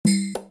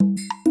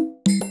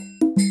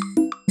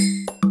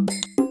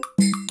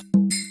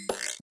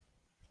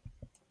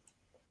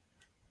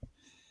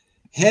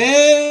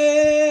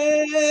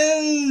Hello,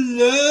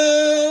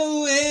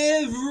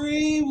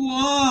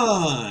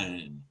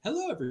 everyone.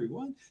 Hello,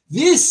 everyone.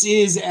 This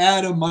is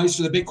Adam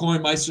Meister, the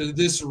Bitcoin Meister, the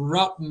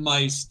Disrupt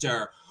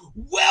Meister.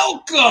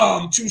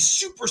 Welcome to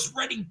Super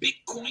Spreading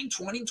Bitcoin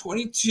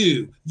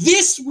 2022.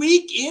 This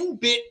week in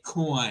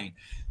Bitcoin.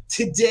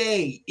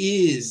 Today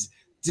is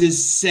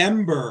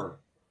December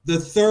the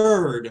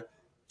 3rd,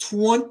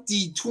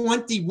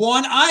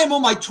 2021. I am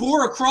on my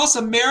tour across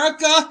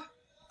America.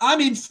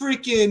 I'm in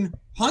freaking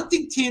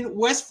Huntington,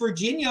 West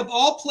Virginia, of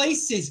all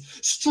places.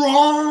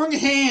 Strong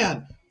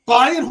hand,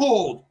 buy and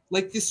hold,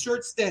 like this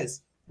shirt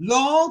says.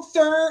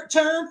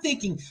 Long-term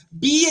thinking,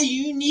 be a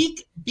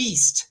unique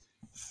beast.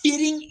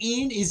 Fitting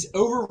in is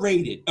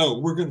overrated. Oh,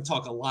 we're going to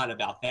talk a lot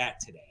about that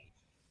today.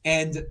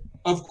 And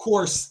of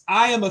course,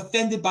 I am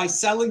offended by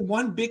selling.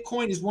 One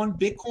Bitcoin is one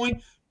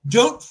Bitcoin.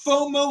 Don't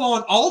FOMO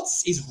on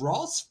alts. Is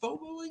Ross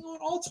FOMOing on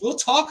alts? We'll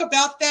talk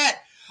about that.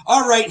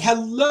 All right.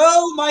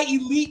 Hello, my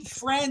elite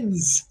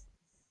friends.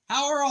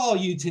 How are all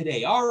you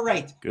today? All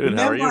right. Good.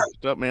 How are you?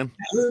 What's up, man?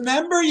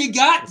 Remember, you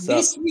got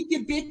this week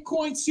in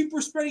Bitcoin, Super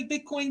Spreading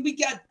Bitcoin. We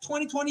got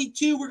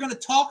 2022. We're going to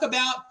talk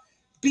about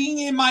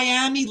being in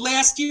Miami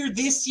last year,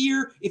 this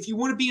year. If you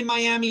want to be in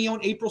Miami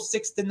on April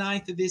 6th to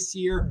 9th of this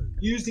year,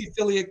 use the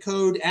affiliate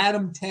code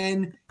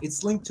ADAM10.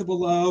 It's linked to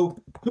below.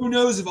 Who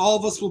knows if all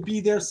of us will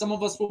be there? Some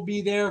of us will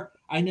be there.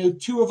 I know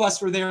 2 of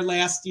us were there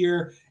last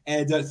year,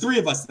 and 3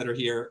 of us that are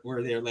here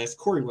were there last.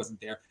 Corey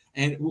wasn't there,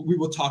 and we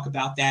will talk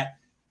about that.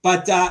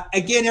 But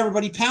again,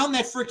 everybody, pound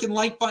that freaking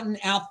like button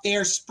out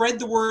there. Spread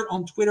the word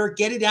on Twitter.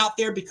 Get it out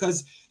there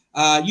because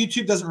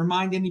YouTube doesn't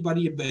remind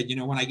anybody about,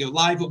 when I go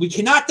live. But we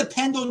cannot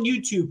depend on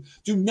YouTube.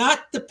 Do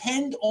not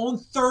depend on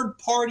third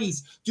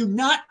parties. Do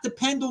not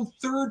depend on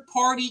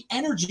third-party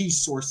energy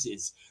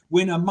sources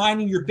when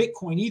mining your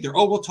Bitcoin either.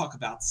 Oh, we'll talk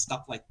about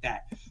stuff like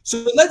that.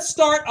 So let's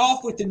start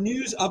off with the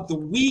news of the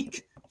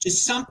week.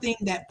 Just something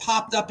that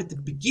popped up at the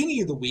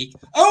beginning of the week.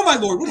 Oh, my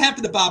Lord, what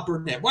happened to Bob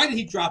Burnett? Why did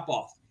he drop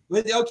off?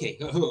 Okay,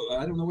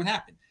 I don't know what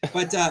happened,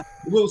 but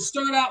we'll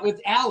start out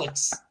with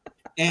Alex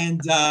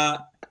and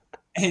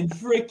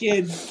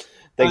freaking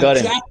they got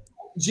him.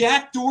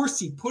 Jack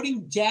Dorsey,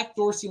 putting Jack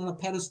Dorsey on a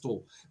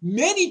pedestal.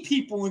 Many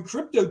people in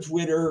crypto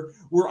Twitter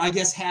were, I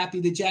guess,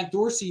 happy that Jack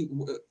Dorsey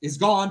is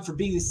gone for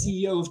being the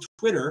CEO of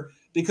Twitter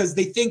because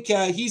they think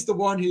he's the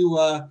one who,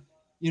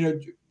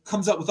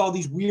 comes up with all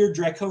these weird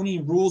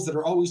draconian rules that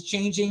are always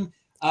changing.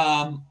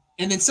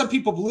 And then some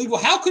people believe,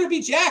 well, how could it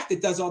be Jack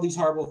that does all these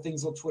horrible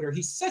things on Twitter?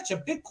 He's such a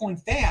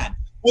Bitcoin fan.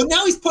 Well,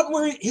 now he's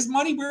putting his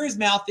money where his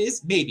mouth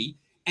is, maybe.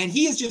 And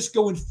he is just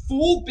going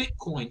full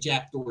Bitcoin,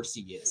 Jack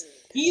Dorsey is.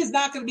 He is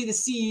not going to be the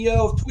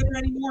CEO of Twitter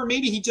anymore.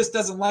 Maybe he just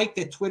doesn't like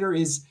that Twitter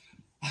is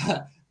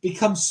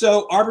become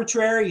so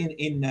arbitrary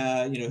in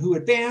who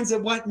it bans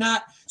and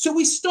whatnot. So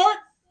we start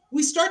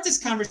this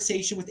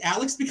conversation with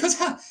Alex because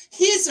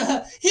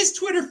his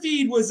Twitter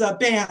feed was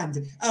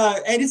banned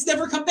and it's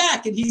never come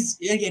back. And he's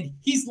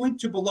linked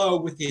to below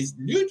with his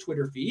new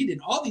Twitter feed, and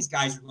all these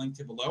guys are linked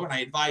to below. And I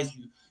advise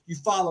you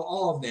follow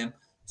all of them.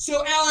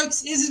 So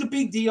Alex, is it a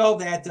big deal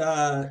that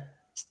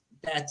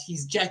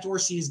Jack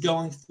Dorsey is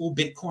going full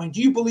Bitcoin?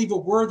 Do you believe a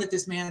word that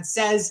this man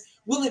says?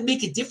 Will it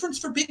make a difference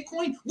for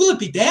Bitcoin? Will it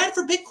be bad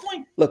for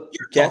Bitcoin? Look,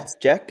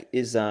 Jack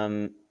is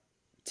to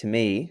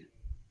me.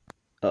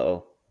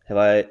 Uh-oh. Have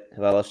I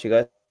lost you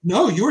guys?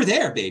 No, you're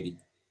there, baby.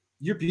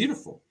 You're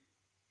beautiful.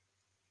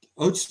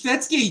 Oh,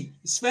 Svetsky,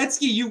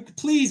 you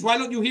please, why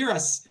don't you hear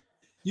us?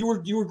 You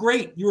were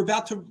great. You were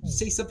about to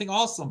say something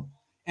awesome.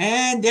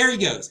 And there he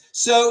goes.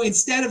 So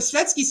instead of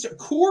Svetsky,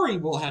 Corey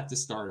will have to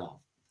start off.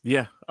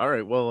 Yeah. All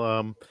right.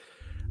 Well,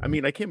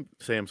 I can't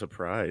say I'm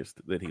surprised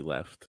that he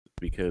left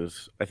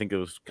because I think it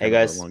was kind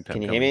of a long time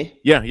can you coming. hear me?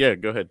 Yeah.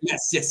 Go ahead.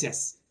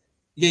 Yes.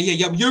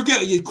 Yeah. You're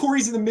good.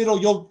 Corey's in the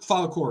middle. You'll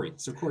follow Corey.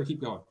 So Corey,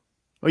 keep going.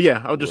 Oh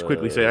yeah, I'll just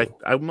quickly say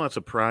I'm not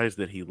surprised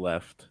that he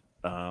left.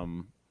 I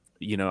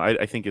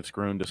think it's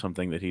grown to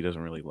something that he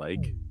doesn't really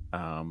like,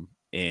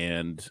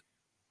 and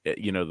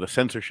the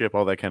censorship,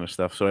 all that kind of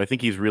stuff. So I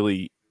think he's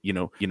really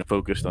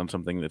focused on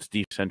something that's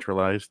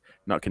decentralized,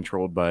 not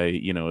controlled by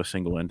a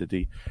single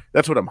entity.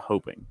 That's what I'm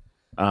hoping.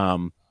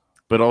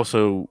 But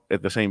also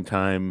at the same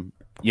time,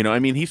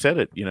 he said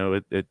it,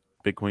 at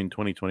Bitcoin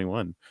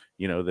 2021,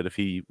 that if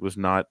he was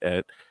not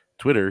at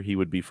Twitter, he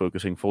would be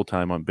focusing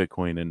full-time on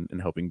Bitcoin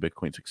and helping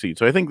Bitcoin succeed.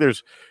 So I think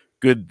there's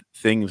good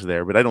things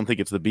there, but I don't think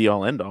it's the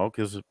be-all, end-all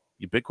because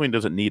Bitcoin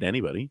doesn't need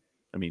anybody.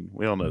 I mean,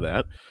 we all know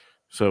that.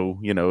 So,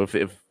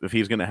 if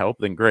he's going to help,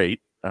 then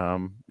great.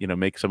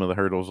 Make some of the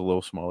hurdles a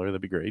little smaller,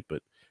 that'd be great.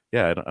 But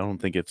yeah, I don't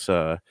think it's,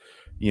 the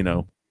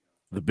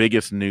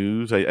biggest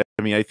news. I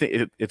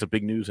think it's a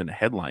big news in a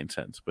headline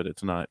sense, but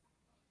it's not,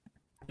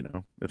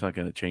 it's not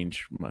going to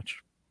change much.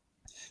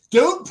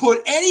 Don't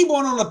put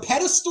anyone on a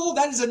pedestal.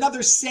 That is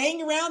another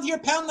saying around here.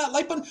 Pound that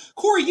like button.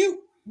 Corey,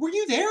 were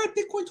you there at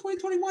Bitcoin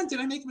 2021? Did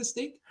I make a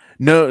mistake?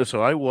 No,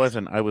 so I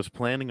wasn't. I was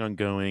planning on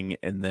going,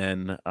 and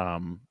then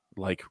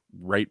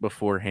right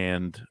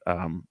beforehand,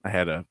 I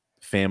had a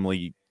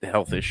family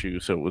health issue,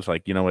 so it was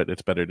like, you know what,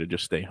 it's better to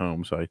just stay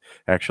home. So I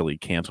actually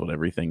canceled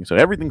everything. So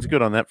everything's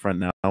good on that front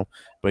now.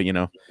 But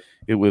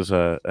it was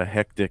a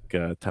hectic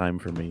time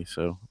for me.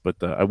 So, but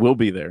I will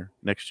be there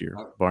next year,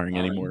 barring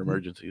any more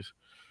emergencies.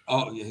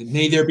 Oh,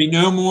 may there be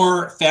no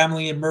more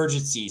family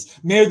emergencies.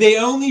 May they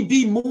only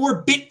be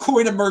more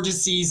Bitcoin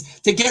emergencies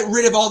to get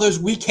rid of all those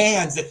weak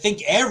hands that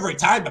think every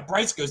time the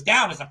price goes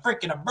down is a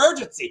freaking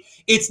emergency.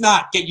 It's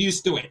not. Get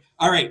used to it.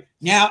 All right.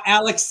 Now,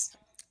 Alex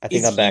I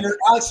think I'm back.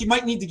 Alex, you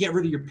might need to get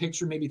rid of your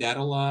picture. Maybe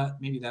that'll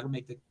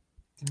make the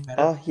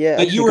better. Oh, yeah.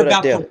 But you were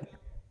about to.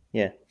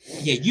 Yeah.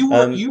 Yeah,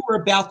 you were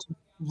about to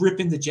rip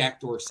into Jack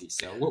Dorsey.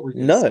 So what were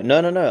you No.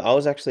 I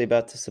was actually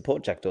about to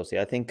support Jack Dorsey.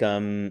 I think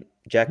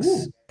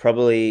Jack's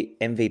probably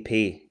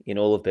MVP in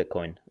all of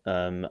Bitcoin.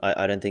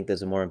 I don't think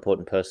there's a more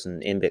important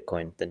person in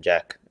Bitcoin than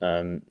Jack.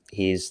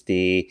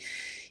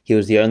 He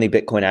was the only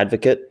Bitcoin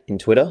advocate in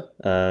Twitter.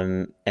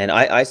 And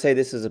I say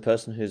this as a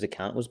person whose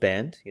account was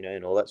banned,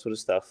 and all that sort of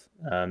stuff.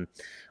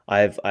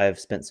 I've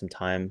spent some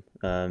time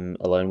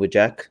alone with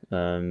Jack,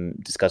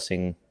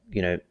 discussing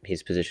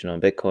his position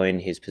on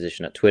Bitcoin, his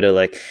position at Twitter.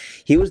 Like,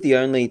 he was the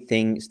only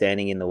thing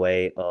standing in the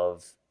way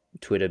of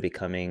Twitter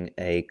becoming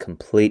a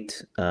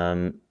complete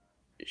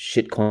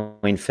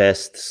shitcoin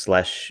fest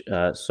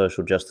 /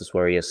 social justice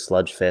warrior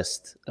sludge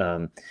fest,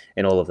 and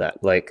all of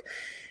that. Like,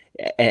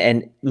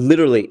 and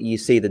literally you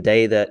see the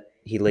day that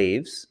he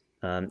leaves,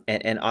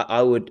 and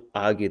I would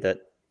argue that,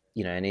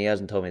 and he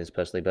hasn't told me this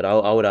personally, but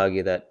I would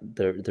argue that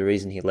the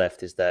reason he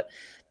left is that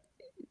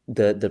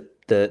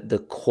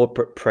the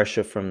corporate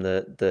pressure from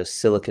the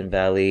Silicon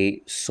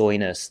Valley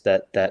soyness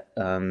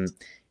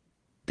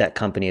that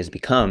company has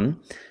become,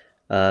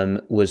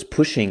 was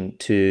pushing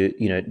to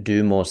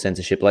do more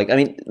censorship. Like, I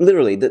mean,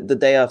 literally the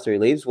day after he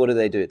leaves, what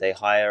do? They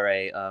hire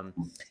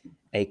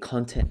a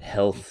content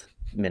health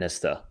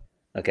minister,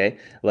 okay,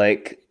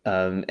 like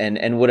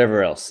and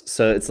whatever else.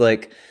 So it's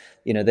like,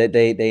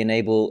 they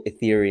enable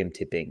Ethereum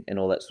tipping and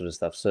all that sort of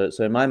stuff. So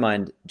in my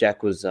mind,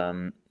 Jack was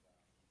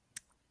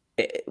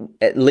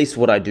at least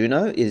what I do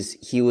know is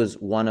he was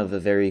one of a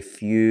very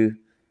few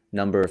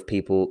number of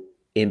people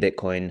in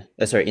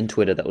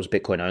Twitter that was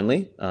Bitcoin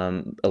only.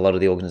 A lot of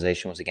the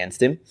organization was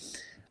against him,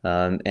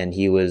 and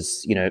he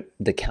was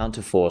the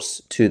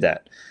counterforce to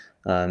that.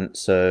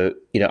 So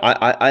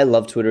I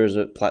love Twitter as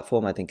a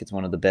platform. I think it's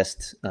one of the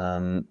best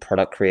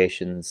product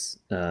creations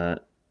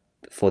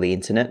for the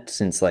internet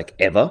since like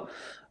ever.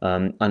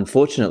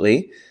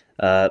 Unfortunately,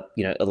 a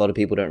lot of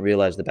people don't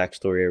realize the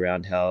backstory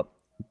around how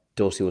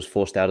Dorsey was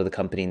forced out of the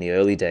company in the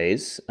early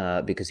days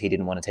because he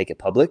didn't want to take it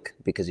public,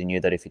 because he knew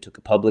that if he took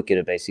it public, it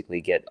would basically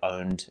get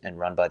owned and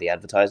run by the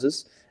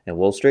advertisers and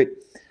Wall Street.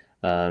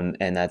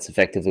 And that's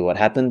effectively what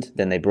happened.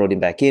 Then they brought him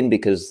back in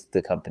because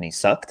the company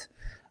sucked.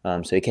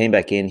 So he came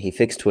back in, he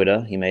fixed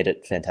Twitter, he made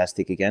it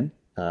fantastic again.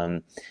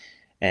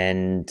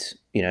 And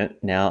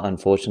now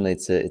unfortunately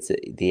it's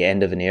the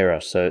end of an era.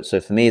 So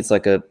for me,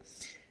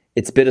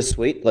 it's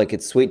bittersweet. Like,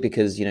 it's sweet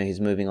because he's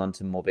moving on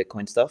to more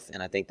Bitcoin stuff,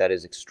 and I think that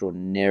is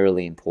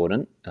extraordinarily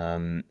important.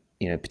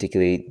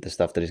 Particularly the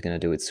stuff that he's going to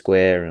do with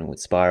Square and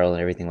with Spiral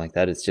and everything like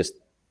that. It's just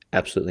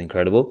absolutely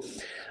incredible.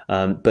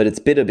 But it's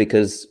bitter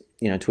because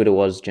Twitter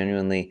was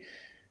genuinely,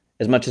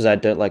 as much as I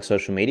don't like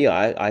social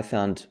media, I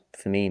found,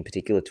 for me in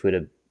particular,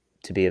 Twitter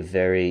to be a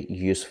very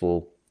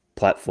useful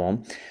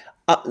platform.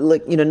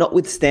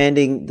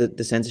 Notwithstanding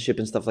the censorship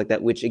and stuff like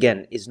that, which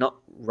again is not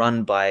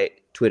run by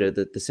Twitter.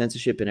 The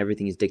censorship and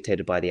everything is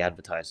dictated by the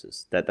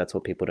advertisers. That's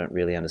what people don't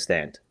really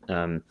understand.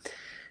 The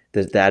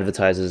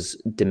advertisers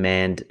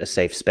demand a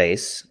safe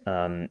space,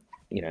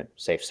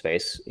 safe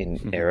space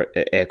in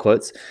air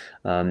quotes.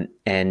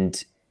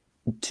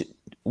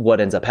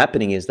 What ends up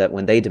happening is that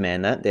when they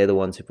demand that, they're the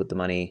ones who put the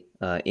money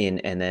in.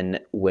 And then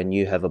when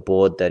you have a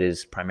board that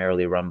is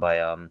primarily run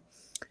by,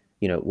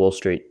 Wall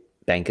Street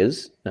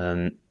bankers,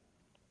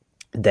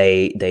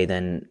 they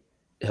then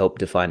help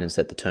define and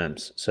set the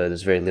terms. So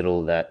there's very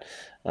little that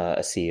a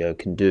CEO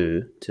can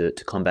do to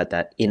combat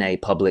that in a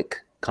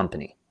public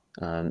company.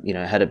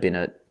 Had it been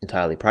an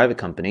entirely private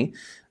company,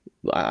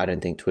 I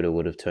don't think Twitter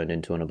would have turned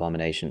into an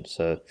abomination.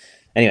 So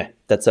anyway,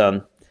 that's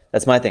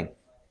my thing.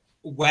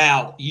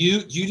 Wow,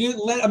 you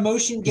didn't let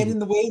emotion get in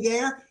the way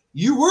there.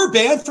 You were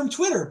banned from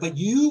Twitter, but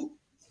you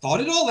thought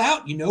it all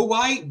out. You know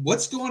why,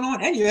 what's going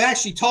on, and you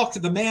actually talked to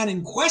the man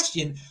in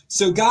question.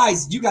 So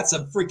guys, you got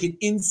some freaking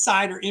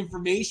insider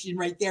information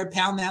right there.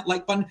 Pound that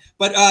like button.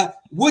 But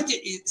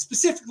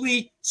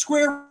specifically,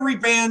 Square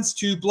rebrands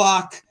to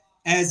Block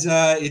as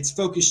its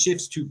focus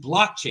shifts to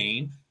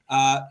blockchain.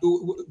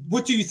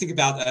 What do you think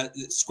about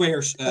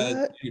Square?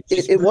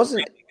 It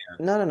wasn't.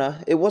 No.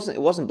 It wasn't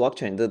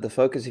blockchain. The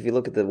focus, if you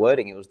look at the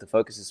wording, the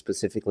focus is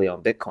specifically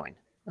on Bitcoin.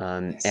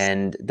 Yes.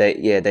 And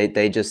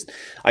they just,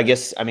 I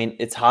guess, I mean,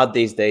 it's hard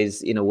these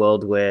days in a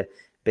world where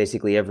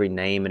basically every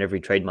name and every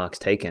trademark's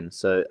taken.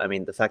 So, I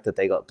mean, the fact that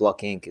they got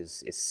Block Inc.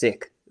 is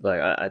sick. Like,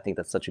 I think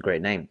that's such a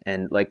great name.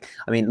 And like,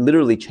 I mean,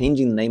 literally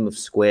changing the name of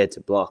Square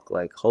to Block,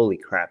 like, holy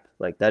crap.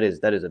 Like that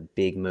is a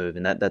big move.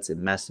 And that's a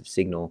massive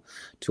signal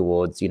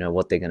towards, you know,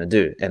 what they're going to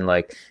do. And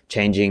like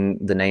changing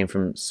the name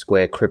from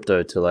Square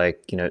Crypto to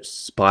like, you know,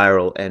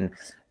 Spiral, and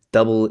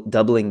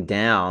doubling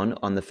down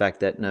on the fact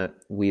that no,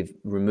 we've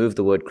removed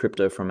the word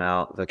crypto from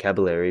our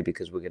vocabulary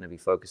because we're going to be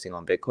focusing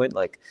on Bitcoin.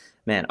 Like,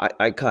 man,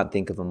 I can't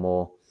think of a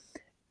more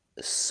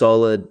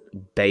solid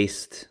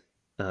based,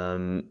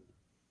 you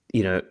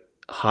know,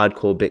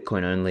 hardcore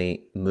Bitcoin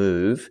only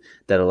move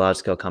that a large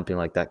scale company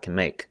like that can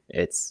make.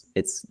 It's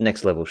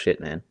next level shit,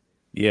 man.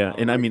 Yeah.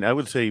 And I mean, I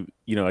would say,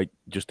 you know, I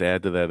just to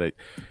add to that,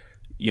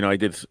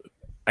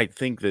 I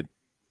think that,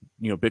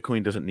 you know,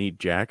 Bitcoin doesn't need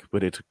Jack,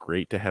 but it's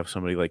great to have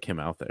somebody like him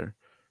out there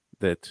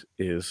that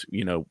is,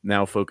 you know,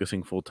 now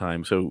focusing full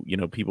time. So, you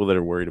know, people that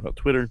are worried about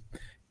Twitter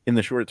in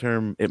the short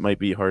term, it might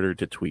be harder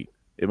to tweet.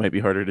 It might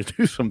be harder to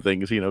do some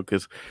things, you know,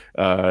 because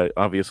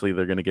obviously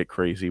they're going to get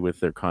crazy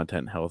with their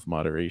content health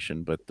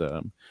moderation. But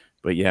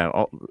yeah,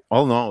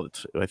 all in all,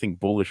 it's, I think,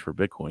 bullish for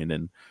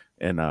Bitcoin.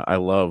 And I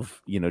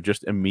love, you know,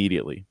 just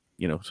immediately,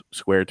 you know,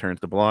 Square turns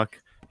to Block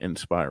and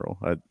Spiral.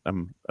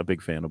 I'm a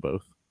big fan of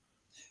both.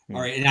 All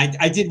right, and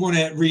I did want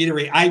to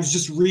reiterate, I was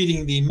just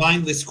reading the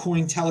Mindless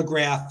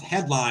Cointelegraph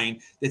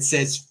headline that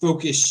says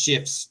focus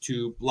shifts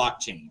to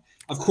blockchain.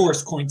 Of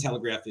course,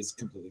 Cointelegraph is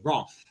completely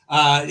wrong. You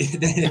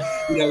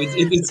know,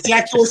 it's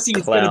Jack Dorsey.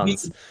 It's going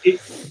to be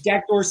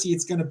Jack Dorsey.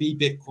 It's going to be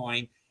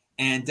Bitcoin.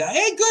 And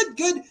hey,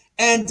 good.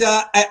 And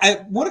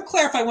I want to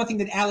clarify one thing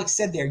that Alex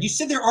said there. You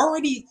said they're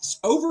already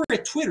over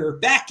at Twitter,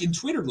 back in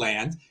Twitter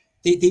land.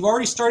 They've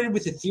already started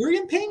with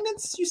Ethereum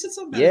payments? You said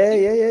something about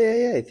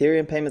Yeah.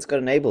 Ethereum payments got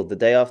enabled the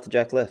day after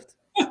Jack left.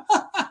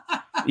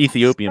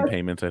 Ethiopian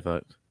payments, I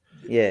thought.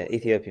 Yeah,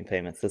 Ethiopian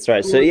payments. That's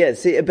right. So yeah,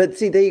 see,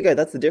 there you go.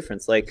 That's the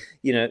difference. Like,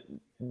 you know,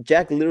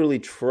 Jack literally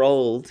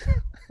trolled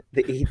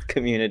the ETH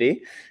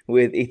community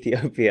with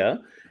Ethiopia.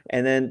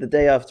 And then the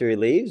day after he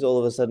leaves, all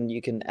of a sudden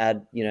you can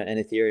add, you know,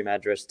 an Ethereum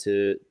address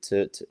to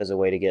as a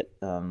way to get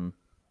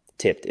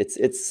tipped.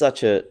 It's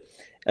such a,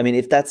 I mean,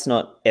 if that's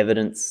not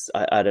evidence,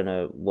 I don't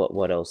know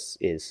what else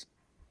is.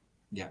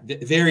 Yeah,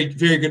 very,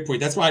 very good point.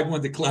 That's why I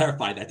wanted to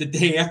clarify that. The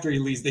day after he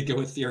leaves, they go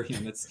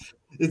Ethereum.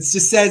 It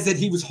just says that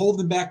he was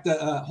holding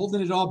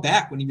it all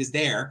back when he was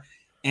there.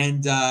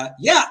 And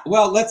yeah,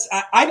 well,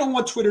 I don't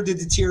want Twitter to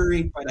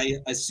deteriorate, but I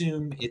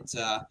assume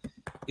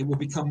it will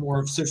become more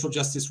of social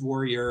justice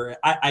warrior.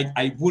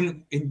 I don't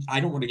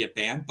want to get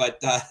banned, but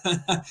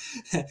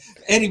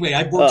anyway,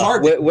 I worked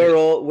hard.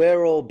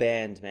 We're all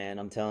banned, man.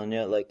 I'm telling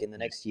you, like in the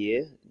next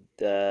year,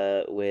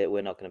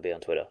 we're not going to be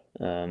on Twitter.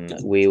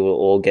 We will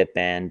all get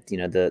banned. You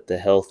know, the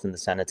health and the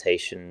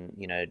sanitation,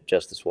 you know,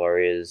 justice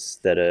warriors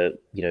that are,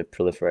 you know,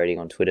 proliferating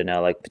on Twitter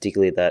now, like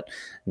particularly that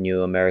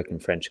new American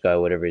French guy,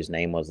 whatever his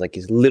name was, like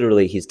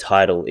his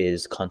title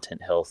is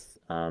content health,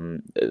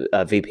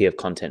 VP of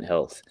content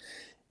health.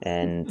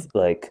 And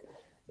like,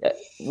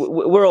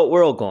 we're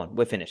all gone.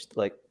 We're finished.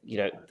 Like, you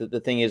know,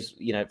 the thing is,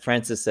 you know,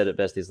 Francis said it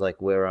best. He's like,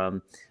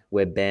 we're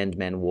banned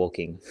men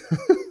walking.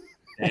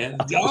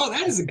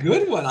 That is a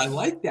good one. I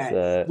like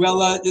that.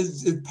 Well,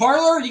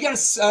 Parler, you got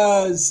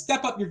to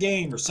step up your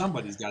game, or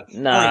somebody's got to.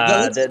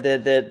 Nah,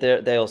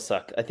 they all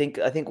suck. I think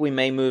we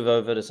may move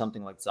over to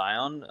something like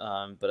Zion,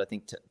 but I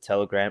think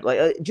Telegram.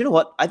 Like, do you know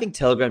what? I think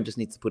Telegram just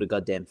needs to put a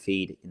goddamn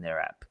feed in their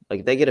app.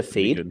 Like, if they get a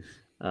feed,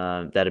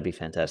 that'd be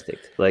fantastic.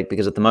 Like,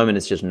 because at the moment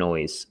it's just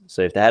noise.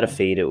 So if they had a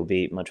feed, it would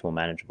be much more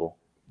manageable.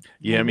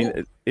 Yeah, I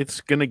mean,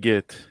 it's gonna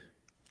get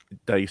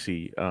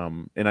dicey.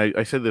 And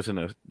I said this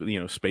in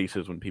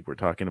spaces when people were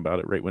talking about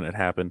it right when it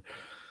happened.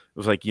 It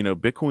was like, you know,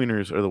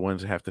 Bitcoiners are the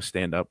ones that have to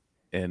stand up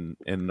and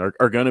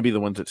are going to be the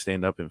ones that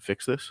stand up and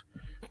fix this.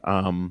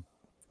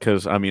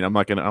 Because I mean, I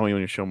don't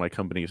even show my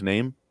company's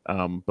name.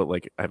 But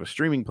like, I have a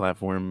streaming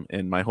platform,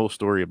 and my whole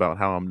story about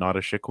how I'm not a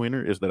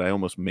shitcoiner is that I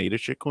almost made a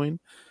shitcoin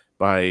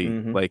by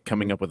like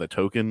coming up with a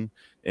token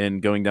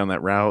and going down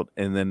that route,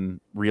 and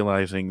then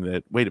realizing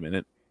that, wait a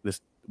minute,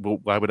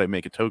 why would I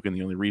make a token?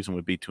 The only reason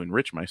would be to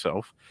enrich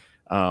myself.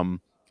 So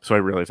I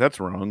realized that's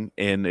wrong.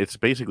 And it's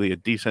basically a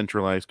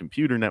decentralized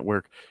computer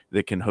network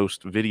that can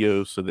host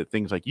videos so that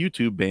things like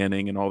YouTube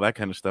banning and all that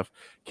kind of stuff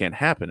can't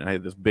happen. And I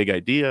had this big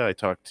idea. I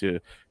talked to,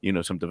 you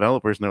know, some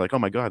developers, and they're like, oh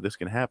my God, this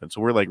can happen.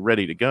 So we're like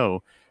ready to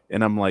go.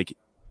 And I'm like,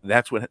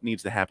 that's what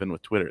needs to happen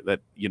with Twitter,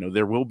 that, you know,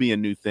 there will be a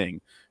new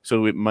thing.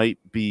 So it might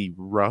be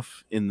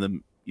rough in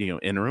the, you know,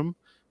 interim.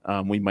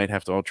 We might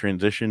have to all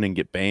transition and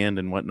get banned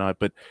and whatnot,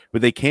 but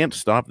they can't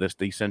stop this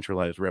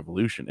decentralized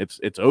revolution.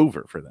 It's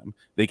over for them.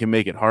 They can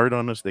make it hard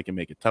on us. They can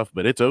make it tough,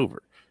 but it's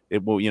over.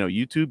 It will, you know,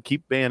 YouTube,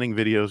 keep banning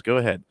videos. Go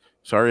ahead.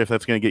 Sorry if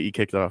that's going to get you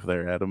kicked off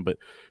there, Adam, but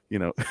you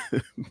know,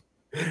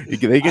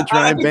 they can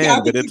try and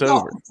ban, but it's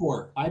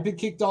over. I've been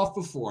kicked off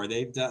before.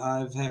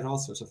 I've had all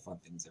sorts of fun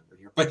things over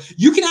here, but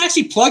you can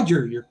actually plug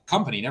your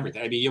company and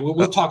everything. I mean,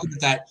 we'll talk about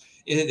that.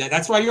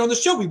 That's why you're on the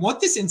show. We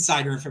want this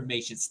insider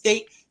information.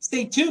 Stay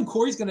tuned.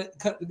 Corey's gonna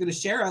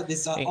share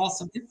this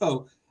awesome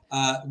info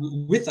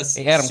with us.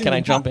 Hey, Adam, can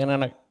I jump in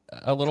on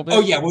a little bit? Oh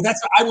yeah, well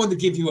I wanted to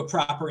give you a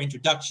proper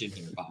introduction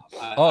here,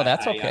 Bob.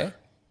 That's okay.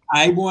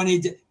 I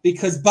wanted,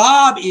 because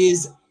Bob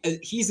he's a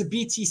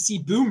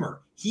BTC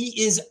boomer.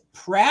 He is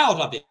proud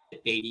of it,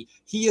 baby.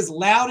 He is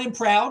loud and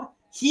proud.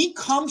 He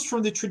comes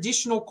from the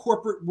traditional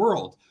corporate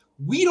world.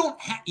 We don't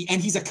have, and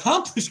he's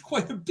accomplished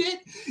quite a bit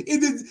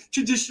in the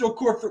traditional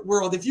corporate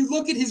world. If you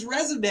look at his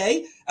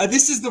resume,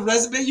 this is the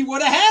resume you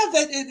want to have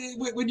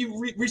when you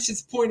reach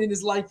this point in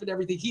his life and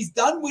everything. He's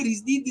done what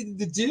he's needed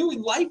to do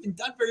in life and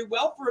done very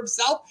well for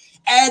himself.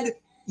 And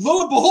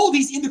lo and behold,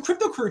 he's in the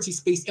cryptocurrency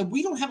space, and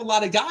we don't have a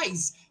lot of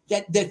guys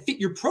that fit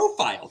your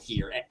profile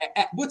here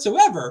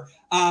whatsoever.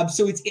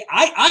 So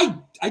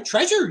I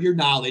treasure your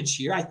knowledge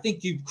here. I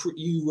think you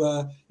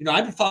know,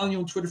 I've been following you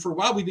on Twitter for a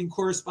while. We've been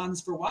correspondents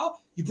for a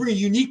while. You bring a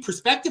unique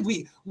perspective.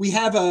 We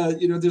have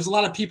there's a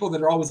lot of people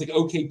that are always like,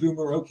 okay,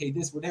 boomer, okay,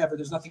 this, whatever.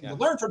 There's nothing to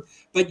learn from,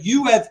 but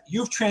you've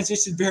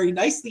transitioned very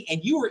nicely,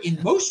 and you are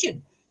in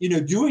motion, you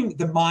know, doing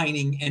the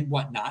mining and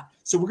whatnot.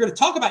 So we're going to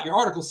talk about your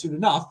article soon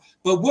enough.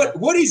 But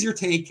what is your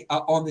take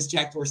on this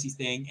Jack Dorsey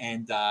thing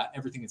and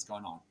everything that's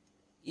going on?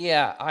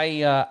 Yeah, I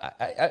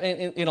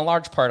in a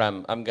large part,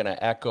 I'm going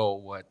to echo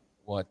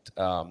what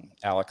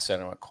Alex said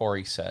and what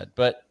Corey said.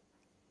 But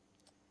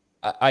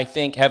I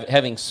think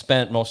having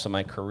spent most of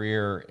my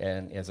career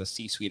and as a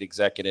C-suite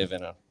executive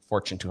in a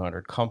Fortune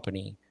 200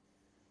 company,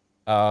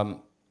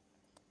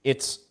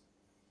 it's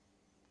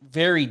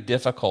very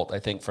difficult, I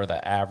think, for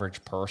the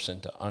average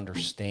person to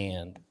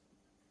understand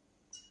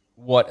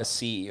what a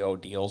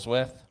CEO deals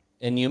with.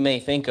 And you may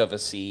think of a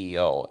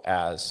CEO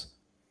as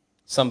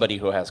somebody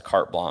who has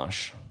carte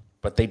blanche,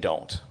 but they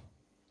don't.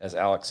 As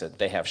Alex said,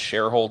 they have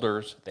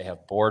shareholders, they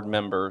have board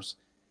members,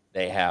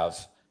 they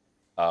have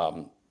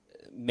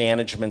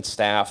management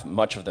staff,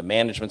 much of the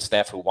management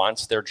staff who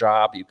wants their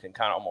job. You can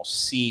kind of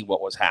almost see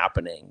what was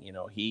happening. You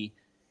know, he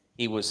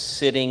was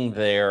sitting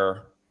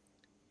there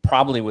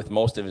probably with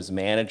most of his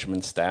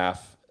management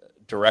staff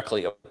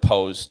directly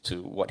opposed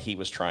to what he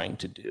was trying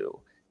to do.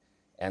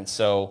 And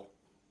so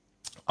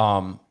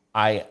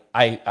I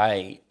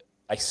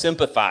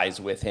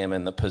sympathize with him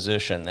in the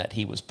position that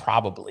he was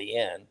probably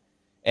in.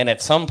 And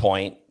at some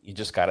point, you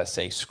just got to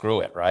say,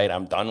 screw it, right?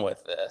 I'm done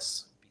with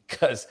this,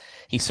 because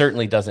he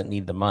certainly doesn't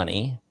need the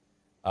money.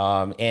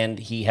 And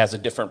he has a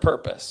different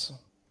purpose.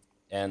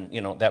 And,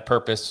 you know, that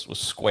purpose was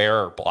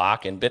Square or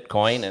Block and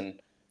Bitcoin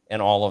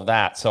and all of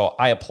that. So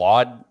I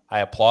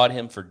applaud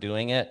him for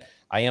doing it.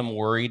 I am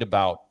worried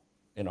about,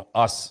 you know,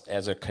 us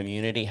as a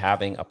community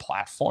having a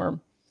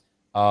platform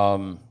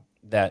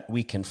that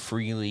we can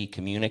freely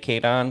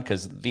communicate on,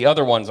 because the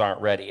other ones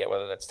aren't ready yet,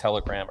 whether that's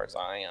Telegram or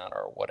Zion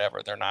or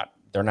whatever. They're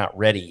not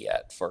ready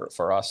yet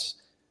for us.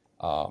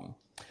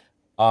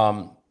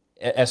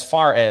 As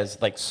far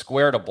as like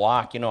Square to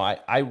Block, you know,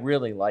 I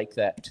really like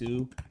that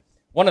too.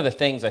 One of the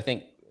things I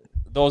think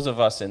those of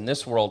us in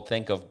this world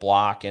think of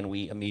Block, and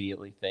we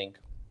immediately think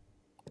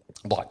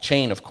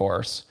blockchain, of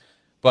course.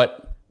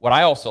 But what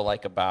I also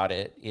like about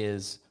it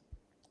is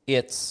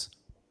it's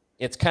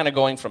kind of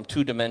going from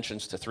 2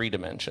 dimensions to 3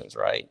 dimensions,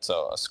 right?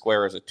 So a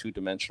square is a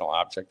 2-dimensional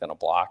object and a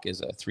block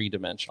is a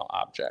 3-dimensional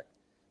object.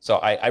 So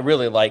I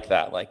really like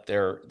that. Like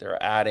they're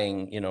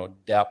adding, you know,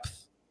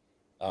 depth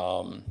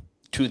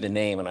to the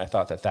name, and I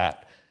thought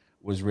that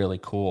was really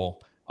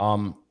cool.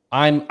 I'm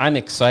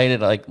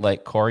excited.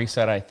 Like Corey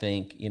said, I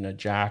think, you know,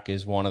 Jack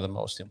is one of the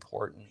most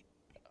important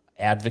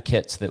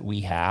advocates that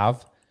we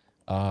have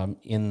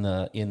in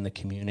the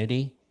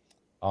community.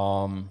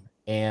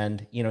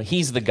 And, you know,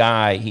 he's the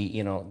guy,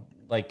 you know,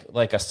 like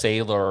a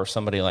Saylor or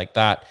somebody like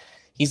that.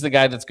 He's the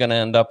guy that's going to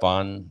end up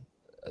on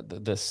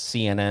the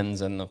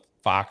CNNs and the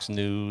Fox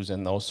News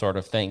and those sort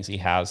of things. He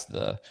has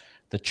the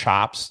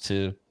chops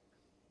to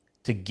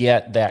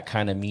get that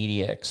kind of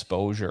media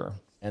exposure.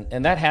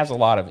 And that has a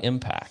lot of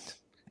impact.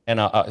 And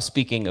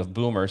speaking of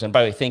boomers, and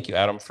by the way, thank you,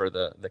 Adam, for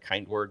the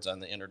kind words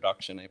on the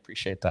introduction. I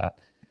appreciate that.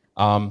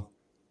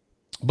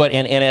 But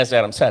as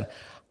Adam said,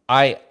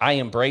 I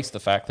embrace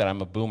the fact that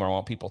I'm a boomer. I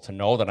want people to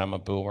know that I'm a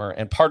boomer.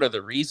 And part of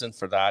the reason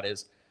for that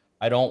is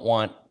I don't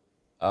want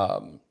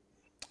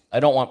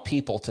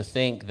people to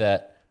think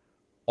that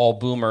all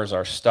boomers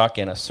are stuck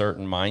in a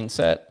certain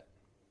mindset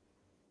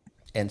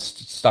and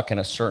stuck in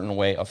a certain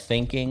way of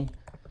thinking.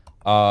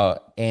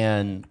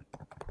 And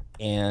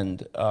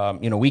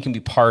you know, we can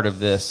be part of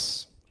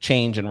this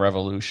change and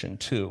revolution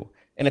too.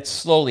 And it's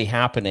slowly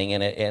happening.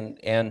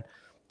 And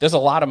there's a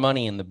lot of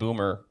money in the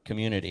boomer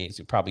community, as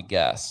you probably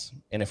guess.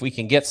 And if we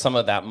can get some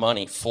of that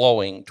money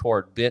flowing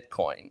toward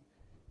Bitcoin,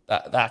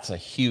 that's a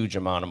huge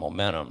amount of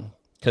momentum.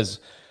 Because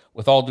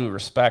with all due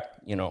respect,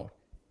 you know,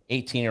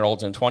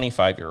 18-year-olds and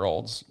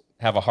 25-year-olds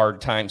have a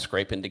hard time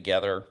scraping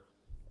together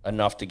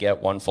enough to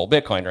get one full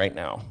Bitcoin right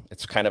now.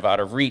 It's kind of out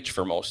of reach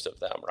for most of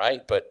them,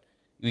 right? But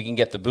we can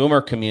get the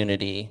boomer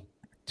community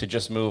to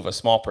just move a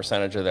small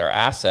percentage of their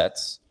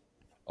assets.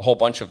 A whole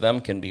bunch of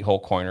them can be whole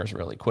coiners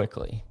really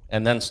quickly,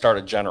 and then start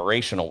a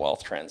generational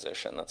wealth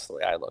transition. That's the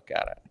way I look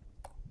at it.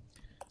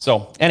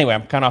 So anyway,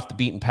 I'm kind of off the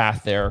beaten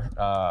path there,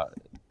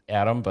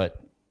 Adam,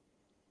 but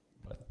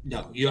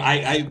No,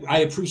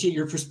 I appreciate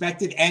your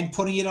perspective and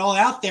putting it all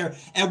out there.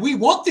 And we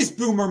want this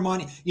boomer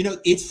money.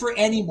 It's for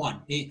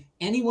anyone.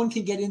 Anyone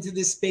can get into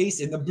this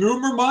space, and the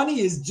boomer money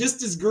is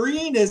just as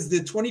green as the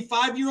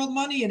 25-year-old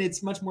money, and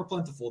it's much more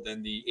plentiful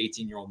than the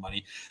 18-year-old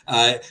money.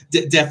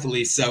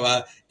 Definitely.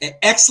 So,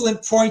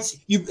 excellent points.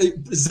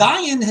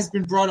 Zion has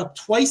been brought up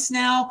twice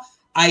now.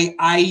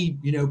 I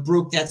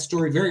broke that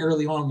story very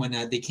early on when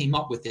they came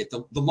up with it.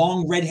 The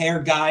long red hair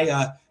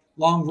guy.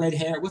 Long red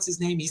hair. What's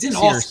his name? He's in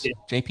Sears. Austin.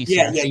 JP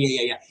Sears.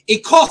 Yeah.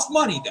 It costs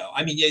money, though.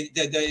 I mean,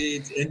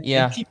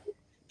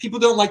 people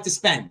don't like to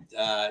spend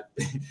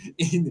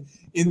in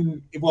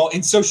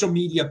social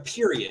media.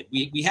 Period.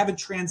 We haven't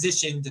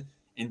transitioned,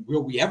 and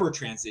will we ever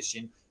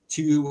transition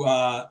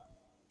to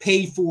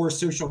pay for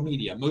social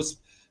media?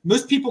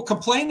 Most people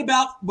complain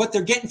about what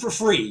they're getting for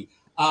free,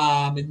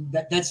 and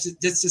that's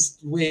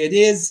just the way it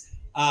is.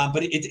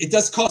 But it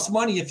does cost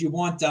money if you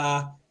want.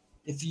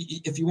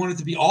 If you want it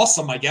to be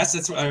awesome, I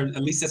guess or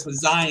at least that's what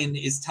Zion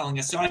is telling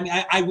us. So I mean,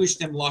 I wish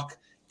them luck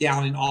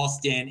down in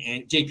Austin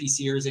and JP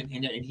Sears, and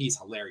he's a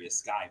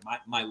hilarious guy,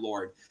 my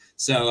lord.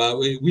 So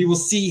we will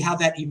see how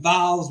that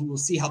evolves. We will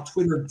see how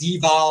Twitter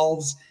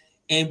devolves,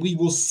 and we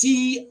will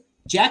see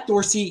Jack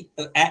Dorsey,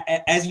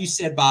 as you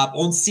said, Bob,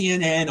 on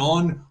CNN,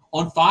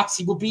 on Fox.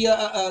 He will be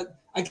a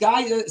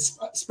guy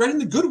spreading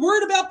the good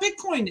word about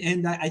Bitcoin,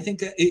 and I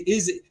think it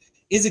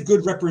is a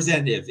good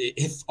representative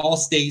if all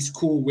stays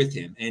cool with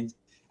him. And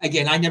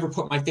again, I never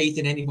put my faith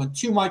in anyone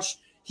too much.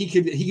 He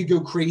could go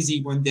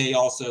crazy one day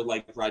also,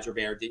 like Roger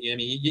Ver did. I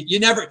mean, you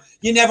never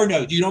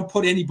know. You don't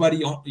put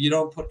anybody on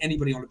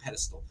a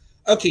pedestal.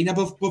 Okay, now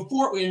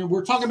before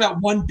we're talking about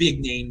one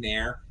big name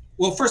there.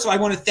 Well, first of all, I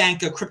want to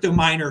thank a crypto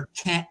miner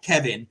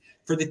Kevin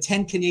for the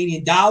 10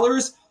 Canadian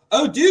dollars.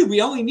 Oh, dude,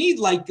 we only need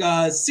like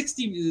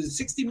 60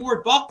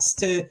 more bucks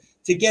to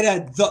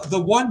get the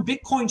one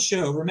Bitcoin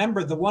show.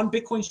 Remember, the one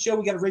Bitcoin show,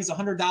 we got to raise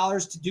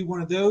 $100 to do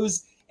one of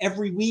those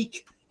every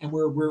week, and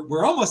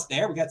we're almost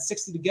there. We got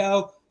 60 to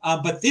go.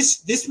 But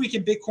this week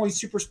in Bitcoin,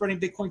 Super Spreading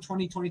Bitcoin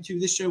 2022,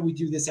 this show, we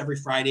do this every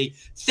Friday.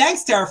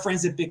 Thanks to our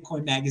friends at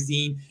Bitcoin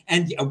Magazine,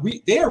 and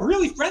they are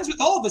really friends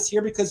with all of us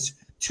here because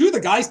two of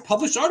the guys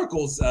publish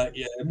articles, and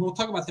we'll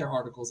talk about their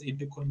articles in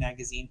Bitcoin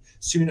Magazine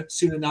soon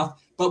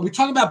enough. But we're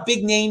talking about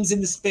big names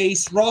in the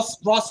space. Ross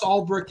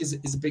Ulbricht is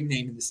a big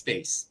name in the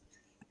space.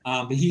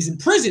 But he's in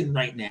prison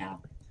right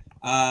now.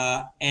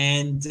 I'm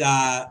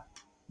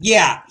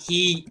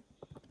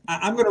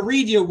going to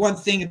read you one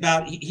thing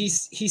about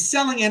he's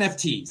selling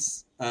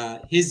NFTs,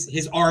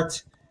 his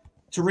art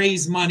to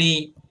raise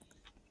money.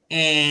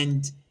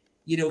 And,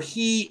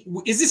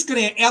 is this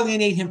going to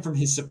alienate him from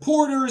his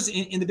supporters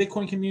in the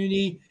Bitcoin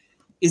community?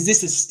 Is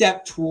this a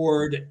step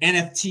toward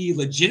NFT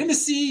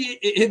legitimacy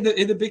in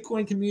the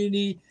Bitcoin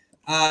community?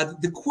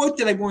 The quote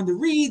that I wanted to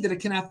read that I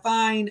cannot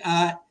find,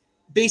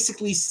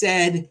 basically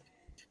said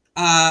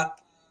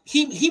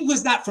he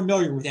was not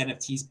familiar with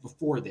NFTs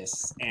before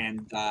this,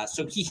 and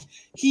so he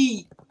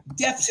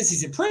since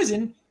he's in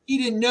prison, he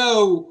didn't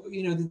know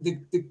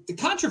the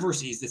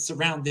controversies that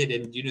surround it,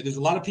 and there's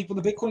a lot of people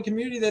in the Bitcoin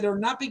community that are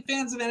not big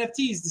fans of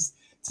NFTs,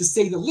 to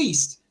say the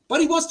least.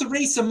 But he wants to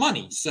raise some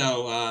money,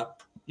 so I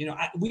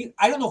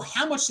don't know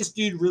how much this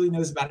dude really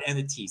knows about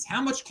NFTs. How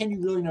much can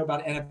you really know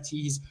about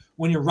NFTs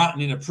when you're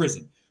rotting in a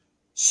prison?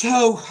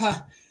 So.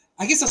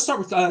 I guess I'll start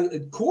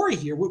with Corey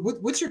here.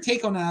 What's your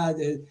take on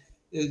Ross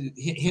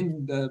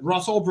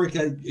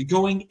Ulbricht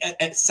going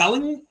at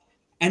selling?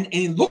 And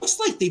it looks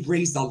like they've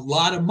raised a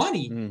lot of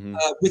money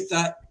with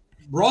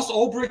Ross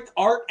Ulbricht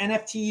art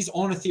NFTs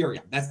on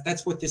Ethereum.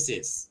 That's what this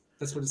is.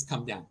 That's what it's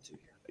come down to.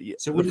 Yeah,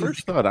 so the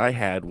first thought I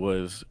had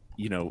was,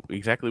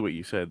 exactly what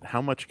you said.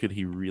 How much could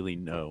he really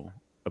know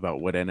about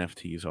what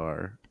NFTs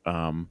are?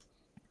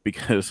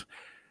 Because,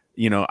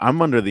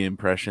 I'm under the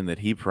impression that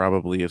he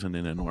probably isn't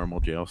in a normal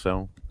jail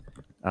cell.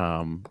 What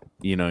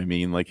I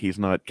mean? Like, he's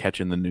not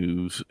catching the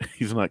news.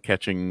 He's not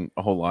catching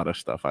a whole lot of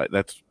stuff.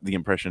 That's the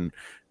impression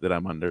that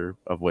I'm under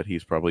of what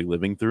he's probably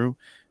living through.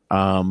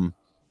 I'm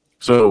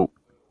not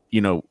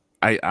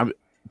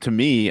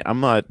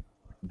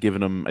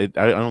giving him, I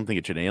don't think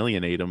it should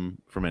alienate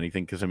him from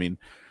anything. Cause I mean,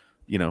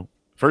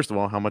 first of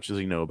all, how much does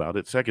he know about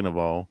it? Second of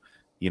all,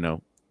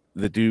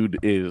 the dude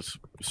is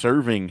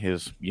serving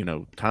his,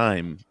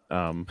 time.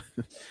 And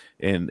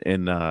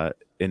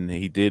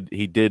he did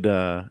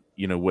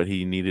what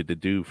he needed to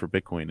do for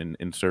Bitcoin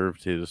and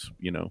served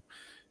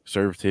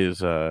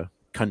his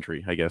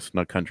country, I guess,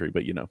 not country,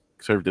 but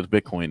served his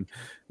Bitcoin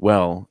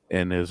well,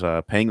 and is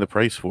paying the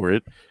price for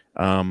it.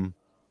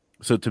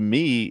 So to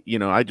me,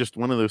 I just,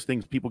 one of those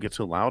things, people get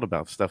so loud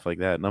about stuff like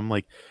that, and I'm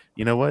like,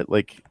 you know what,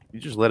 like,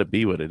 you just let it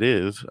be what it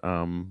is,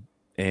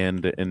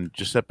 and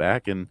just sit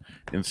back and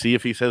see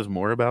if he says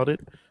more about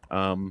it.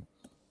 But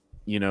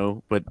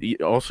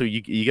also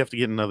you have to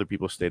get in other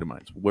people's state of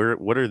minds.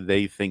 What are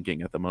they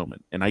thinking at the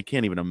moment? And I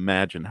can't even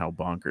imagine how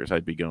bonkers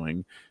I'd be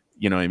going.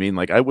 You know what I mean?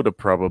 Like, I would have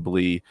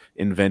probably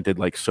invented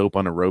like soap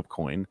on a rope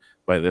coin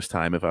by this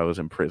time if I was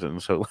in prison.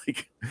 So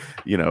like,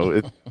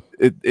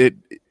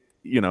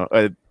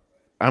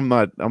 I'm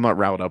not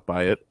riled up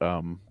by it.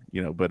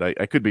 you know, but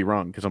I could be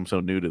wrong because I'm so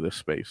new to this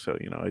space. So,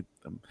 you know,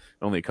 I'm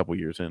only a couple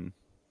years in.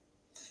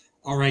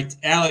 All right,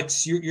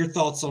 Alex, your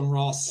thoughts on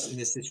Ross in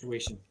this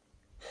situation?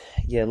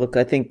 Yeah, look,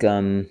 I think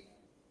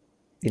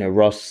you know,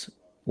 Ross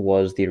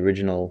was the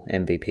original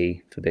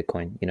MVP for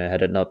Bitcoin. You know,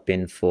 had it not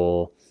been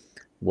for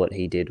what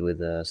he did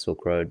with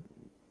Silk Road,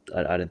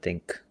 I don't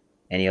think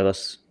any of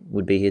us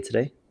would be here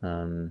today.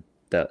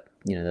 That,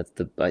 you know,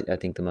 that's I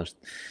think the most,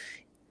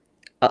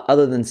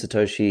 other than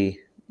Satoshi,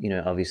 you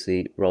know,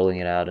 obviously rolling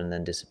it out and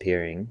then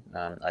disappearing.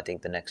 I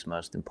think the next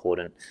most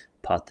important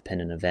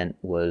path-dependent event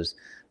was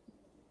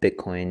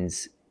Bitcoin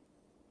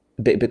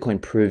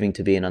proving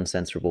to be an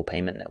uncensorable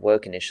payment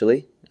network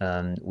initially,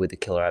 with the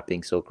killer app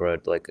being Silk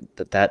Road. Like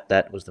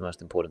that was the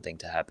most important thing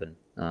to happen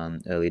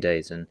early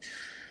days. And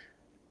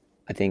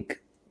I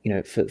think, you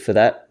know, for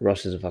that,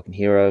 Ross is a fucking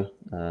hero.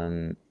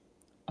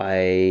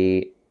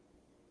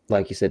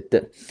 Like you said,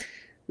 that,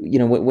 you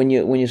know, when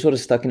you're sort of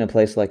stuck in a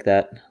place like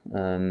that,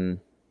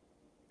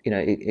 you know,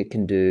 it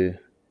can do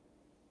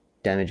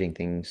damaging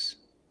things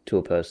to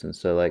a person.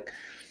 So, like,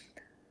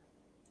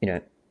 you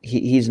know,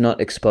 he's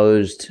not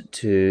exposed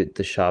to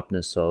the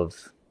sharpness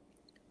of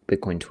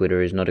Bitcoin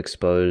Twitter. He's not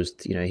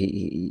exposed, you know,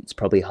 it's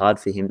probably hard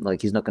for him.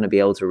 Like, he's not going to be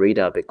able to read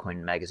our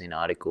Bitcoin magazine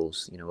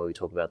articles, you know, where we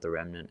talk about the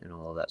remnant and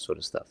all of that sort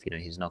of stuff. You know,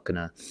 he's not going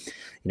to,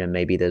 you know,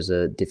 maybe there's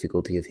a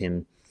difficulty of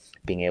him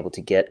being able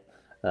to get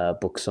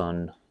books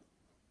on,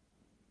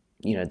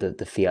 you know,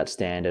 the fiat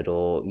standard,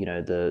 or, you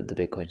know, the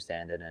Bitcoin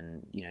standard,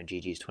 and, you know,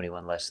 GG's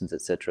 21 lessons,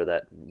 etc.,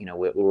 that, you know,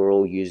 we're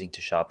all using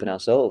to sharpen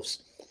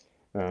ourselves.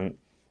 And,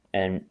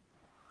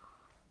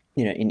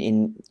 you know,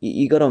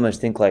 you got to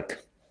almost think,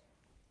 like,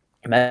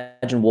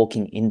 imagine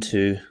walking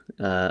into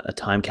a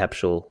time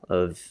capsule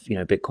of, you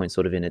know, Bitcoin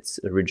sort of in its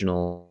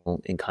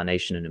original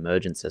incarnation and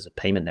emergence as a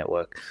payment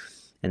network,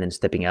 and then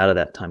stepping out of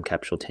that time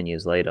capsule 10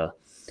 years later.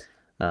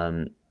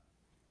 You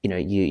know,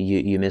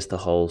 you miss the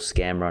whole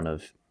scam run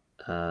of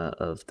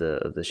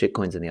the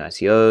shitcoins and the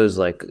ICOs.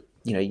 Like,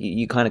 you know,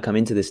 you kind of come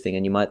into this thing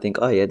and you might think,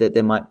 oh yeah,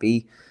 there might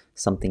be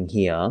something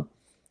here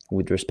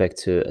with respect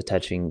to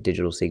attaching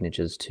digital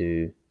signatures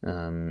to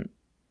a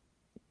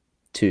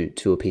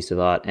piece of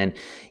art. And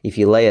if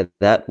you layer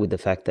that with the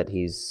fact that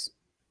he's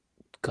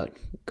got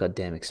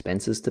goddamn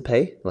expenses to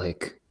pay,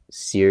 like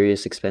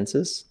serious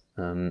expenses,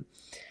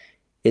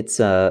 it's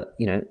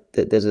you know,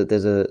 there's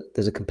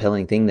a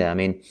compelling thing there. I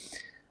mean,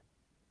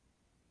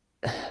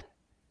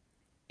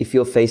 if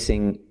you're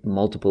facing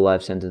multiple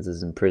life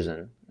sentences in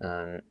prison,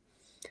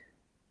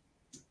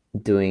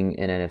 doing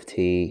an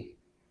NFT,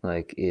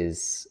 like,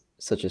 is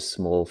such a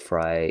small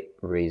fry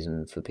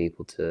reason for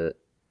people to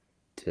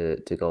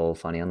go all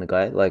funny on the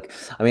guy. Like,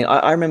 I mean,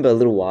 I remember a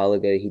little while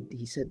ago,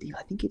 he said,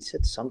 I think he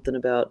said something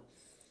about,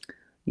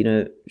 you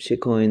know,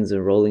 shitcoins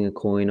and rolling a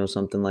coin or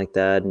something like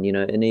that. And, you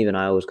know, and even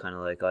I was kind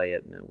of like, oh yeah,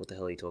 what the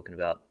hell are you talking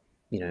about?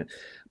 You know,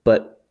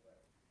 but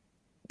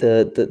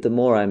the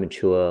more I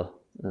mature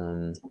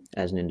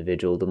as an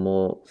individual,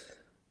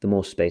 the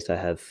more space I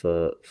have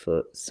for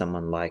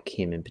someone like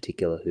him in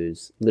particular,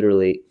 who's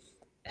literally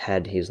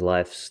had his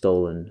life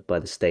stolen by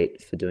the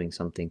state for doing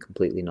something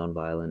completely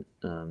non-violent,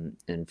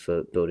 and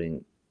for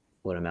building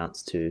what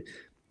amounts to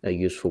a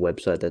useful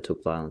website that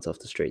took violence off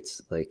the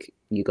streets. Like,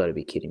 you got to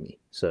be kidding me.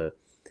 So,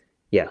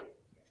 yeah.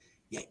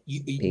 Yeah,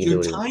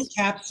 your time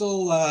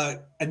capsule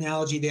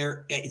analogy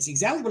there, it's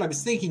exactly what I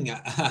was thinking.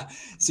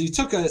 So you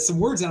took some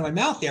words out of my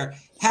mouth there.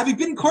 Having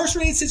been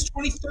incarcerated since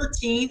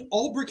 2013,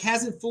 Ulbricht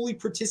hasn't fully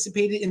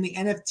participated in the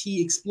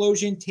NFT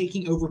explosion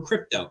taking over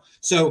crypto.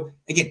 So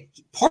again,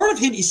 part of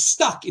him is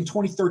stuck in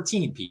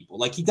 2013, people.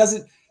 Like, he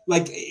doesn't,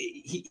 like,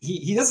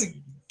 he doesn't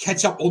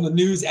catch up on the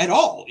news at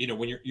all, you know,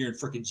 when you're in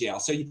freaking jail.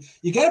 So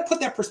you got to put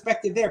that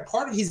perspective there.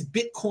 Part of his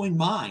Bitcoin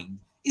mind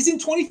is in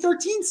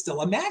 2013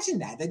 still. Imagine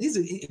that. That is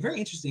a very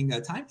interesting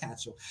time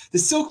capsule. The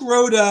Silk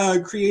Road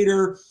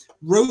creator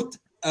wrote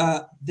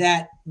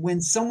that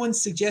when someone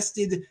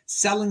suggested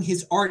selling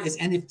his art as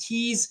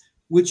NFTs,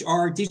 which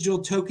are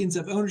digital tokens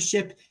of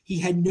ownership, he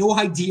had no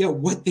idea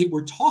what they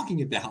were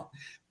talking about.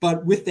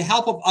 But with the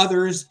help of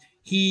others,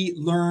 he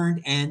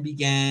learned and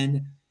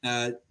began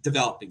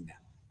developing them.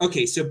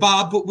 Okay, so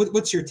Bob,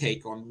 what's your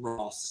take on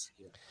Ross?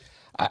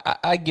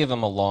 I give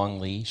him a long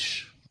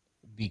leash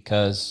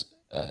because,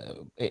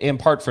 in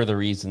part for the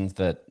reasons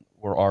that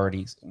were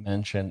already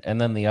mentioned,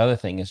 and then the other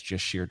thing is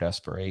just sheer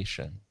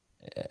desperation.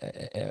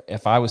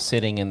 If I was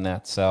sitting in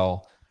that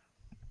cell,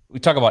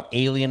 we talk about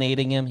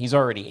alienating him. He's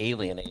already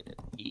alienated.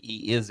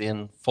 He is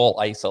in full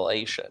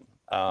isolation.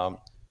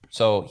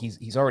 So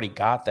he's already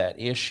got that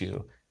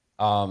issue.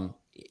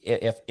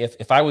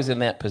 If I was in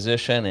that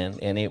position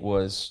and it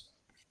was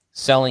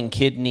selling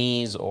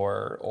kidneys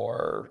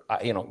or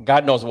you know,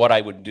 God knows what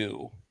I would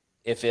do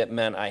if it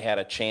meant I had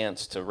a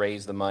chance to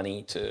raise the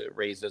money, to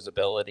raise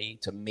visibility,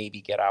 to maybe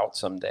get out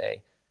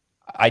someday.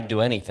 I'd do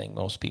anything.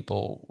 Most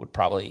people would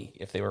probably,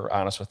 if they were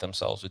honest with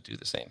themselves, would do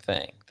the same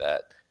thing.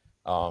 That,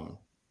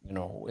 you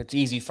know, it's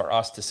easy for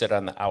us to sit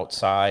on the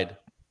outside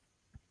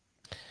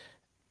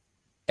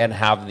and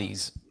have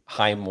these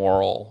high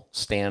moral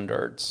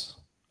standards.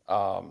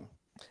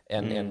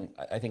 And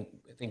I think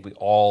think we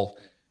all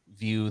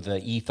view the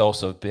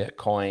ethos of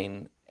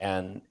Bitcoin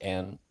and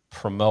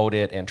promote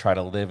it and try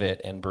to live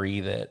it and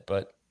breathe it.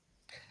 But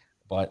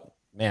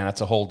man,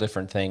 it's a whole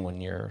different thing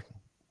when you're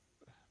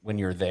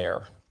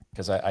there,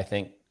 because I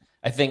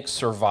think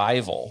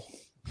survival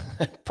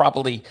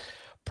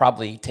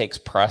probably takes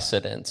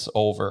precedence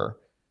over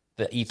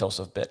the ethos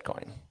of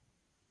Bitcoin.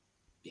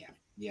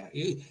 Yeah,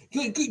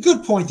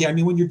 good point there. I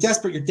mean, when you're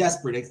desperate, you're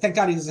desperate. Thank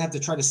God he doesn't have to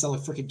try to sell a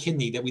freaking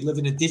kidney, that we live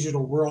in a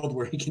digital world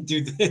where he can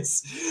do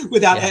this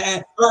without,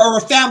 or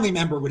a family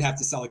member would have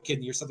to sell a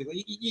kidney or something.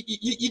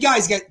 You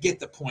guys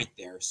get the point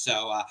there.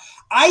 So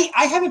I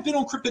haven't been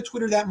on crypto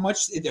Twitter that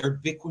much,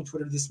 or Bitcoin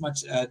Twitter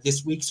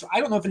this week. So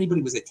I don't know if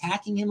anybody was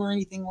attacking him or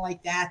anything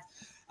like that.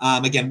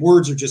 Again,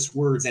 words are just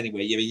words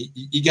anyway.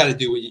 You got to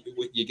do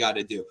what you got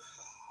to do.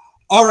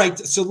 All right,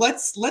 so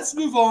let's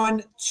move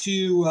on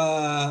to.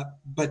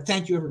 But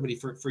thank you everybody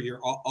for your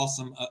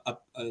awesome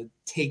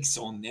takes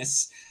on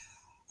this.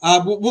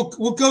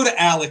 We'll go to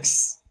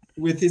Alex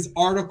with his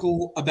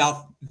article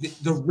about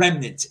the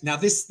remnant. Now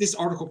this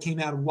article came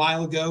out a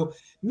while ago.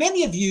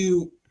 Many of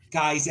you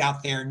guys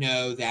out there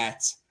know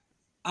that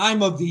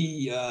I'm of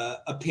the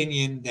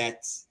opinion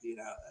that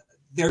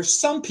there's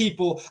some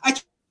people. I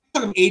talk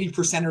about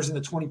 80%ers and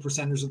the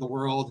 20%ers of the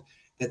world.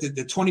 That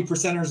the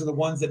 20%ers are the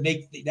ones that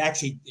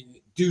actually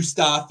do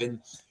stuff and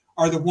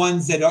are the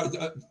ones that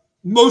are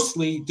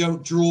mostly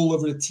don't drool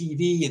over the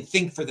TV and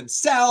think for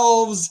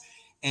themselves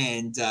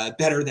and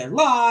better their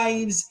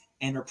lives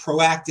and are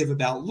proactive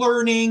about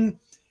learning.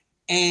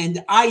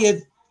 And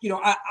I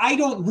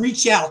don't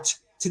reach out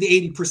to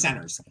the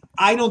 80%ers.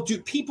 I don't do.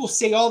 People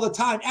say all the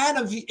time,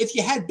 Adam, if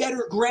you had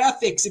better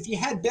graphics, if you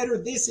had better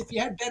this, if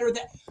you had better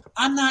that.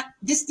 I'm not.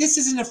 This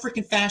isn't a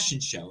freaking fashion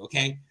show,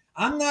 okay?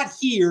 I'm not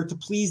here to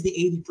please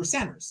the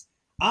 80%ers.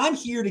 I'm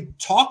here to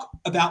talk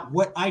about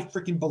what I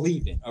freaking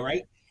believe in, all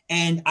right?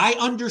 And I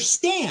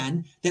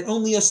understand that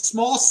only a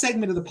small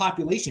segment of the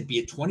population, be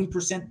it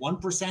 20%,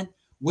 1%,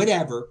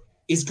 whatever,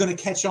 is going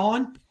to catch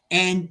on,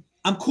 and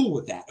I'm cool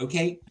with that,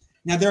 okay?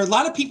 Now, there are a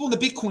lot of people in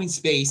the Bitcoin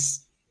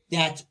space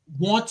that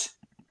want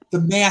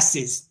the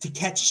masses to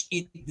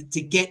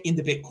get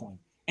into Bitcoin.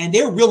 And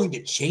they're willing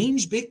to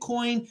change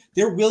Bitcoin.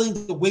 They're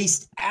willing to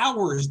waste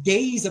hours,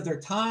 days of their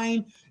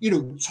time,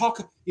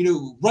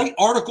 write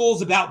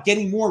articles about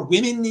getting more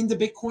women into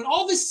Bitcoin.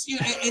 All this,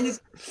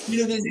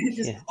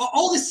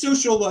 all this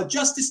social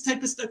justice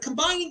type of stuff,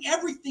 combining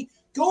everything,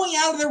 going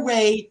out of their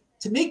way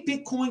to make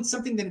Bitcoin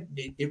something that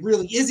it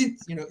really isn't.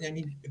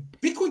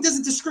 Bitcoin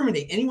doesn't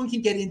discriminate. Anyone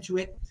can get into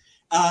it.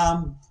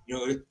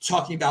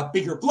 Talking about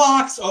bigger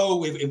blocks.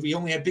 Oh, if we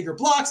only had bigger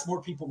blocks,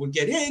 more people would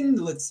get in.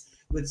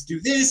 Let's do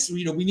this.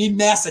 We need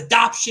mass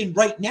adoption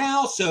right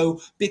now. So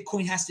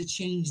Bitcoin has to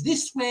change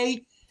this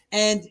way.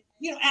 And,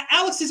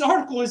 Alex's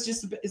article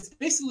is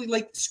basically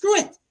like, screw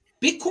it.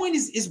 Bitcoin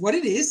is what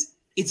it is.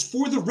 It's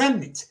for the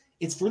remnant.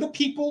 It's for the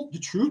people, the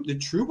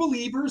true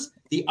believers.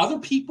 The other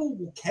people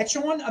will catch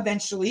on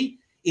eventually.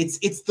 It's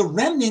the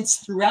remnants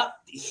throughout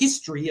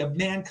history of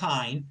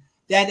mankind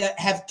that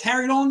have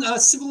carried on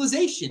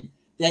civilization,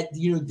 that,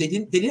 they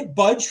didn't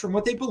budge from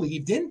what they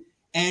believed in.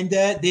 And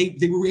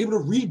they were able to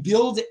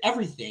rebuild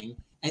everything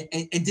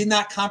and did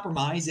not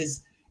compromise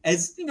as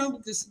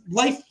this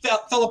life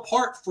fell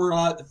apart for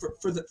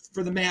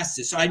the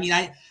masses. So I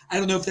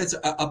don't know if that's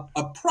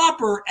a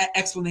proper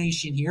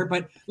explanation here,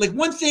 but like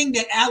one thing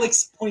that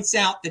Alex points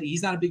out that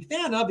he's not a big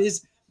fan of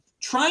is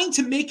trying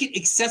to make it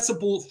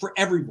accessible for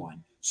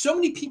everyone. So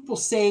many people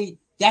say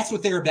that's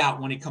what they're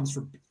about when it comes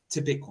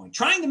to Bitcoin,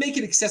 trying to make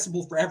it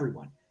accessible for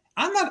everyone.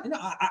 I'm not. No,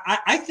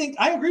 I think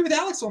I agree with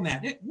Alex on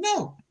that.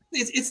 No.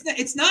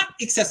 It's not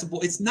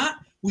accessible. It's not.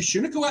 We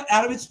shouldn't go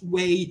out of its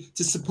way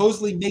to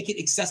supposedly make it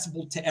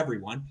accessible to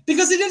everyone,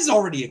 because it is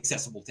already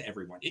accessible to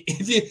everyone.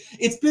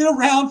 It's been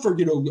around for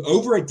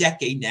over a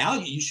decade now.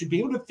 You should be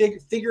able to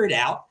figure it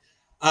out.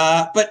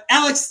 But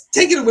Alex,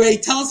 take it away.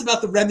 Tell us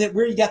about the remnant,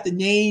 where you got the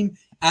name.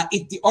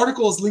 The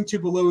article is linked to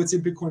below. It's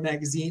in Bitcoin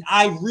Magazine.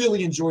 I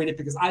really enjoyed it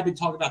because I've been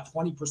talking about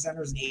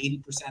 20%ers and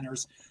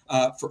 80%ers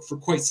for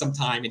quite some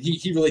time, and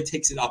he really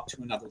takes it up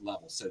to another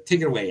level. So take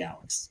it away,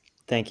 Alex.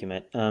 Thank you,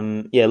 Matt.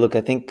 Look,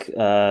 I think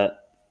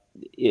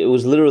it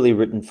was literally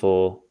written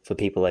for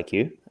people like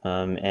you.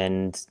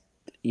 And,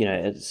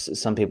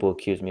 some people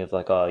accuse me of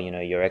like, oh,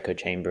 you're echo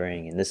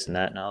chambering and this and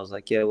that. And I was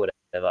like, yeah,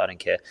 whatever. I don't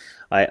care.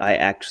 I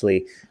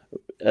actually,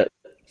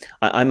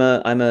 I'm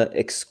a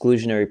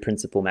exclusionary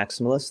principle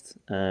maximalist.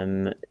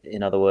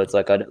 In other words,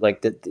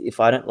 if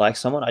I don't like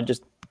someone, I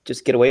just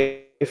get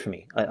away from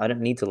me. I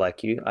don't need to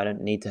like you. I don't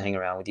need to hang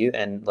around with you.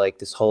 And like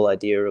this whole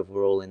idea of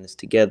we're all in this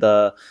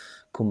together,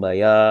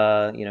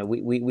 kumbaya,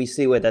 we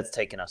see where that's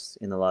taken us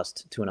in the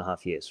last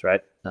 2.5 years,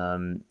 right?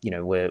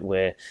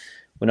 We're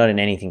not in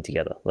anything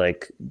together.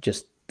 Like,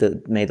 just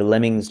may the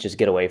lemmings just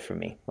get away from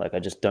me. Like, I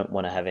just don't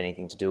want to have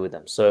anything to do with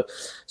them. So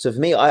for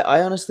me,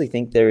 I honestly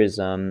think there is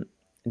an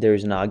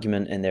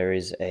argument, and there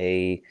is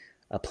a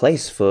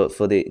place for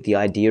the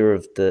idea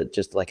of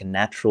just like a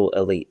natural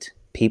elite,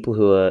 people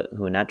who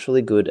are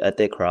naturally good at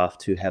their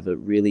craft, who have a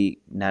really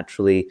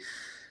naturally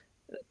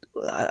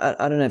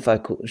I don't know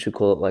if should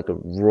call it like a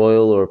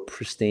royal or a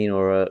pristine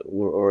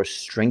or a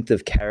strength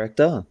of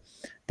character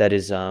that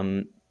is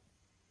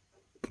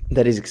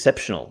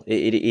exceptional.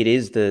 It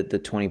is the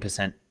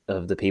 20%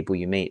 of the people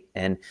you meet,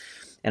 and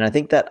I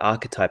think that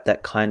archetype,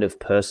 that kind of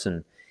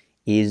person,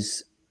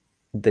 is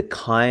the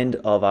kind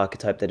of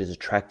archetype that is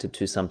attracted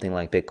to something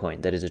like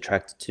Bitcoin, that is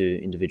attracted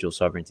to individual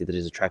sovereignty, that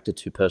is attracted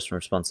to personal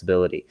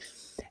responsibility.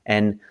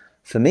 And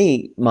for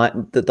me,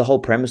 the whole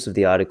premise of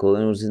the article,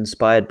 and it was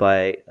inspired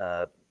by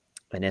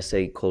an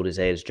essay called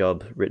Isaiah's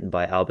Job, written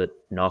by Albert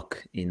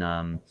Nock in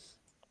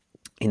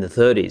the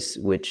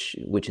 30s, which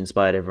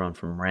inspired everyone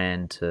from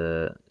Rand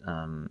to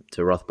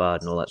Rothbard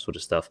and all that sort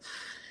of stuff.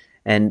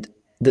 And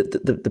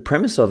the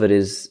premise of it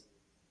is,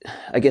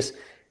 I guess,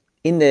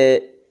 in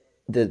there,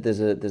 there's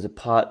a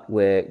part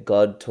where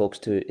God talks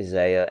to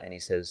Isaiah and he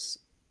says,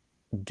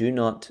 "Do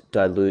not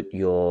dilute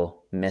your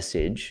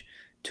message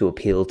to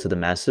appeal to the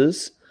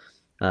masses.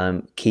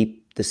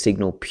 Keep the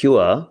signal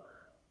pure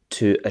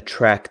to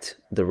attract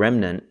the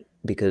remnant,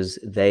 because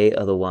they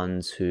are the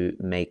ones who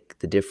make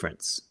the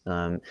difference.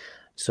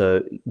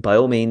 So by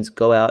all means,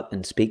 go out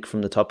and speak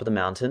from the top of the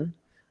mountain,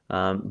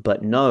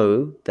 but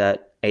know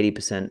that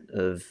 80%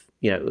 of,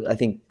 I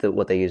think that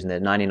what they use in there,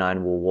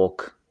 99 will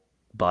walk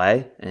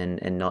by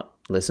and not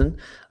listen,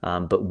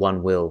 but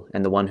one will.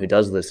 And the one who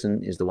does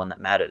listen is the one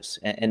that matters.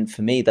 And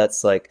for me,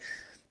 that's like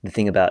the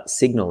thing about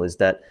Signal, is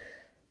that,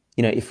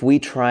 if we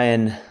try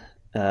and,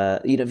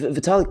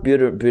 Vitalik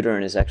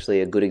Buterin is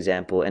actually a good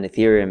example, and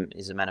Ethereum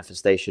is a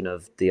manifestation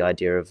of the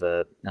idea of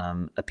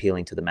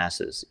appealing to the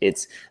masses.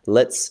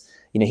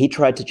 He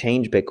tried to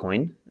change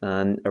Bitcoin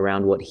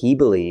around what he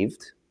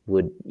believed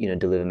would,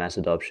 deliver mass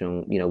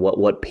adoption,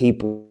 what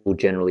people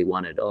generally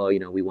wanted. Oh,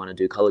 we want to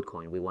do colored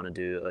coin, we want to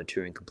do a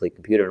Turing complete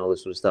computer and all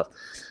this sort of stuff.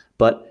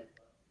 But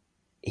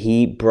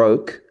he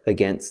broke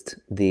against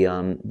the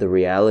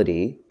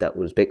reality that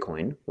was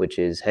Bitcoin, which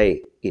is,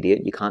 hey,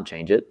 idiot, you can't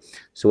change it.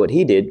 So what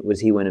he did was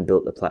he went and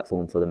built a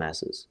platform for the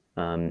masses.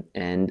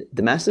 And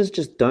the masses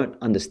just don't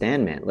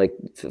understand, man. Like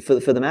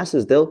for the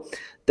masses,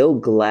 they'll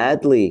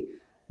gladly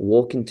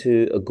walk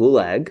into a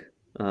gulag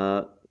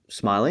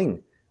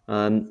smiling,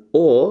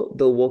 or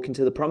they'll walk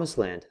into the promised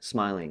land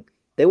smiling.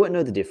 They won't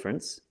know the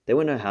difference. They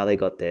won't know how they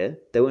got there.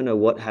 They won't know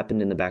what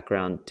happened in the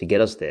background to get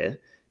us there.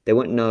 They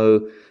won't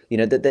know,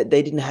 that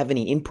they didn't have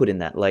any input in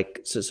that.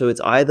 Like, so it's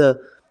either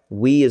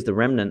we as the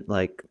remnant,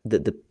 like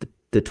the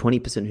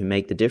 20% who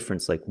make the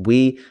difference, like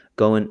we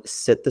go and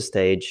set the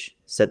stage,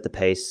 set the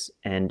pace,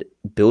 and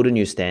build a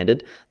new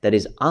standard that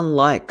is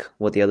unlike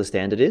what the other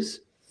standard is,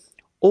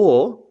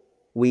 or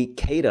we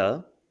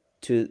cater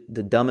to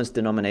the dumbest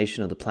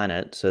denomination of the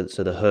planet, so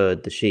the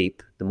herd, the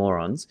sheep, the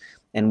morons,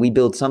 and we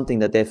build something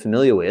that they're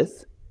familiar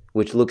with,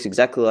 which looks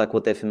exactly like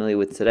what they're familiar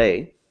with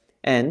today,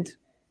 and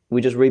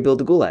we just rebuild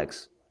the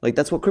gulags. Like,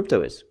 that's what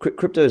crypto is.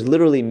 Crypto has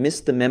literally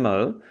missed the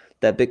memo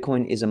that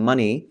Bitcoin is a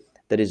money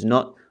that is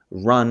not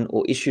run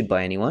or issued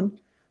by anyone.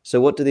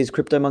 So what do these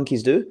crypto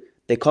monkeys do?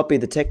 They copy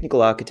the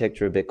technical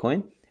architecture of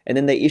Bitcoin, and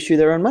then they issue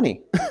their own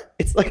money.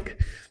 It's like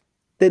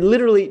they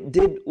literally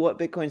did what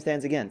Bitcoin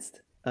stands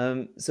against.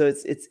 So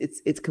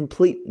it's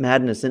complete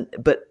madness.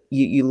 But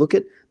you look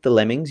at the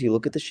lemmings, you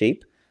look at the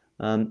sheep,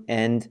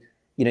 and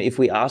if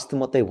we ask them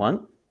what they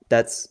want,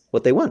 that's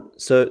what they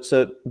want.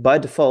 So by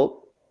default,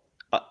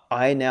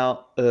 I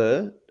now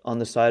err on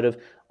the side of,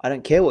 I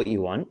don't care what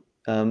you want.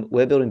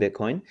 We're building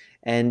Bitcoin,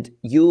 and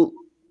you'll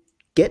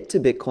get to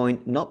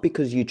Bitcoin not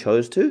because you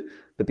chose to,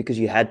 but because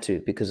you had to,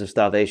 because of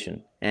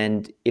starvation.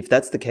 And if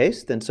that's the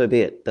case, then so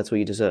be it. That's what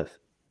you deserve.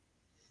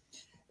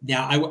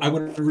 Now, I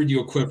want to read you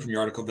a quote from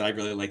your article that I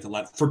really liked a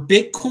lot. For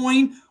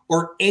Bitcoin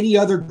or any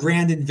other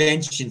grand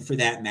invention for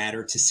that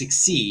matter to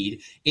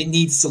succeed, it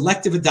needs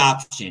selective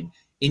adoption.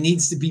 It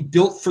needs to be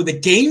built for the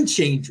game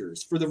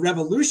changers, for the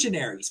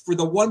revolutionaries, for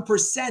the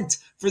 1%,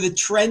 for the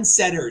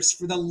trendsetters,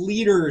 for the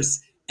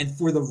leaders, and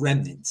for the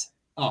remnant.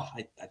 Oh,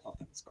 I thought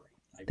that was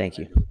great. Thank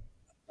you.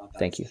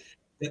 Thank you.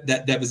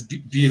 That was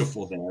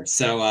beautiful there.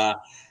 So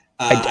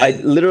I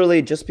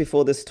literally, just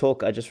before this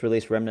talk, I just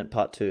released Remnant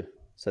Part 2.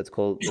 So it's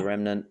called The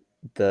Remnant,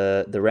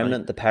 the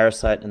Remnant, the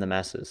Parasite, and the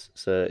Masses.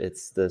 So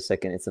it's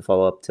the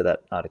follow-up to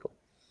that article.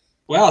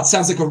 Well, it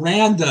sounds like a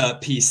Rand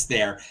piece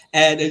there,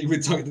 and we're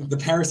talking the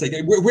Parasite.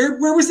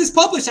 Where was this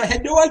published? I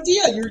had no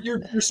idea.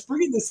 You're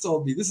springing this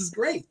on me. This is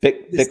great.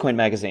 Bitcoin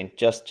Magazine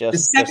just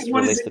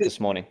released it this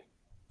morning.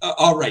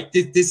 All right,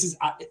 this is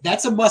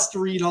that's a must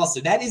read.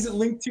 Also, that isn't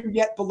linked to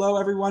yet below,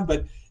 everyone.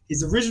 But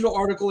his original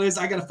article is.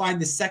 I got to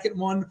find the second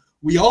one.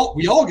 We all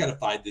got to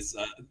find this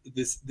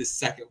this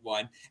second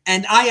one.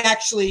 And I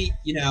actually,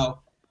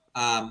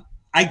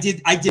 I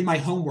did my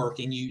homework,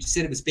 and you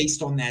said it was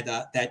based on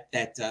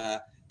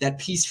that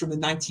piece from the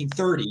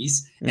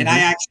 1930s, and I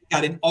actually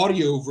got an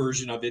audio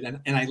version of it,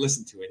 and I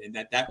listened to it, and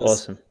that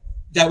was awesome.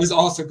 That was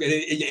also good.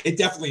 It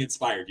definitely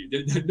inspired you.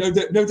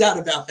 No doubt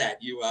about that.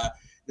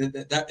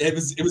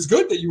 It was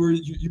good that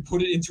you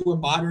put it into a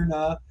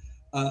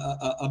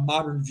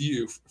modern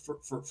view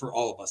for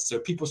all of us. So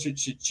people should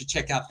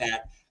check out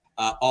that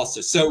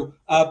also. So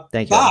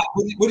thank you. Bob,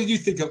 what did you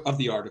think of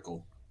the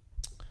article?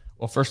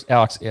 Well, first,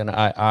 Alex, and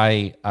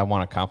I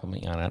want to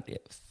compliment you on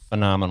it.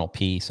 Phenomenal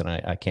piece, and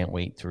I can't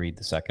wait to read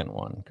the second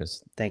one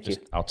because thank you.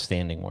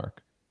 Outstanding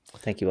work.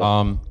 Thank you.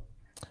 All.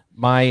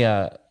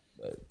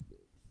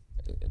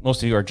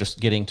 Most of you are just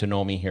getting to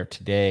know me here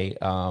today,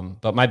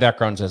 but my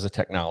background's as a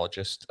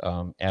technologist.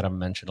 Adam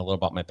mentioned a little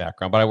about my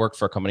background, but I worked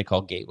for a company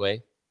called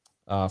Gateway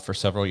for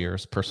several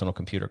years, personal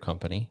computer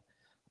company,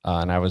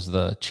 and I was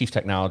the chief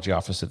technology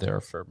officer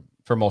there for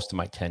most of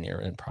my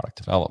tenure in product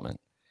development.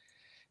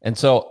 And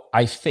so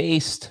I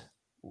faced,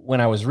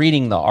 when I was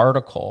reading the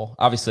article,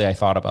 obviously I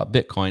thought about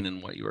Bitcoin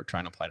and what you were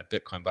trying to apply to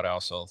Bitcoin, but I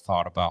also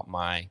thought about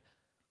my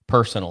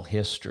personal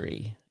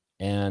history.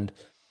 And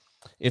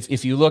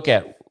if you look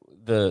at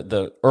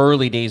the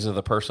early days of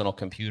the personal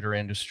computer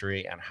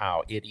industry and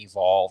how it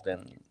evolved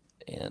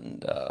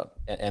and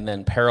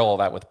then parallel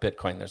that with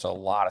Bitcoin, there's a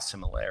lot of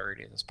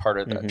similarities. As part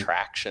of the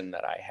attraction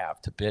that I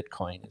have to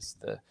Bitcoin is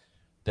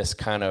this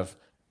kind of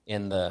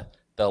in the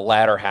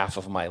latter half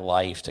of my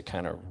life to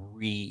kind of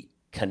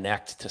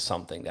reconnect to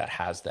something that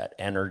has that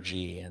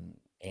energy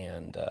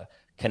and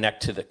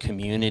connect to the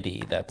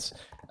community. That's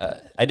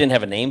I didn't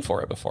have a name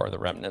for it before, the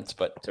remnants,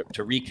 but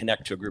to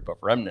reconnect to a group of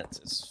remnants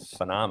is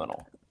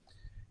phenomenal.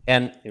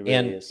 And it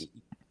really is.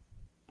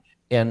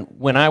 And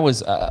when I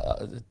was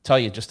tell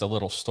you just a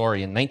little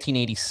story, in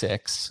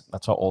 1986,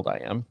 that's how old I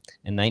am.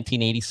 In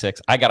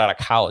 1986, I got out of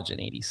college in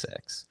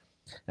 86,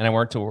 and I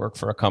went to work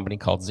for a company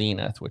called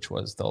Zenith, which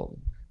was the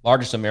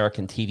largest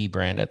American TV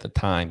brand at the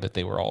time, but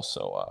they were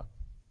also a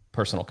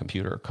personal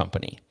computer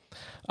company.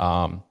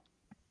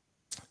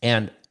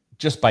 And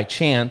just by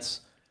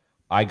chance,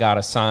 I got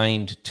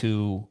assigned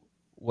to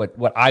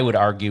what I would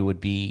argue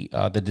would be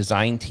the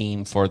design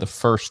team for the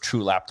first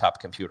true laptop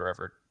computer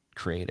ever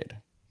created.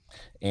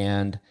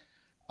 And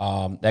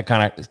that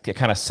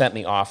kind of set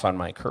me off on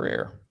my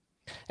career.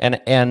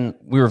 And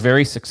we were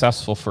very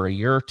successful for a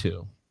year or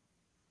two.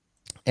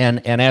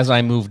 And as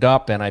I moved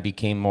up and I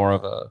became more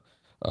of a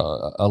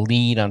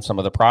lead on some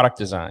of the product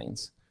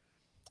designs,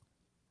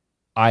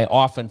 I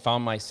often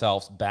found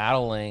myself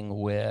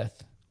battling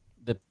with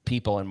the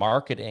people in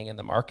marketing and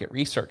the market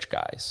research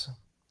guys.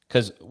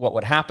 Because what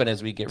would happen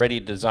is we get ready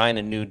to design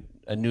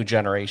a new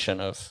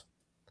generation of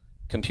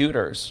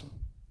computers,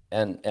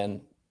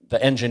 and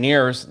the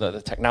engineers,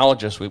 the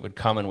technologists, we would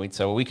come and we'd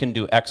say, well, we can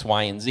do X,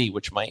 Y, and Z,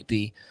 which might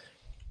be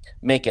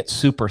make it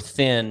super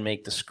thin,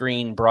 make the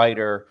screen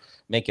brighter,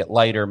 make it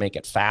lighter, make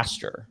it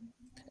faster.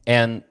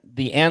 And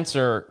the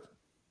answer,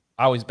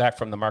 always back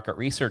from the market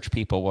research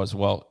people, was,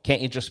 well,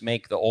 can't you just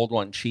make the old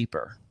one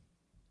cheaper?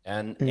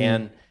 And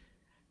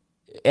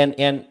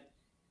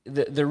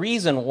the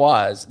reason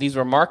was these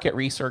were market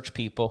research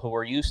people who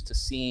were used to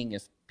seeing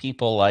if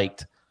people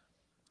liked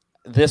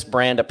this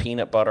brand of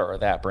peanut butter or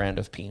that brand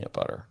of peanut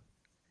butter.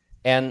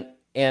 And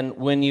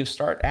when you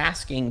start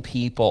asking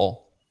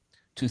people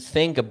to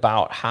think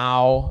about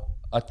how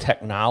a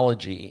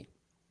technology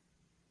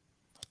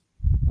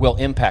will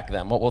impact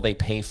them, what will they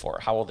pay for,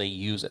 how will they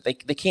use it, they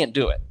can't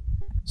do it.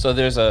 So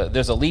there's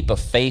a leap of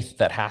faith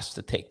that has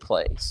to take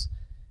place.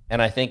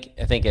 And I think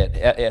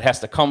it has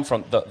to come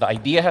from the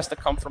idea has to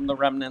come from the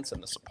remnants,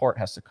 and the support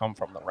has to come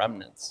from the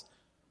remnants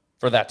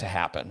for that to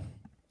happen.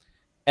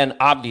 And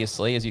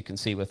obviously, as you can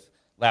see with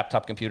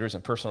laptop computers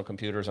and personal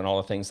computers and all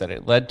the things that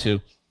it led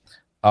to,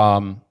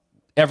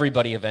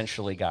 everybody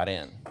eventually got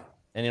in.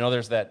 And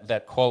there's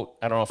that quote.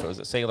 I don't know if it was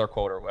a Sailor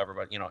quote or whatever,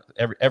 but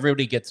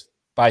everybody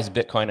buys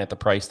Bitcoin at the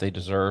price they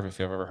deserve. If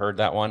you've ever heard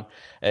that one,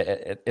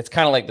 it's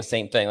kind of like the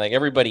same thing. Like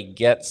everybody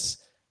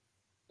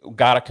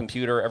got a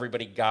computer,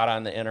 everybody got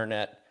on the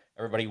internet,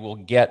 everybody will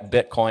get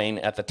Bitcoin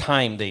at the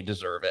time they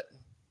deserve it,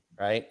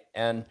 right?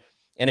 And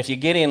if you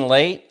get in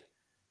late,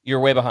 you're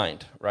way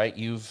behind, right?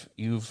 You've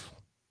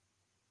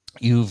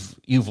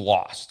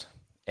lost.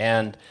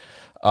 And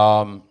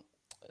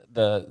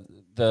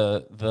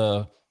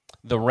the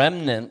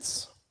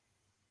remnants,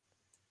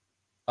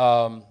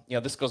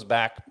 this goes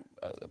back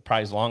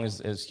probably as long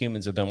as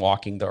humans have been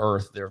walking the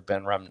earth. There have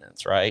been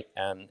remnants, right?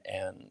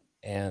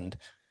 And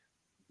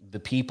the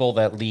people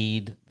that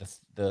lead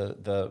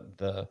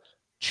the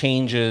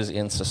changes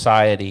in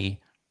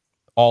society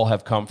all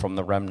have come from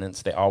the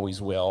remnants. They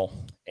always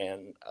will.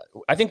 And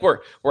I think we're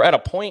at a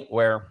point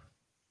where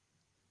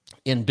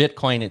in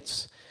Bitcoin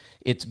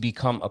it's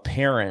become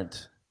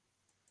apparent,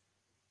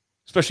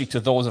 especially to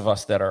those of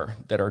us that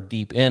are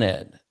deep in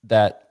it,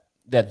 that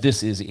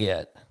this is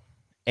it.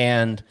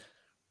 And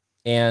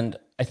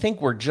I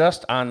think we're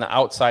just on the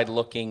outside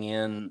looking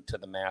in to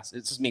the mass.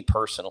 This is me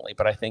personally,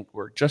 but I think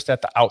we're just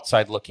at the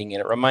outside looking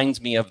in. It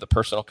reminds me of the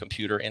personal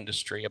computer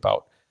industry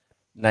about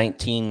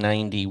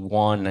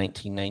 1991,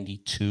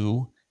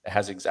 1992. It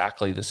has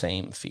exactly the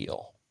same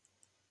feel.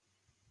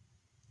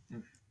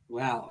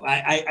 Wow,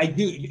 I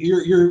do.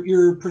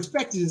 Your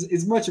perspective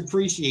is much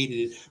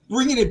appreciated.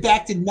 Bringing it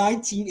back to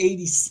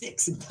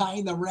 1986 and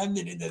tying the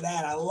remnant into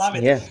that, I love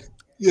it. Yeah.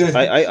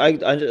 Yeah.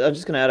 I'm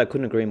just gonna add. I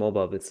couldn't agree more,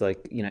 Bob. It's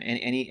like, you know,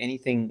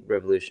 anything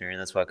revolutionary,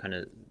 and that's why I kind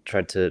of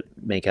tried to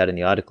make out in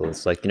the article.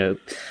 It's like, you know,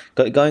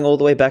 going all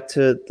the way back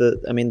to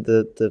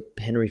the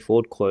Henry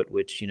Ford quote,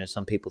 which, you know,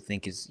 some people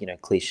think is, you know,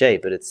 cliche,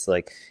 but it's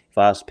like, if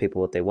I asked people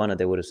what they wanted,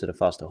 they would have said a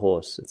faster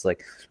horse. It's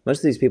like most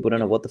of these people don't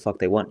know what the fuck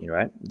they want,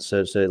 right?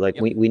 So like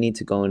Yep. we need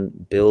to go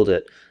and build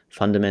it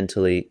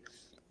fundamentally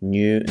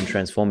new and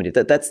transformative.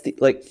 That's the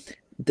like.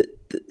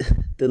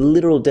 The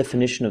literal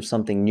definition of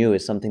something new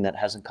is something that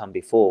hasn't come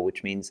before,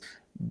 which means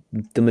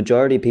the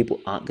majority of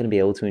people aren't going to be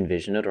able to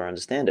envision it or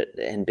understand it.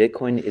 And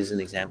Bitcoin is an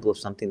example of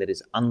something that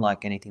is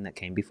unlike anything that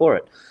came before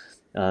it.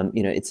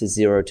 You know, it's a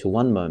 0 to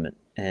 1 moment,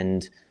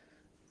 and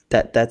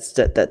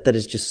that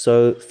is just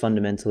so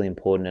fundamentally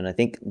important. And I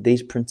think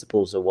these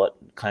principles are what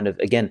kind of,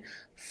 again,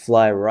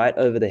 fly right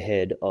over the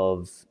head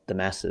of the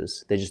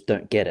masses. They just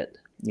don't get it.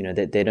 You know,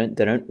 they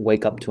don't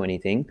wake up to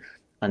anything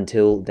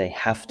until they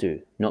have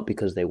to, not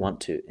because they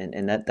want to.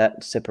 And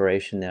that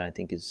separation there, I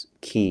think, is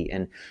key.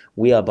 And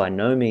we are by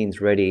no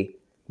means ready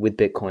with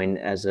Bitcoin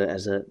as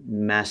a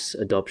mass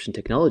adoption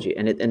technology.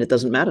 And it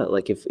doesn't matter.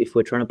 Like if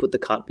we're trying to put the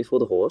cart before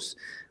the horse,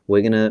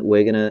 we're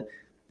gonna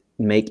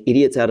make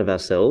idiots out of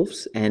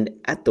ourselves. And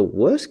at the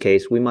worst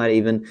case, we might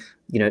even,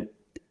 you know,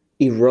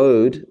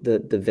 erode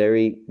the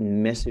very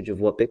message of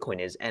what Bitcoin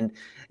is. And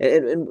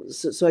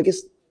so I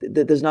guess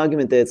there's an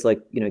argument there. It's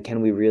like, you know,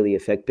 can we really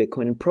affect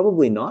Bitcoin? And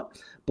probably not.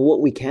 But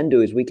what we can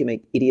do is we can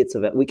make idiots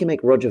of it. We can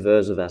make Roger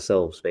Vers of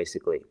ourselves,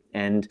 basically.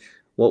 And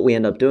what we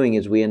end up doing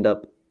is we end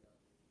up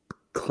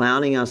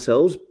clowning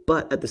ourselves.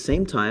 But at the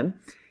same time,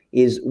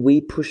 is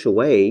we push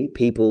away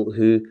people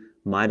who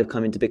might have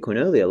come into Bitcoin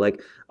earlier.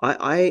 Like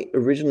I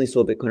originally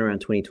saw Bitcoin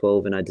around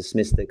 2012, and I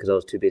dismissed it because I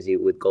was too busy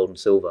with gold and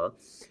silver.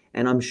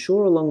 And I'm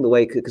sure along the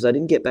way, because I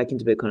didn't get back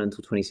into Bitcoin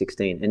until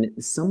 2016,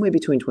 and somewhere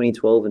between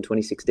 2012 and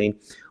 2016,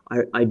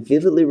 I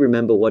vividly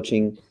remember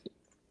watching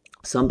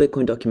some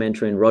Bitcoin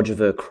documentary and Roger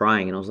Ver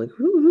crying, and I was like,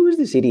 who is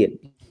this idiot?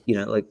 You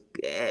know, like,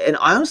 and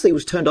I honestly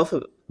was turned off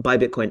by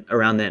Bitcoin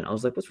around then. I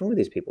was like, what's wrong with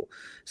these people?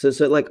 So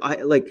like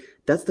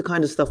that's the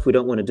kind of stuff we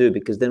don't want to do,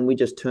 because then we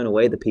just turn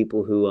away the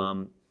people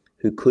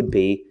who could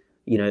be,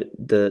 you know,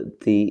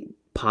 the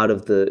part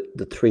of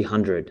the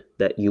 300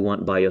 that you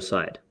want by your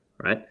side,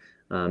 right?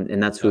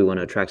 And that's who we want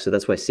to attract. So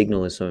that's why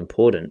Signal is so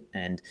important,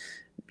 and,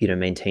 you know,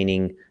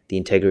 maintaining the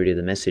integrity of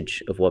the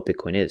message of what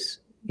Bitcoin is,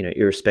 you know,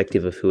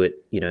 irrespective of who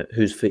it, you know,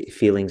 whose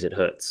feelings it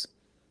hurts.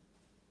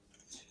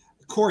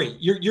 Corey,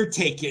 your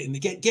take,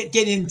 get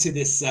into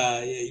this.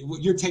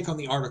 Your take on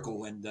the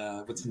article and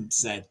what's been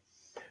said.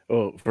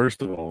 Oh,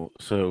 first of all,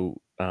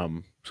 so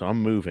I'm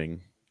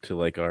moving to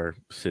like our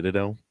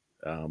Citadel,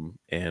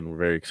 and we're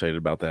very excited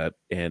about that.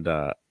 And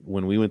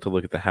when we went to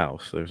look at the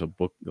house, there's a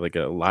book, like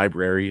a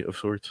library of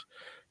sorts,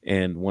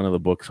 and one of the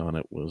books on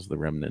it was The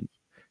Remnant.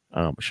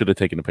 Should have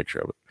taken a picture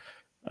of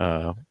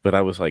it, but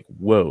I was like,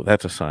 "Whoa,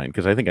 that's a sign,"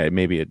 because I think I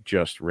maybe had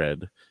just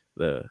read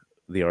the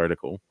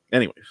article.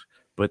 Anyways,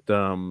 but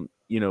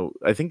you know,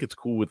 I think it's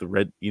cool with the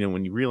red. You know,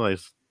 when you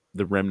realize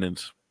the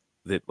remnants,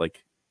 that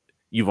like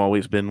you've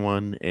always been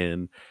one,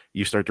 and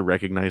you start to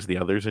recognize the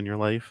others in your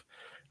life.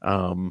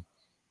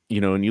 You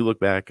know, and you look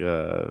back,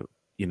 you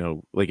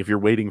know, like if you're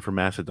waiting for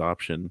mass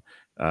adoption,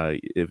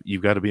 if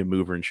you've got to be a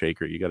mover and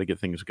shaker, you got to get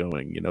things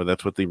going. You know,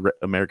 that's what the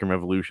American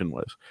Revolution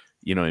was.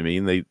 You know what I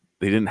mean? They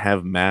didn't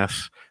have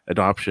mass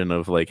adoption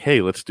of like,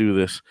 hey, let's do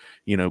this,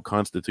 you know,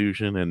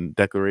 Constitution and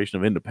Declaration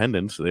of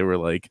Independence. They were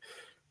like,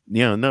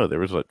 you know, no, there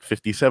was like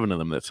 57 of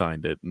them that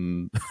signed it,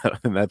 and,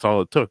 and that's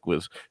all it took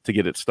was to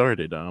get it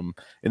started. And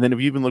then if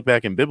you even look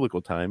back in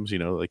biblical times, you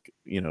know, like,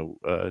 you know,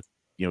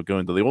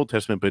 going to the Old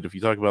Testament, but if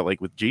you talk about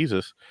like with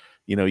Jesus,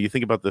 you know, you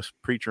think about this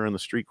preacher on the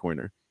street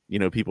corner, you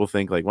know, people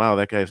think like, wow,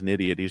 that guy's an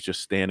idiot. He's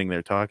just standing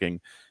there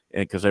talking,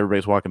 and because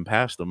everybody's walking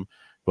past him.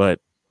 But,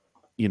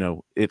 you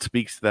know, it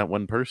speaks to that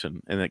one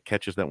person, and it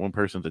catches that one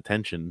person's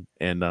attention.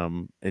 And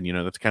you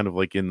know, that's kind of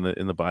like in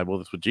the Bible,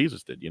 that's what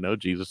Jesus did. You know,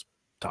 Jesus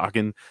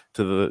talking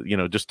to the, you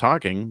know, just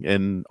talking,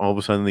 and all of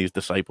a sudden these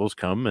disciples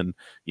come, and,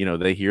 you know,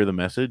 they hear the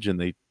message, and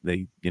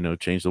they you know,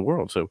 change the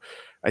world. So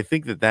I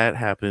think that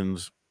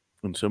happens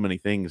in so many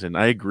things. And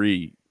I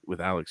agree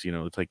with Alex. You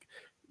know, it's like,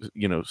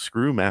 you know,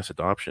 screw mass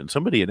adoption.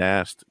 Somebody had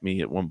asked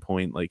me at one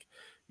point, like,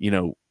 you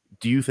know,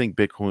 do you think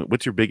Bitcoin,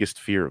 what's your biggest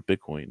fear of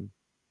Bitcoin?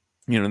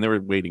 You know, and they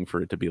were waiting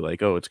for it to be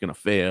like, oh, it's going to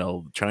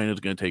fail, China's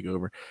going to take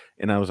over.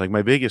 And I was like,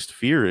 my biggest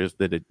fear is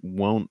that it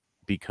won't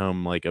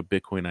become like a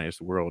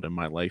Bitcoinized world in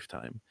my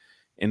lifetime.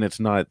 And it's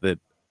not that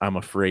I'm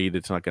afraid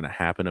it's not going to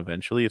happen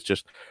eventually. It's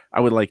just, I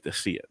would like to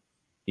see it,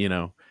 you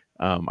know.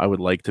 I would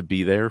like to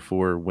be there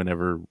for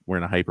whenever we're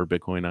in a hyper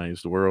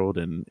Bitcoinized world,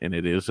 and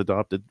it is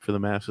adopted for the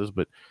masses.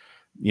 But,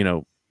 you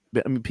know,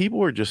 I mean,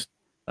 people are just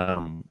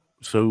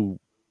so,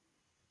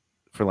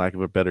 for lack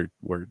of a better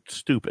word,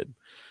 stupid.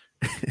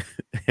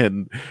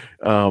 and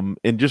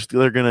just,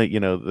 they're gonna, you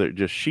know, they're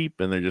just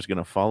sheep, and they're just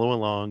gonna follow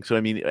along. So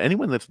I mean,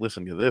 anyone that's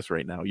listening to this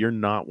right now, you're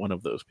not one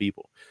of those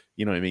people.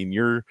 You know what I mean?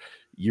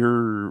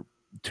 You're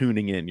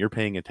tuning in, you're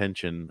paying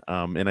attention.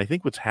 And I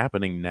think what's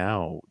happening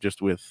now,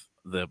 just with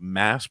the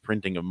mass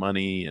printing of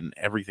money and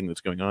everything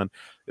that's going on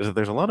is that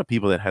there's a lot of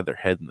people that had their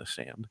head in the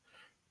sand.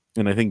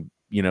 And I think,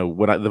 the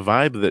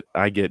vibe that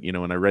I get,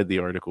 when I read the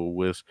article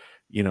was,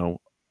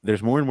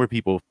 there's more and more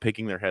people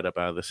picking their head up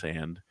out of the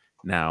sand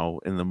now.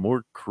 And the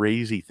more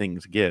crazy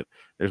things get,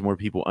 there's more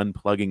people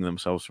unplugging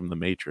themselves from the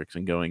matrix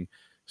and going,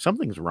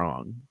 something's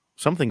wrong.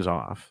 Something's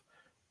off.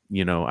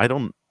 I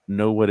don't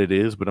know what it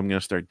is, but I'm going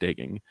to start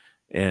digging.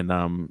 And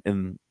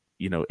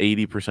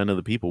 80% of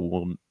the people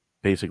will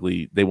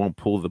basically, they won't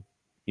pull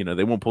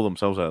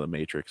themselves out of the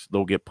matrix.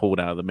 They'll get pulled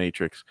out of the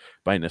matrix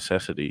by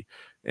necessity.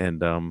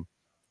 And,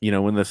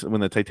 when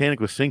the Titanic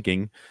was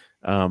sinking,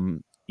 how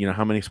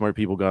many smart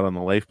people got on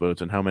the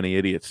lifeboats and how many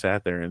idiots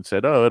sat there and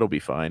said, oh, it'll be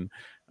fine.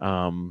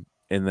 And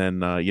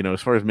then,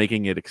 as far as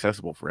making it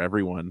accessible for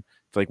everyone,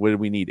 it's like, what do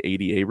we need?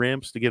 ADA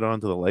ramps to get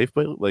onto the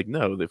lifeboat? Like,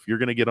 no, if you're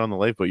going to get on the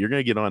lifeboat, you're going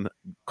to get on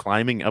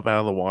climbing up out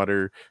of the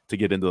water to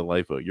get into the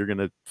lifeboat. You're going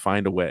to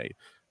find a way.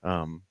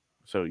 So,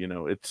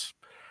 it's,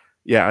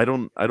 yeah, I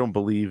don't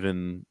believe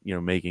in,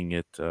 making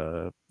it,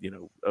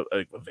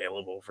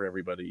 available for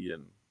everybody.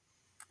 And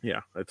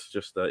yeah, it's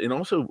just, and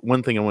also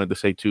one thing I wanted to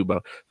say too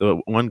about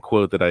the one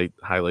quote that I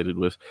highlighted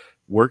was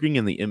working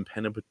in the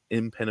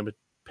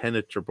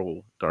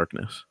impenetrable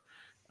darkness.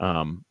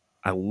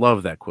 I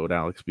love that quote,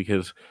 Alex,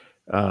 because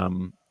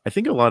I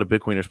think a lot of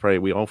Bitcoiners probably,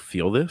 we all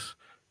feel this,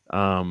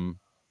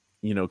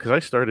 because I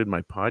started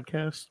my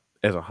podcast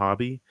as a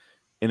hobby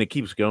and it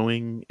keeps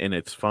going and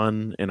it's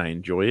fun and I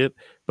enjoy it.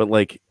 But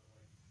like,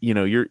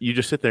 you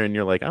just sit there and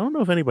you're like, I don't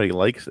know if anybody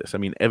likes this. I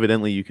mean,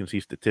 evidently you can see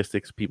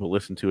statistics, people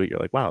listen to it. You're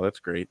like, wow, that's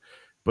great.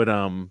 But,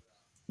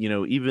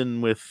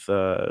 even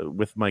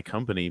with my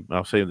company,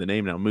 I'll say the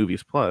name now,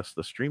 Movies Plus,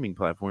 the streaming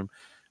platform,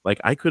 like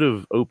I could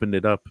have opened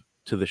it up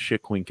to the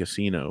shitcoin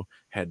casino,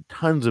 had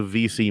tons of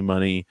VC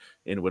money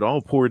and it would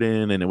all poured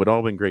in and it would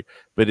all been great.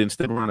 But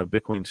instead we're on a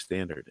Bitcoin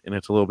standard and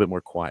it's a little bit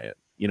more quiet.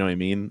 You know what I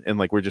mean? And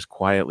like, we're just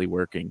quietly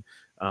working.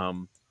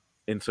 And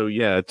so,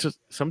 yeah, it just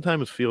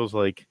sometimes feels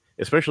like,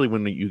 especially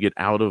when you get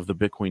out of the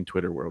Bitcoin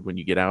Twitter world, when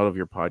you get out of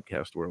your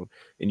podcast world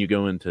and you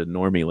go into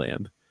normie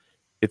land,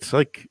 it's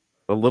like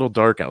a little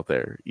dark out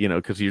there,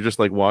 because you're just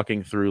like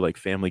walking through like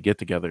family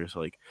get-togethers,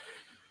 like,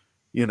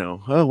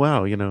 oh,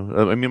 wow,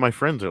 I mean, my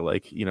friends are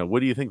like,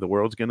 what do you think? The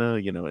world's going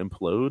to,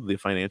 implode? The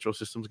financial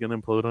system's going to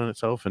implode on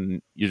itself?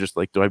 And you're just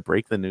like, do I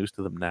break the news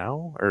to them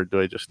now? Or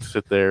do I just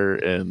sit there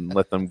and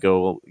let them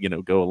go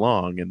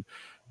along?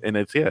 And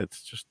it's, yeah,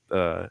 it's just,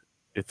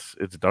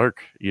 it's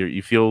dark.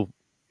 You feel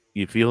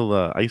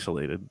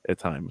isolated at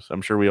times.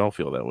 I'm sure we all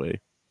feel that way.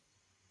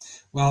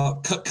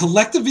 Well,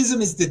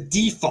 collectivism is the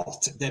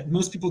default that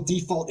most people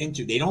default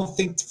into. They don't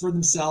think for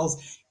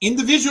themselves.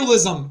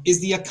 Individualism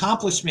is the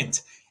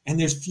accomplishment. And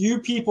there's few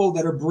people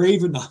that are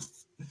brave enough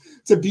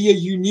to be a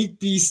unique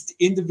beast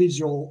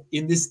individual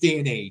in this day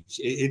and age.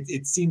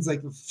 It seems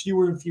like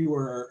fewer and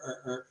fewer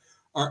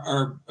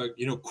are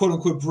quote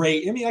unquote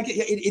brave. I mean,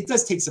 it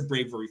does take some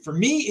bravery. For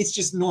me, it's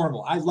just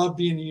normal. I love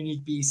being a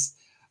unique beast.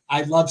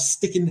 I love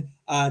sticking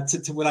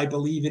to what I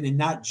believe in and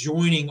not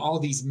joining all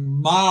these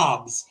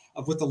mobs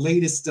of what the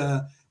latest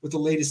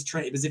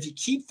trend. Because if you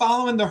keep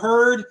following the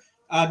herd,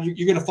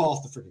 you're going to fall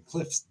off the freaking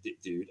cliffs,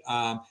 dude.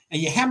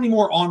 And how many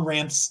more on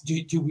ramps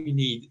do we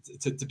need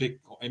to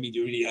Bitcoin? I mean,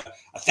 do we need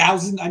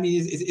 1,000? I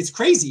mean, it's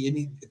crazy. I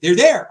mean, they're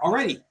there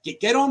already.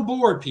 Get on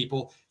board,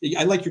 people.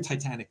 I like your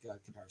Titanic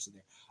comparison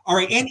there. All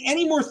right, and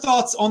any more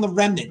thoughts on the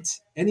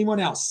remnant? Anyone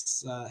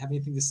else have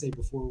anything to say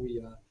before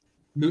we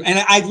move?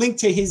 And I linked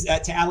to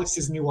to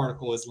Alex's new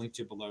article is linked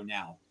to below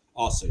now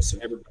also, so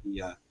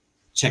everybody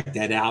check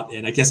that out.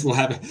 And I guess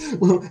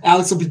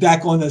Alex will be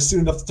back on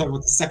soon enough to talk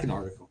about the second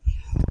article.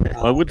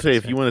 I would say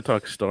if you want to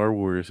talk Star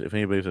Wars, if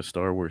anybody's a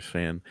Star Wars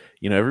fan,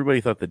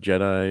 everybody thought the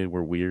Jedi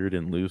were weird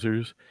and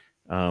losers.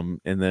 And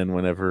then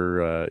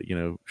whenever,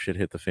 shit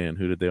hit the fan,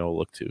 who did they all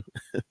look to?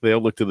 They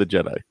all looked to the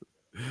Jedi.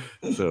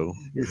 So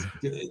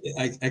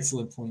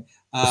excellent point.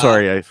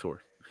 Sorry, I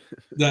swore.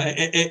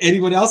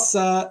 Anyone else?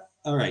 All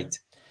right.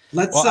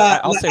 Let's.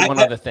 I'll say one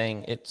other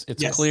thing. It's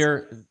yes.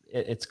 clear.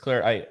 It's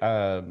clear.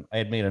 I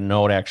had made a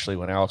note actually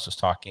when Alex was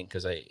talking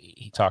because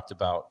he talked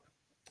about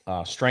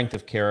strength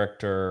of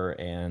character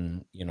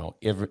and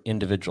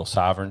individual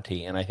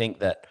sovereignty, and I think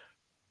that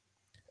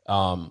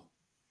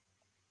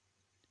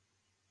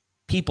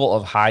people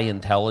of high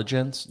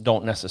intelligence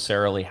don't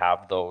necessarily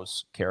have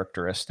those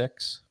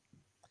characteristics,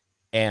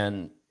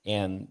 and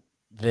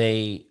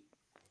they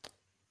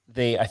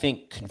I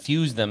think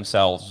confuse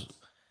themselves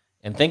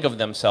and think of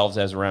themselves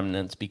as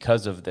remnants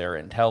because of their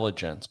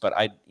intelligence. But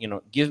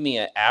give me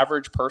an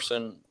average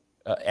person,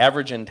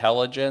 average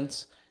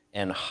intelligence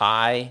and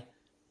high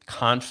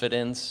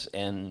confidence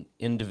and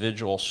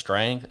individual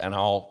strength, and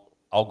I'll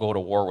go to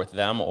war with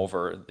them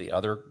over the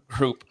other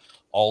group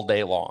all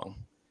day long.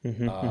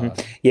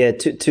 Yeah,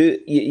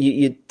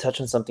 you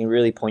touch on something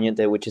really poignant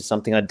there, which is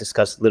something I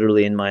discussed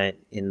literally in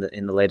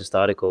the latest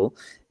article,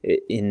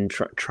 in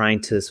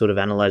trying to sort of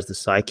analyze the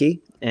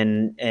psyche,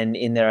 and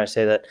in there I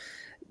say that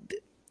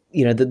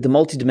the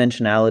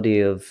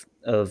multidimensionality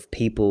of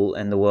people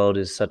and the world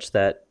is such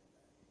that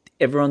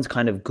everyone's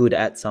kind of good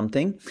at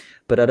something,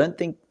 but I don't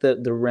think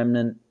that the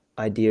remnant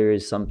idea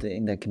is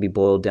something that can be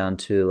boiled down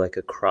to like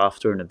a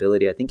craft or an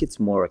ability. I think it's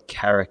more a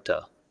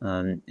character.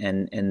 And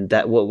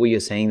that what you're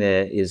saying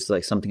there is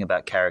like something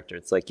about character.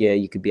 It's like, yeah,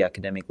 you could be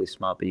academically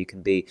smart, but you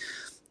can be,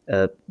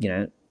 you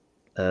know,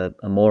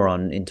 a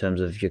moron in terms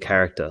of your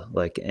character.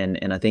 Like,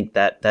 and I think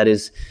that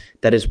is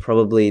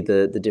probably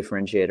the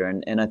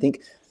differentiator. And I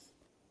think,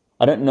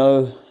 I don't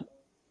know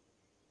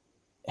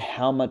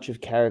how much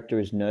of character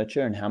is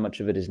nurture and how much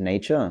of it is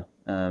nature.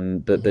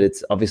 But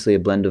it's obviously a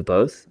blend of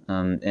both.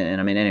 And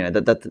I mean, anyway,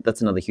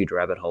 that's another huge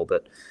rabbit hole.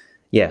 But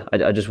yeah,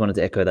 I just wanted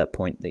to echo that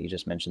point that you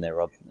just mentioned there,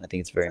 Rob. I think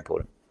it's very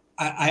important.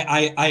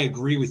 I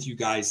agree with you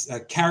guys.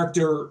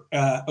 Character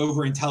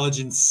over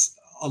intelligence,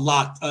 a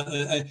lot.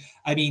 I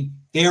mean,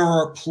 there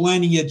are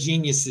plenty of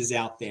geniuses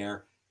out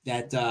there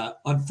that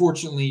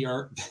unfortunately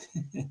are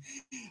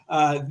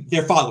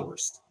they're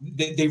followers.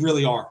 They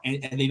really are,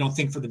 and they don't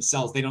think for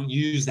themselves. They don't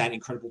use that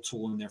incredible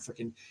tool in their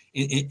freaking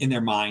in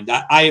their mind.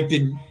 I've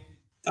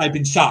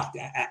been shocked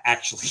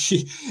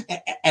actually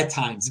at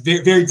times,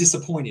 very, very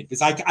disappointed,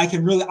 because I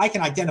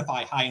can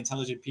identify high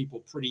intelligent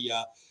people pretty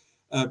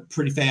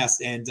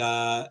fast, and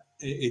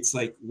it's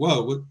like,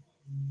 whoa,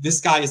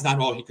 this guy is not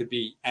all he could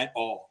be at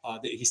all.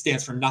 He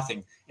stands for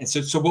nothing, and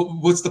so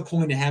what's the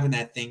point of having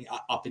that thing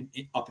up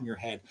in your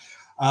head?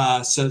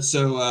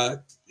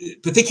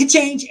 But they can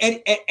change.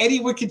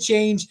 Anyone can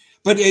change,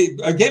 but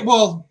again,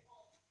 well,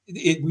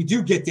 we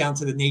do get down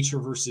to the nature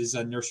versus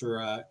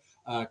nurture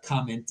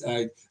comment.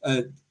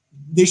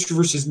 Nature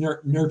versus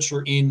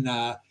nurture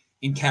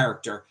in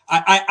character.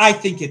 I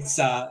think it's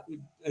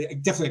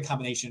definitely a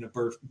combination of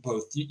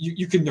both.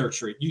 You can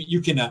nurture it. You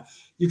can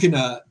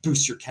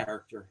boost your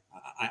character.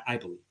 I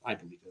believe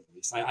at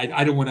least.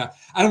 I don't want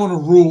to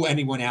rule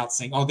anyone out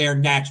saying, oh, they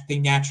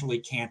naturally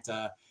can't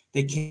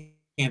they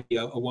can't be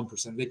a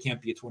 1%. They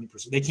can't be a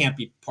 20%. They can't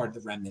be part of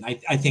the remnant.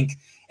 I think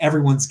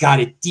everyone's got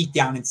it deep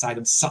down inside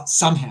them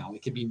somehow.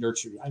 It can be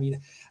nurtured. I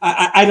mean,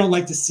 I don't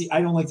like to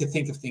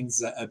think of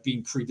things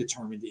being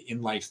predetermined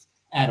in life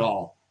at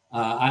all.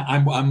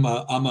 I'm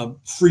a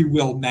free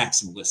will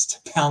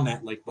maximalist. Pound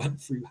that like button.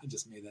 I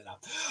just made that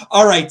up.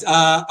 All right.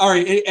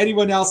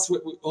 Anyone else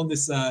on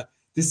this?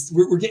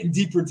 We're getting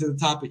deeper into the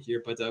topic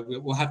here, but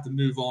we'll have to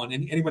move on.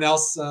 Anyone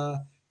else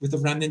with the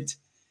remnant?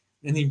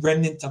 Any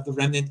remnant of the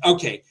remnant?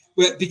 Okay.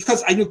 Well,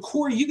 because I know,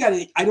 Corey, you're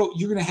going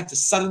to have to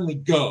suddenly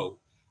go.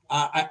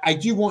 I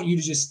do want you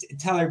to just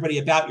tell everybody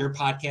about your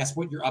podcast,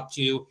 what you're up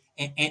to,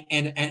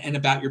 and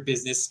about your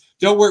business.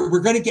 Don't worry, we're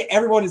going to get,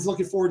 everyone is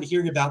looking forward to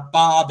hearing about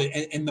Bob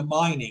and the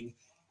mining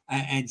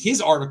and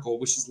his article,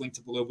 which is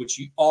linked below, which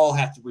you all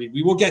have to read.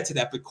 We will get to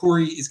that, but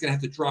Corey is going to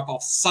have to drop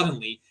off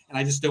suddenly, and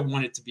I just don't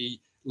want it to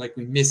be like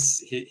we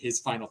miss his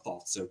final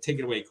thoughts. So take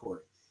it away,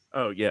 Corey.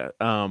 Oh yeah.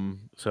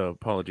 So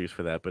apologies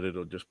for that, but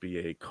it'll just be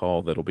a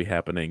call that'll be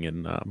happening,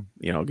 and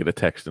I'll get a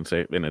text and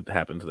say, and it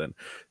happens then.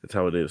 That's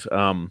how it is.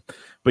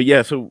 But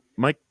yeah, so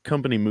my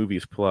company,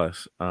 Movies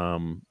Plus,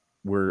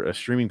 we're a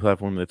streaming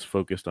platform that's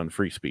focused on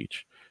free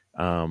speech.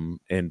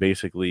 And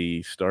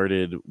basically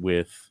started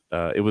with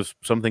it was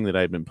something that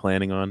I'd been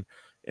planning on,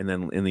 and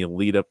then in the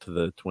lead up to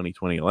the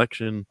 2020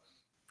 election,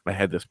 I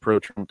had this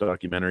pro-Trump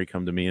documentary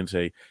come to me and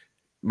say,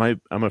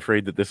 I'm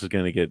afraid that this is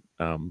going to get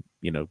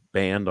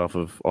banned off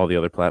of all the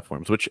other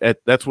platforms, which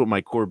that's what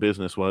my core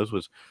business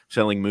was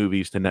selling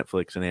movies to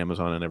Netflix and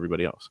Amazon and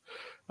everybody else.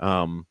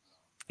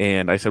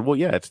 And I said, well,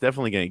 yeah, it's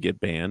definitely going to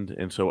get banned.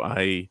 And so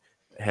I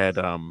had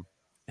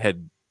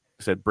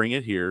said, bring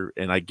it here,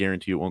 and I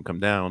guarantee it won't come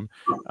down.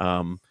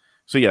 So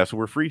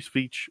we're free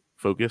speech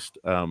focused,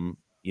 and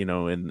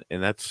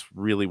that's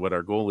really what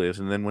our goal is.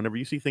 And then whenever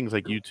you see things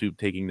like YouTube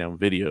taking down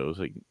videos,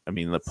 like, I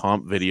mean, the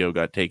Pomp video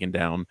got taken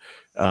down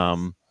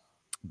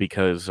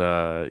because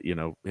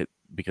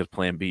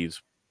Plan B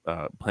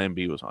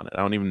was on it. I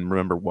don't even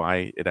remember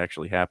why it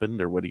actually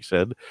happened or what he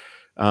said.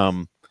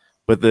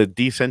 But the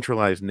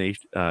decentralized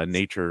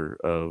nature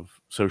of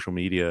social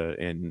media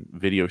and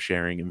video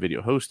sharing and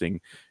video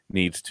hosting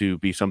needs to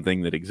be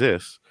something that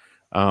exists.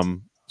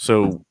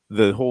 So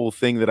the whole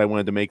thing that I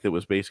wanted to make that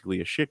was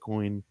basically a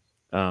shitcoin,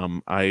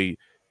 I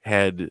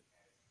had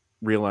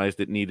realized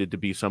it needed to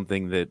be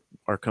something that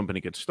our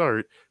company could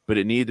start, but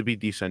it needed to be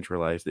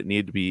decentralized. It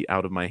needed to be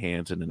out of my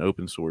hands in an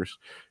open source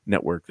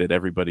network that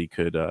everybody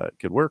could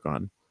work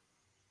on.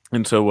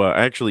 And so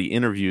I actually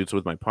interviewed, so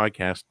with my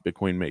podcast,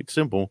 Bitcoin Made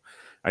Simple,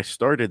 I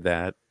started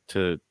that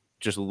to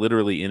just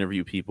literally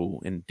interview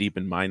people and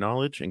deepen my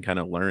knowledge and kind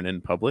of learn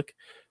in public,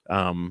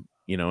 and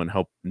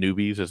help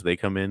newbies as they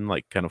come in,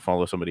 like kind of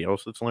follow somebody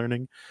else that's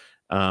learning.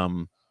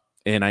 And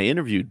I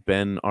interviewed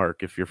Ben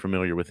Ark, if you're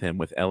familiar with him,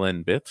 with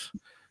LN Bits,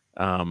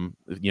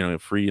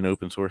 free and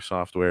open source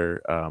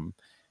software.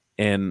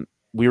 And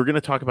we were going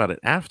to talk about it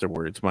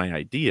afterwards, my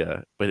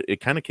idea, but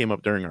it kind of came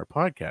up during our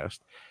podcast.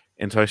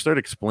 And so I started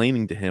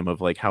explaining to him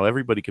of like how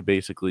everybody could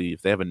basically,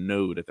 if they have a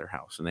node at their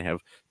house and they have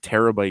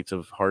terabytes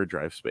of hard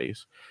drive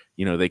space,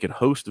 they could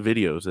host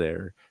videos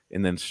there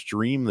and then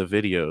stream the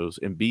videos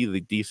and be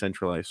the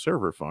decentralized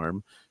server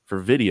farm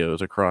for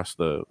videos across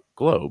the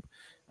globe.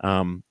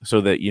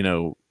 so that, you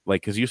know,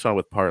 like, because you saw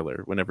with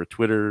Parler, whenever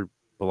Twitter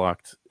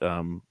blocked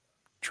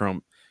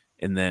Trump,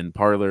 and then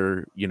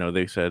Parler, you know,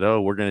 they said,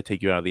 oh, we're going to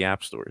take you out of the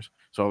app stores.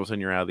 So all of a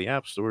sudden you're out of the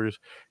app stores,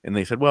 and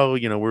they said, well,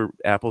 you know,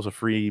 Apple's a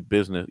free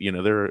business, you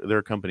know, they're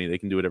a company, they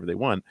can do whatever they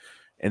want.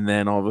 And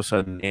then all of a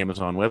sudden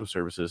Amazon Web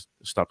Services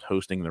stopped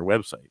hosting their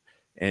website.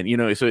 And, you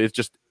know, so it's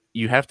just,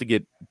 you have to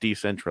get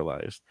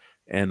decentralized.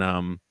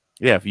 And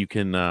yeah, if you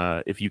can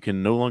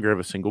no longer have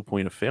a single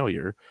point of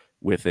failure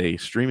with a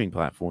streaming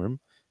platform,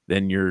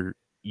 then you're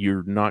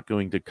not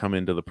going to come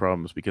into the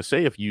problems. Because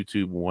say if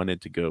YouTube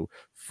wanted to go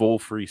full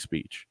free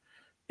speech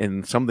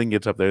and something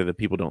gets up there that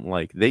people don't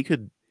like, they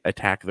could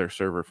attack their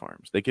server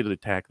farms. They could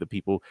attack the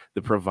people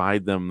that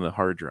provide them the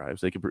hard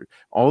drives. They could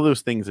all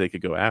those things they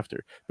could go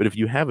after. But if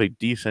you have a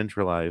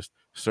decentralized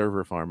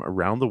server farm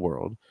around the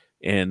world,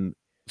 and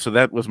so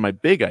that was my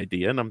big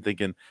idea, and I'm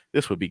thinking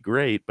this would be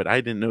great, but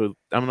I didn't know,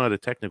 I'm not a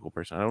technical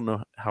person. I don't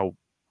know how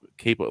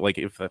capable, like,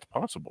 if that's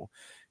possible.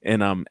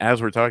 And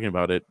as we're talking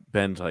about it,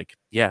 Ben's like,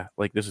 yeah,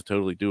 like, this is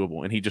totally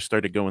doable. And he just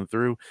started going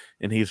through,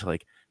 and he's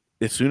like,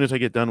 as soon as I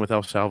get done with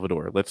El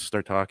Salvador, let's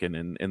start talking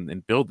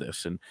and build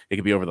this. And it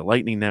could be over the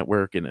Lightning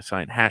Network, and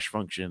assign hash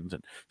functions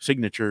and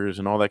signatures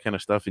and all that kind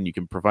of stuff. And you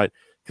can provide,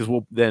 because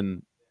we'll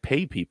then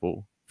pay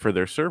people for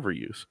their server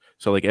use.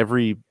 So like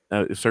every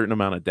certain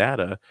amount of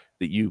data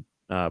that you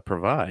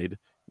provide,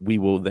 we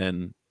will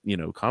then, you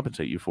know,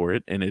 compensate you for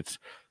it. And it's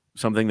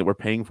something that we're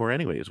paying for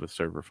anyways with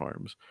server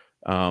farms.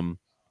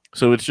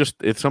 So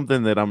it's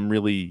something that I'm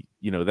really,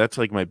 you know, that's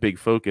like my big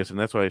focus. And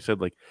that's why I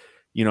said, like,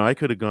 you know, I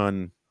could have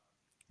gone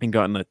and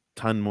gotten a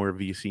ton more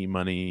VC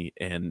money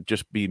and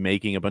just be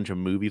making a bunch of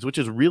movies, which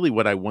is really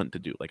what I want to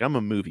do. Like, I'm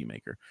a movie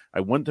maker.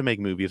 I want to make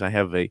movies. I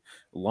have a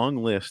long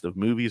list of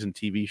movies and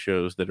TV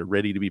shows that are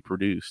ready to be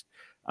produced.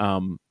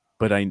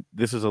 But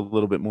this is a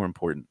little bit more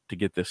important to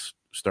get this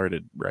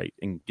started right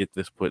and get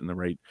this put in the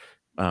right,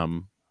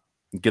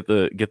 get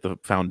the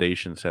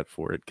foundation set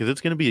for it, because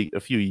it's going to be a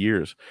few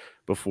years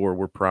before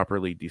we're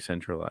properly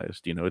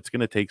decentralized. You know, it's going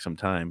to take some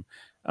time.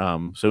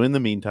 So in the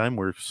meantime,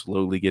 we're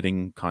slowly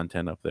getting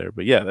content up there.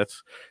 But yeah,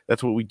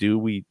 that's what we do.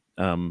 We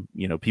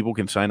you know, people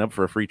can sign up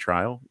for a free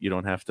trial. You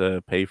don't have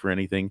to pay for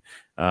anything.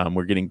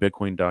 We're getting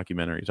Bitcoin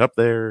documentaries up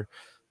there,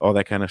 all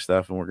that kind of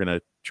stuff, and we're going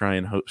to try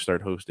and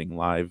start hosting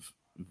live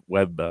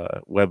web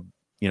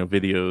you know,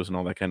 videos and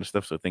all that kind of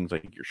stuff. So things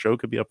like your show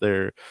could be up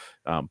there,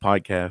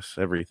 podcasts,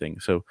 everything.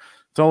 So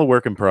it's all a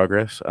work in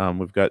progress.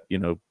 We've got, you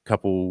know,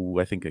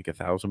 I think like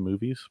 1,000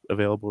 movies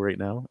available right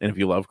now. And if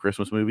you love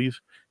Christmas movies,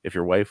 if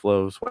your wife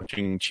loves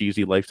watching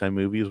cheesy Lifetime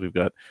movies, we've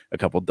got a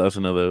couple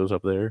dozen of those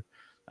up there.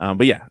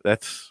 But yeah,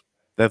 that's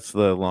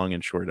the long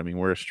and short. I mean,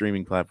 we're a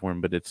streaming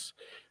platform, but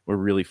we're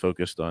really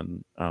focused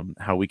on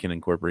how we can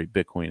incorporate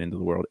Bitcoin into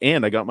the world.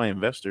 And I got my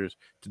investors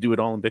to do it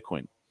all in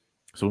Bitcoin.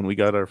 So when we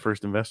got our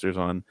first investors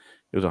on,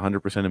 it was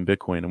 100% in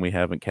Bitcoin, and we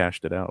haven't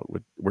cashed it out.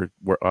 We're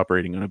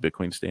operating on a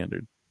Bitcoin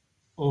standard.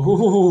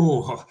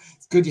 Oh,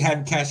 it's good you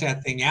haven't cashed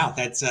that thing out.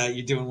 That's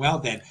you're doing well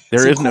then.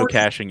 There is no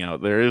cashing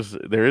out. There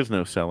is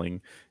no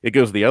selling. It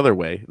goes the other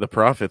way. The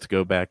profits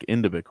go back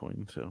into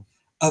Bitcoin. So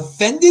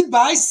offended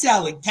by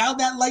selling. Tell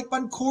that like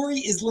button. Corey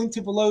is linked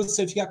to below.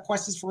 So if you got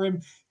questions for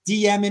him,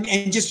 DM him.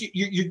 And just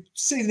you're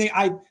sitting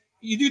there.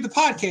 You do the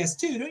podcast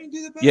too, don't you?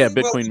 Do the podcast? Yeah,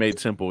 Bitcoin Made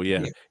Simple.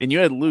 Yeah, and you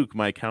had Luke,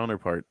 my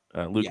counterpart,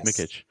 Luke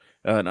Mikic,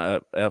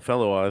 a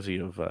fellow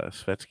Aussie of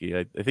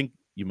Svetsky. I think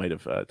you might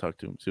have talked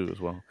to him too as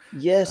well.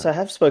 Yes, I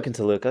have spoken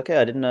to Luke. Okay,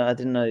 I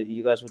didn't know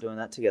you guys were doing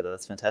that together.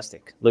 That's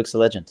fantastic. Luke's a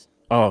legend.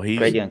 Oh, he's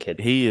great young kid.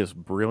 He is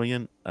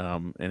brilliant.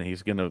 And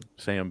he's gonna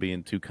say I'm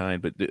being too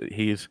kind, but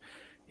he is.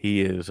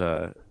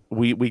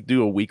 We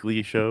do a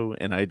weekly show,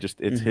 and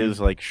it's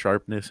his like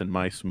sharpness and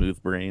my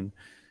smooth brain.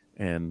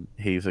 And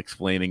he's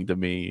explaining to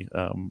me,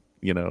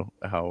 you know,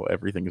 how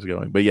everything is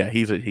going. But yeah,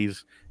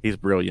 he's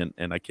brilliant,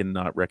 and I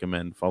cannot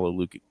recommend follow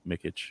Luke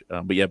Mikic.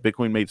 But yeah,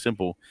 Bitcoin Made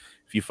Simple.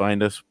 If you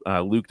find us,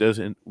 Luke does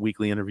a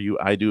weekly interview,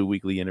 I do a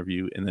weekly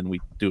interview, and then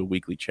we do a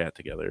weekly chat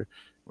together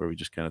where we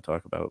just kind of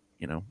talk about,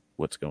 you know,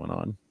 what's going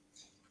on.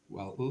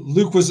 Well,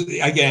 Luke was,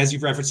 again, as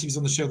you've referenced, he was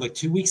on the show like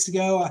 2 weeks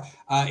ago.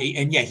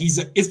 And yeah,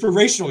 he's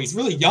inspirational. He's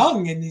really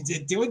young and he's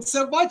doing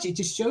so much. It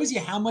just shows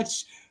you how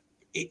much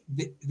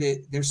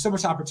there's so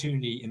much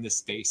opportunity in this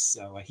space.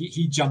 So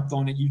he jumped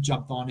on it. You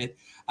jumped on it.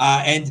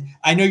 And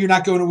I know you're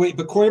not going away,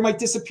 but Corey might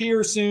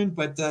disappear soon.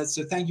 But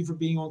so thank you for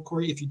being on,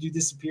 Corey, if you do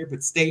disappear,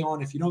 but stay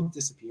on if you don't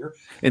disappear.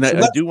 And so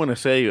I do want to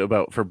say I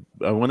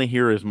want to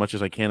hear as much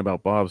as I can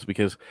about Bob's,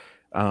 because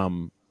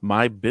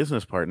my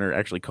business partner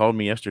actually called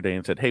me yesterday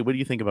and said, hey, what do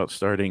you think about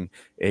starting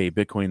a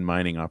Bitcoin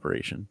mining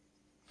operation?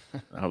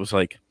 I was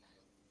like,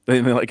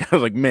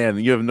 man,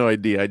 you have no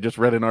idea. I just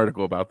read an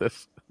article about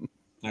this.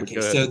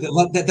 Okay, so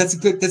that's a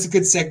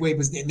good segue.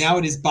 Because now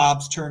it is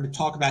Bob's turn to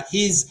talk about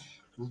his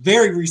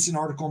very recent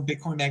article in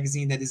Bitcoin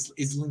Magazine that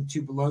is linked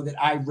to below, that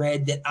I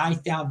read, that I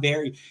found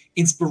very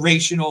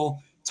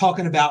inspirational,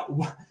 talking about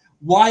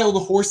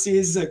wild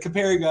horses,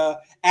 comparing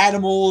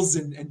animals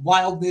and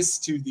wildness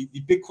to the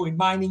Bitcoin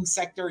mining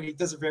sector, and he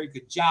does a very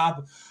good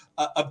job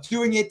of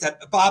doing it.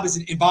 Bob is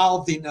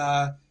involved in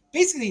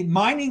basically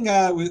mining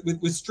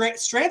with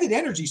stranded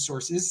energy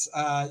sources.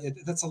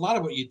 That's a lot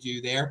of what you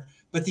do there.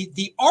 But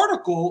the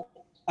article,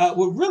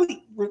 what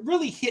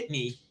really hit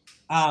me,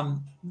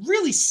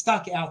 really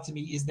stuck out to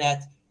me, is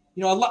that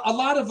a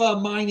lot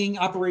of mining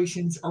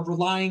operations are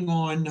relying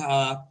on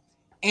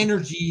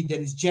energy that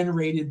is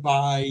generated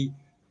by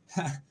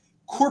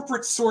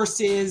corporate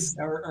sources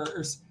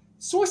or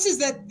sources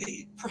that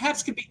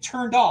perhaps could be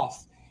turned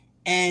off,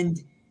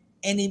 and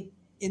in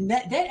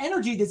that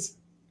energy that's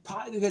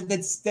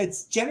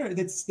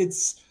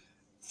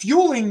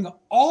fueling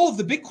all of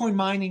the Bitcoin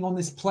mining on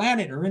this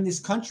planet or in this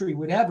country,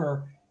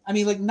 whatever. I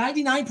mean, like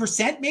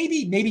 99%,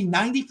 maybe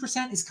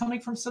 90% is coming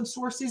from some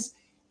sources.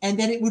 And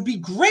then it would be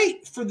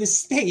great for this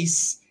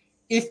space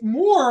if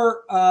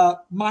more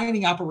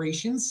mining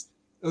operations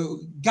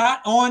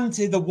got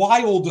onto the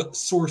wild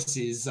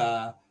sources.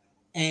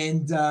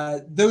 And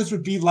those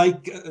would be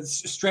like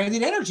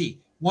stranded energy,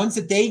 ones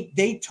that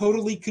they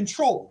totally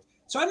controlled.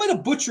 So I might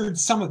have butchered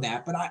some of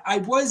that, but I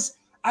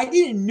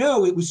didn't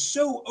know it was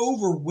so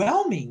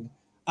overwhelming.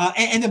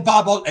 And then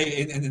Bob,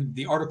 and then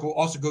the article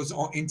also goes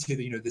on into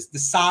the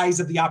size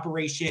of the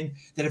operation.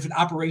 That if an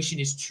operation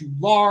is too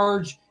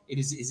large, it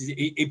is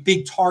a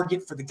big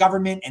target for the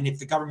government, and if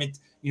the government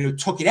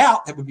took it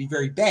out, that would be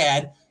very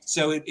bad.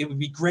 So it would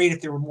be great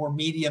if there were more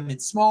medium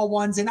and small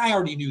ones. And I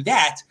already knew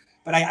that,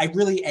 but I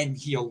really, and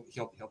he'll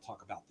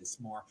talk about this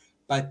more.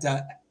 But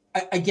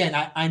again,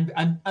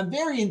 I'm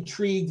very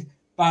intrigued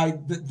by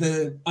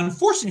the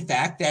unfortunate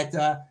fact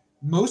that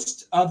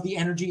most of the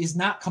energy is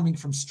not coming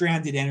from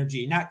stranded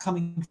energy, not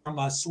coming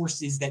from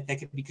sources that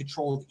can be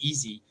controlled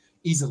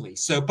easily.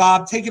 So,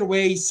 Bob, take it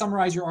away.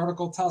 Summarize your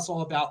article. Tell us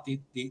all about the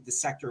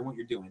sector and what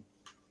you're doing.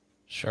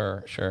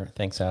 Sure.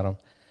 Thanks, Adam.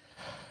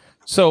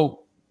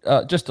 So,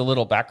 just a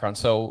little background.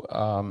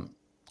 So,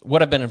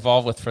 what I've been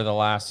involved with for the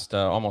last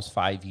almost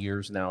 5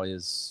 years now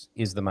is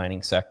the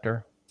mining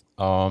sector.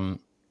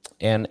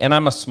 And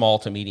I'm a small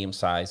to medium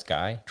sized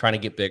guy trying to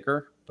get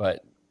bigger,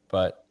 but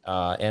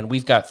and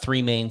we've got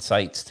 3 main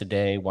sites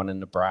today, one in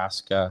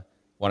Nebraska,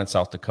 one in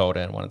South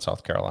Dakota, and one in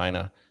South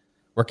Carolina.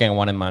 Working on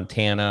one in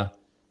Montana.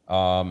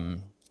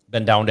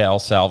 Been down to El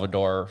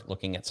Salvador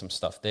looking at some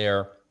stuff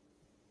there,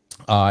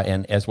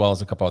 and as well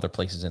as a couple other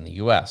places in the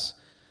U.S.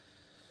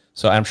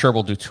 So I'm sure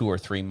we'll do 2 or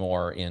 3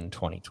 more in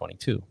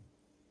 2022.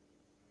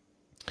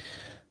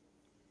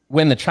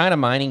 When the China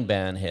mining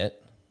ban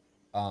hit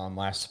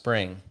last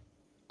spring,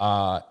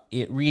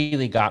 it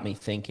really got me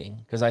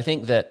thinking, because I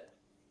think that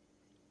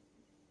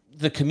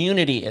the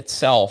community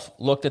itself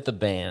looked at the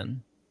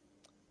ban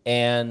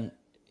and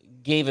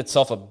gave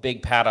itself a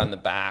big pat on the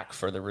back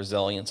for the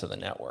resilience of the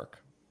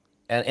network.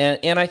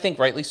 And I think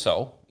rightly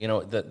so.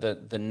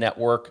 The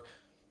network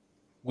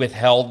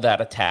withheld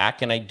that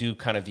attack, and I do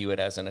kind of view it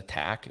as an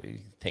attack.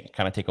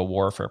 Take a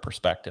warfare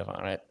perspective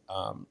on it.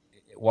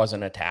 It was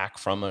an attack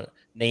from a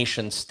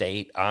nation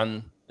state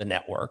on the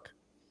network.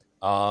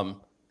 The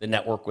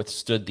network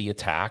withstood the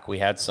attack. We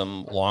had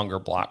some longer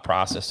block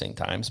processing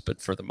times, but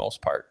for the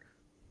most part,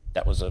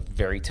 that was a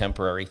very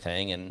temporary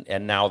thing.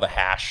 And now the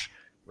hash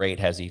rate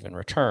has even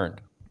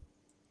returned.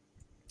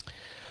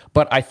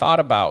 But I thought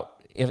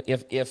about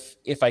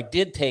if I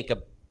did take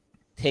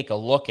a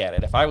look at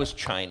it, if I was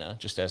China,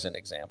 just as an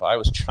example, I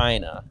was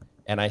China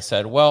and I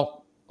said,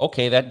 well,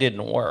 okay, that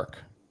didn't work.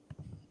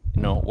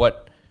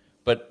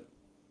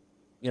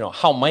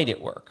 How might it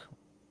work?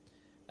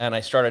 And I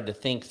started to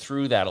think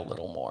through that a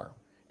little more.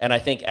 And I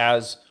think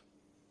as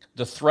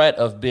the threat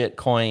of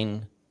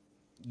Bitcoin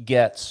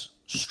gets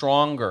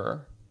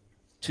stronger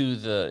to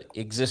the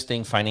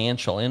existing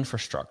financial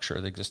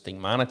infrastructure, the existing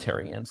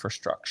monetary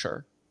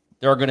infrastructure,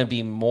 there are going to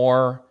be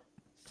more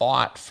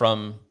thought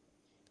from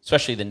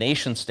especially the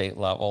nation state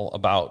level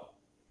about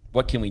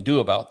what can we do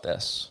about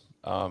this.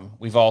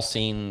 We've all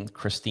seen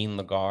Christine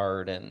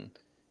Lagarde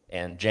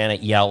and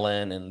Janet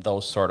Yellen and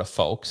those sort of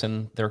folks,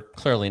 and they're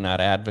clearly not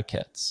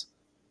advocates.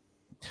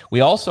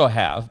 We also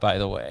have, by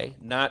the way,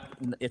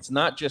 it's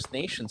not just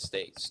nation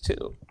states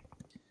too.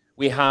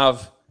 We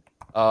have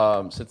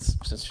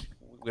since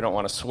we don't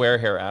want to swear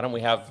here, Adam,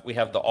 we have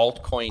the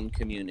altcoin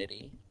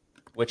community,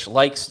 which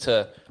likes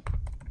to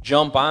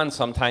jump on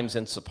sometimes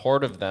in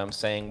support of them,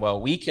 saying,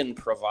 well, we can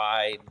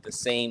provide the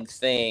same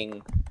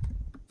thing,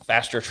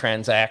 faster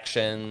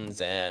transactions,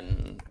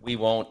 and we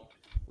won't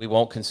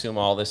consume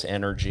all this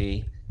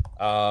energy.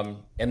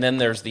 And then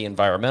there's the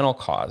environmental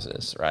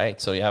causes,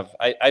 right? So you have,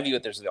 I view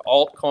it, there's the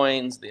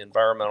altcoins, the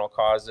environmental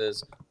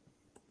causes,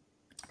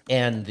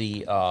 and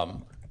the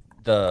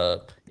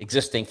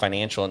existing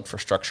financial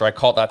infrastructure. I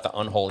call that the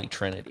unholy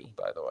trinity,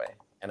 by the way.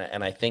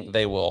 And I think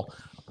they will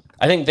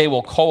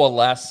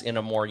coalesce in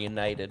a more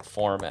united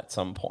form at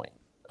some point.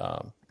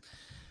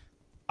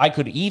 I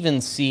could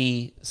even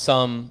see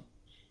some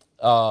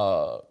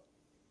not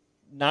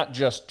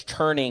just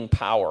turning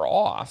power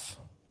off,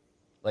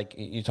 like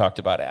you talked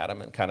about,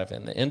 Adam, and kind of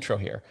in the intro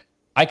here.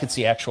 I could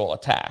see actual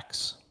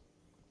attacks.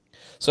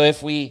 So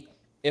if we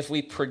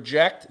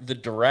project the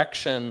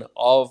direction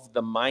of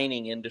the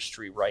mining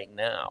industry right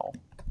now,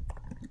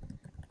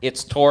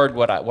 It's toward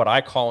what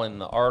I call in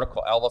the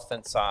article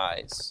elephant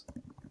size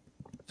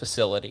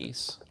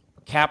facilities,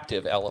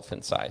 captive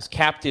elephant size.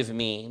 Captive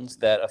means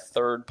that a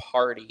third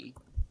party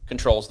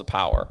controls the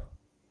power.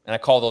 And I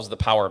call those the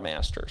power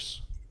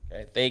masters.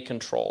 Okay? They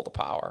control the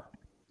power.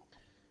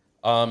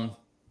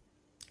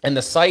 And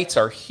the sites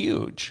are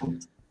huge.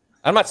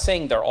 I'm not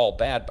saying they're all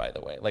bad, by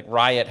the way. Like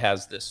Riot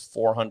has this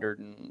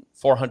 400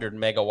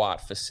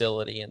 megawatt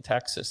facility in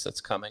Texas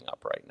that's coming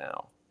up right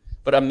now.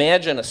 But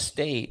imagine a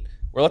state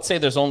where, let's say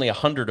there's only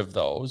 100 of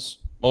those.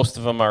 Most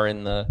of them are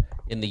in the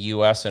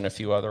US and a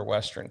few other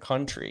Western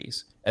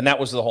countries. And that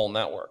was the whole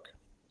network.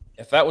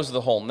 If that was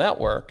the whole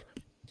network,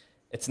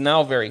 it's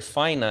now very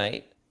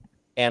finite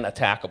and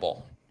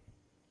attackable.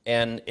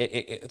 And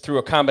through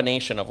a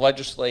combination of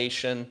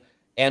legislation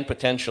and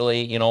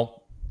potentially, you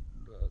know,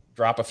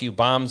 drop a few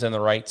bombs in the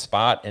right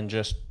spot and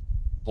just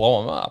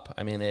blow them up.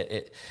 I mean,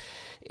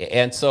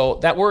 and so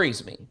that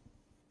worries me.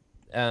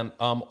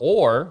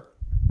 Or,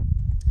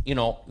 you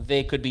know,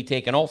 they could be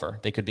taken over.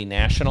 They could be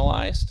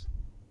nationalized,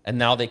 and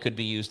now they could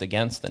be used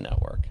against the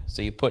network.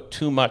 So you put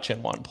too much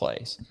in one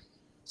place.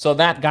 So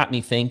that got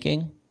me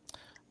thinking.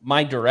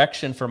 My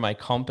direction for my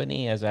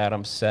company, as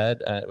Adam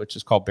said, which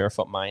is called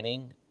Barefoot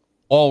Mining,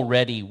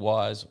 already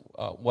was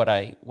what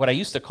I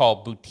used to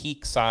call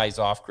boutique size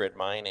off-grid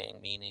mining,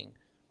 meaning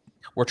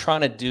we're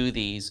trying to do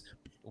these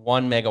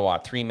 1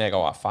 megawatt, 3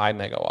 megawatt, 5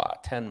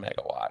 megawatt, 10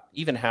 megawatt,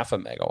 even half a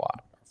megawatt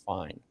are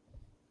fine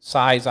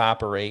size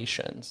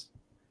operations.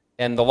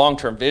 And the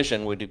long-term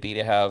vision would be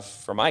to have,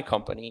 for my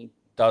company,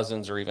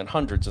 dozens or even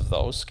hundreds of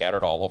those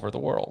scattered all over the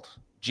world.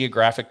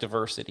 Geographic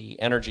diversity,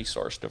 energy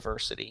source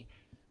diversity.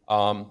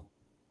 And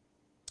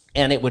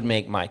it would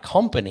make my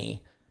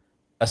company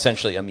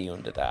essentially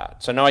immune to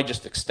that. So now I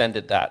just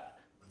extended that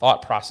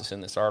thought process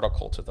in this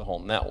article to the whole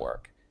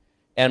network.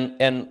 And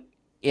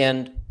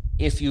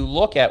if you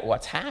look at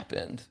what's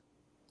happened,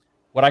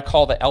 what I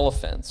call the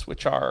elephants,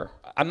 which are,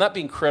 I'm not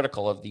being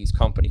critical of these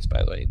companies,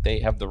 by the way. They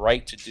have the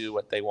right to do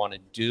what they want to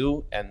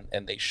do, and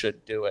they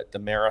should do it. The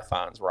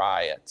Marathons,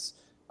 Riots,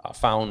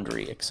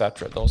 Foundry,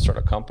 etc., those sort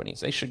of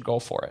companies, they should go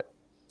for it.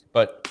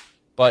 But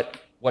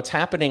what's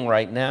happening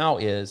right now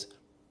is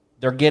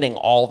they're getting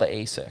all the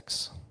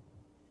ASICs.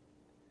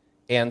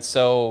 And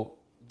so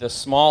the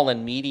small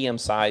and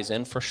medium-sized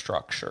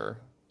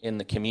infrastructure in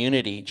the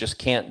community just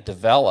can't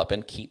develop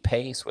and keep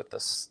pace with the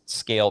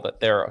scale that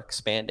they're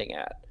expanding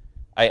at.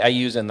 I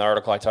use in the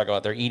article, I talk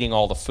about they're eating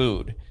all the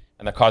food,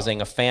 and they're causing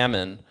a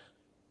famine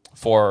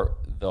for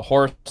the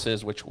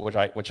horses, which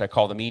I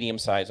call the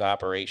medium-sized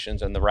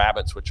operations, and the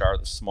rabbits, which are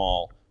the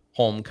small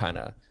home kind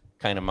of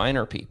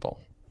miner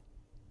people.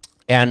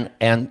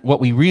 And what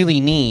we really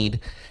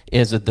need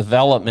is a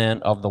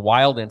development of the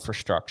wild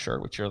infrastructure,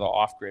 which are the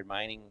off-grid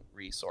mining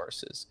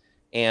resources.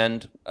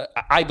 And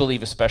I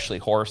believe especially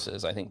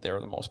horses, I think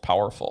they're the most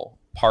powerful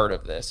part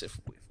of this. If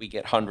we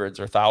get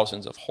hundreds or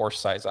thousands of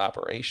horse-sized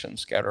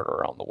operations scattered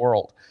around the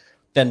world,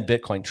 then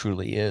Bitcoin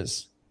truly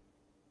is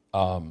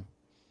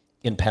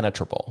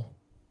impenetrable.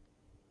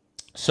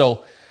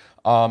 So,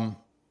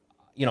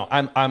 you know,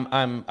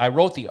 I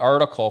wrote the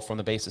article from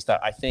the basis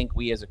that I think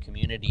we as a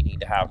community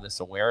need to have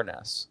this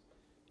awareness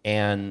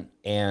and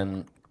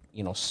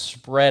you know,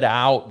 spread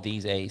out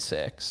these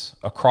ASICs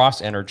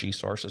across energy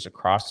sources,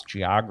 across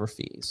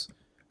geographies,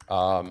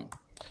 and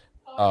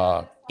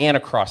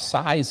across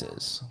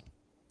sizes,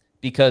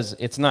 because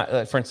it's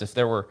not. For instance,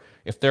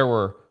 if there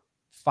were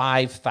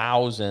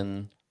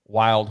 5,000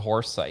 wild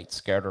horse sites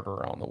scattered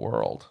around the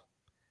world,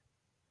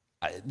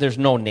 there's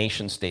no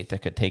nation state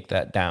that could take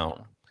that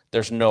down.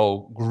 There's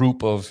no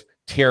group of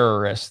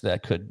terrorists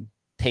that could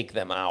take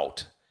them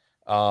out.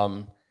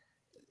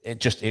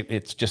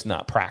 It's just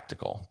not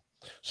practical.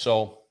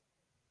 So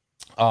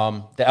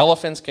the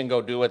elephants can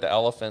go do what the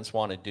elephants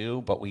want to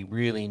do, but we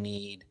really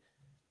need,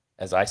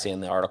 as I say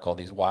in the article,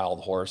 these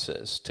wild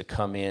horses to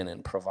come in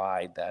and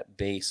provide that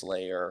base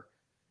layer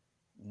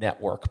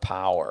network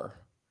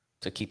power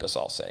to keep us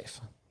all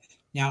safe.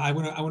 Now, I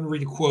want to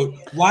read a quote.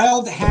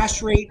 Wild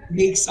hash rate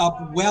makes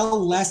up well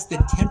less than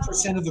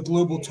 10% of the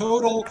global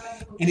total,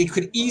 and it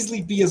could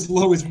easily be as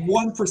low as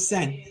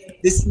 1%.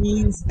 This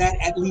means that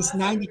at least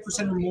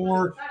 90% or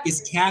more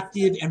is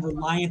captive and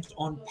reliant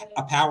on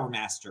a power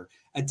master,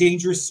 a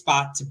dangerous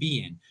spot to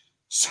be in.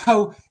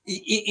 So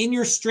in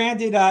your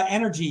stranded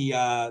energy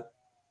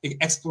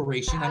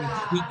exploration,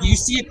 I mean, you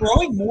see it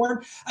growing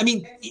more. I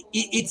mean,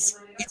 it's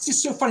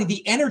just so funny.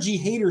 The energy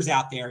haters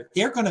out there,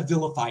 they're going to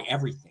vilify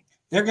everything.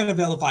 They're going to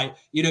vilify,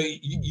 you know,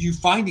 you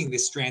finding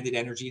this stranded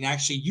energy and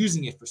actually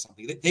using it for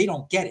something that they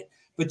don't get it.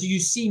 But do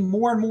you see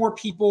more and more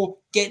people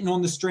getting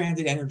on the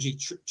stranded energy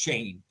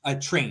train?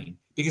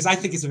 Because I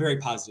think it's a very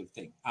positive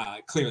thing,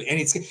 clearly.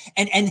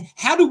 And and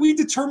how do we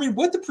determine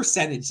what the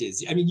percentage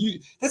is? I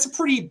mean, that's a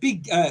pretty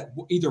big,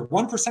 either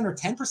 1% or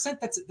 10%.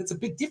 That's a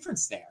big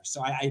difference there.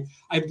 So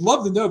I'd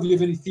love to know if you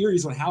have any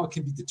theories on how it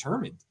can be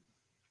determined.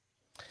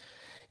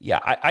 Yeah,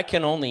 I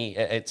can only,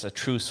 it's a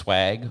true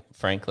swag,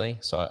 frankly.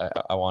 So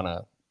I want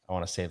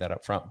to say that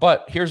up front.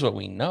 But here's what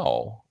we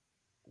know.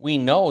 We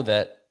know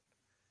that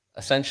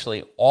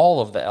essentially all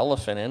of the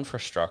elephant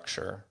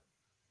infrastructure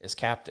is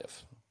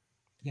captive.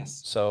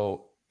 Yes.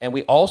 So, and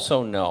we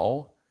also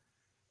know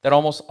that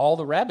almost all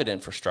the rabbit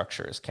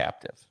infrastructure is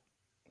captive.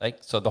 Like,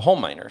 so the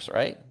home miners,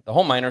 right? The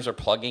home miners are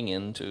plugging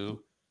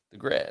into the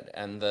grid,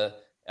 and the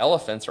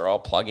elephants are all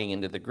plugging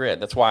into the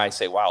grid. That's why I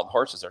say wild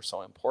horses are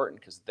so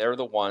important, because they're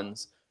the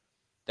ones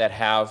that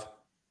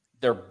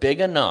they're big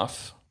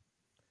enough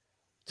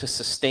to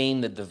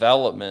sustain the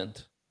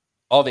development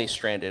of a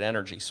stranded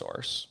energy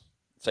source,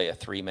 say a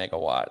 3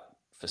 megawatt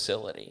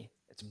facility.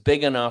 It's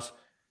big enough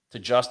to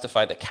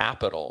justify the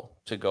capital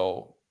to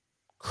go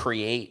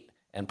create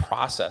and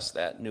process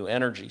that new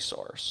energy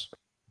source.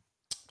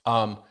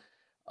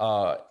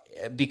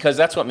 Because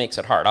that's what makes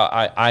it hard.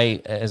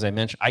 As I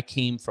mentioned, I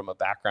came from a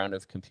background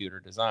of computer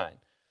design.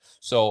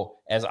 So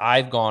as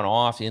I've gone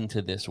off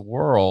into this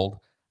world,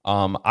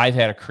 I've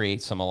had to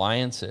create some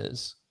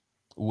alliances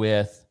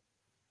with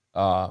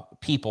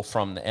people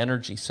from the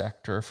energy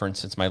sector. For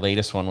instance, my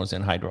latest one was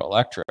in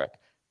hydroelectric.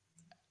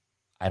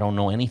 I don't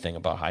know anything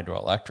about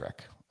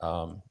hydroelectric.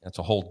 It's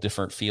a whole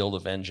different field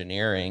of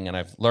engineering, and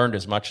I've learned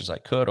as much as I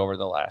could over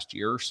the last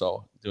year or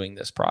so doing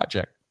this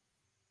project.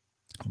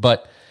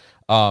 But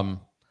the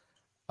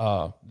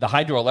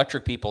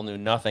hydroelectric people knew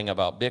nothing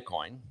about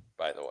Bitcoin,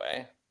 by the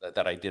way,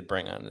 that I did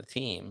bring on the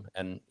team.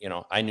 And,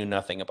 I knew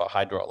nothing about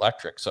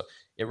hydroelectric. So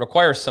it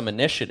requires some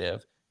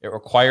initiative. It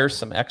requires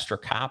some extra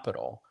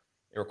capital.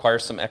 It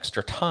requires some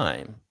extra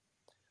time.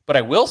 But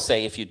I will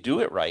say, if you do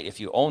it right, if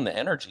you own the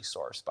energy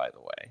source, by the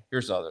way,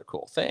 here's the other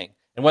cool thing.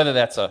 And whether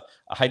that's a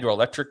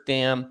hydroelectric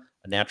dam,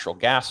 a natural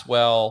gas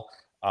well,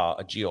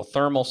 a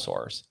geothermal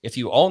source, if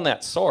you own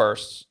that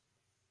source,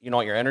 you know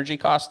what your energy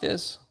cost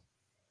is?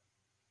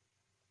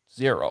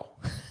 0.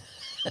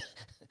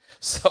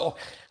 So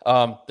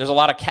there's a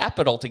lot of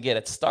capital to get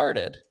it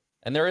started,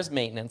 and there is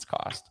maintenance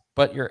cost,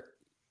 but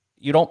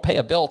you don't pay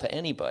a bill to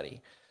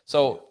anybody.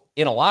 So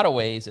in a lot of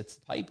ways, it's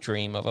the pipe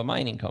dream of a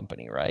mining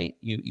company, right?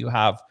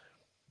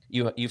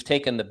 You've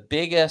taken the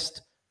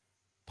biggest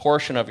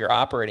portion of your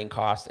operating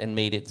cost and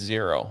made it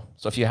 0.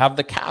 So if you have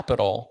the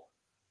capital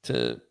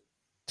to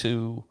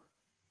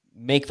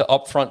make the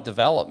upfront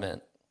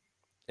development,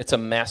 it's a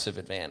massive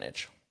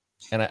advantage.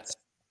 And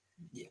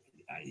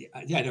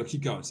no,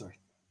 keep going. Sorry.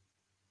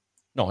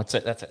 No, that's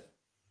it.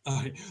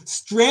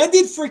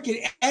 Stranded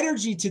freaking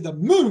energy to the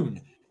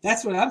moon.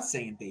 That's what I'm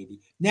saying,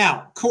 baby.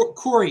 Now,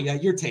 Corey,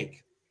 your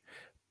take.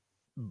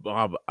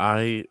 Bob,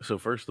 so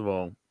first of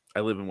all,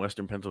 I live in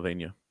Western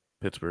Pennsylvania,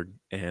 Pittsburgh,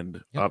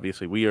 and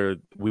obviously we at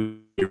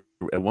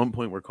one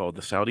point we're called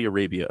the Saudi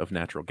Arabia of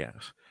natural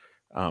gas.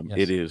 Yes.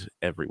 It is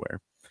everywhere.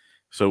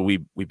 So we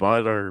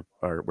bought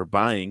we're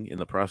buying, in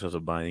the process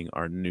of buying,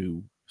 our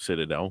new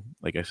Citadel.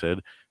 Like I said,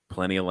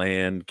 plenty of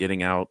land,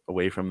 getting out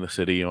away from the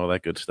city, all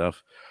that good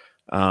stuff.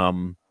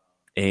 And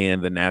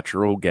the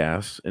natural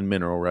gas and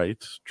mineral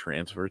rights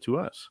transfer to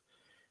us.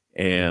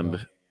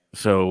 And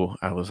so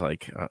I was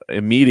like,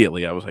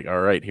 immediately I was like,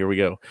 all right, here we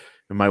go.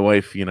 And my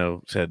wife,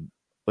 said,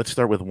 let's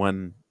start with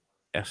one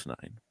S9,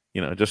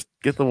 just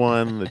get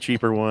the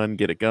cheaper one,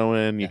 get it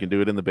going. You can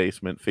do it in the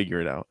basement,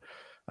 figure it out.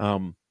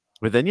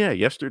 But then,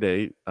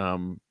 yesterday,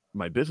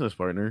 my business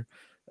partner,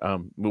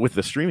 with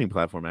the streaming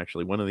platform,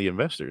 actually, one of the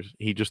investors,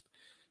 he just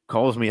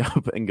calls me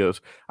up and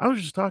goes, I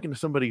was just talking to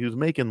somebody who's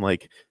making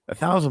like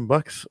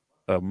 $1,000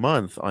 a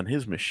month on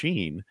his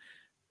machine,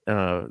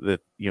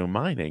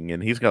 mining,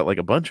 and he's got like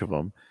a bunch of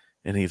them.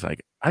 And he's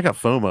like, I got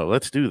FOMO.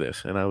 Let's do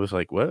this. And I was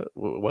like, what?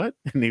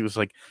 And he was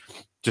like,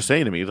 just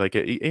saying to me, he's like,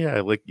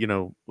 yeah, like,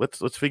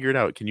 let's figure it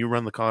out. Can you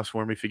run the cost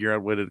for me? Figure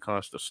out what it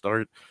costs to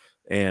start.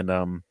 And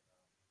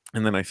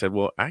then I said,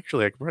 well,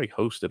 actually, I could probably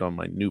host it on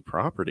my new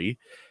property,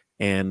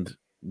 and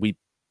we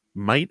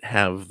might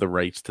have the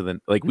rights to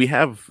we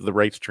have the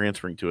rights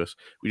transferring to us.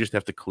 We just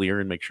have to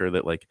clear and make sure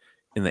that, like,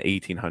 in the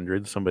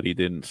 1800s, somebody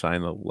didn't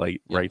sign the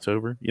rights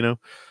over,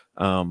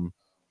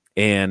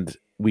 and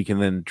we can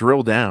then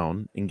drill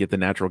down and get the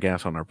natural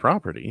gas on our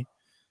property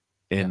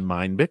and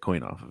mine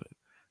Bitcoin off of it.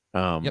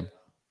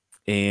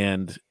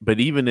 But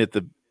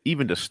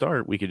even to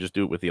start, we could just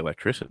do it with the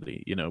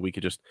electricity. We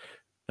could just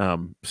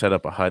set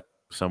up a hut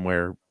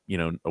somewhere,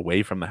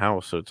 away from the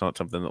house. So it's not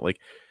something that, like,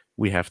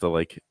 we have to,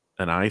 like,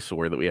 an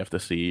eyesore that we have to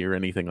see or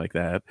anything like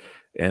that.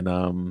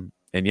 And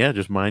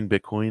just mine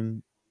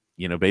Bitcoin,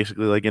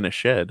 basically like in a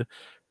shed.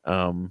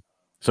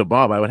 So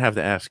Bob, I would have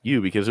to ask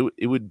you, because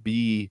it would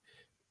be,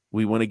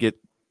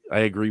 I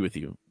agree with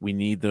you. We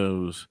need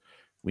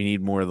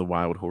more of the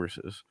wild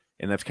horses.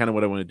 And that's kind of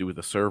what I want to do with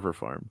the server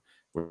farm.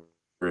 Where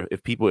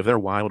if they're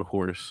wild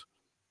horse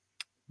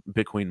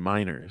Bitcoin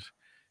miners,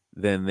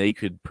 then they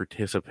could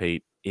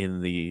participate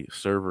in the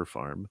server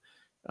farm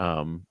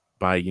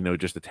by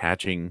just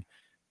attaching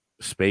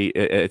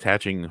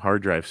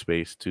hard drive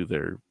space to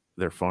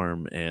their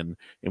farm, and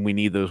we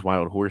need those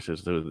wild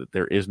horses so that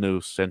there is no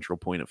central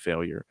point of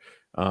failure.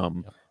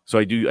 So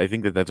I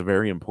think that that's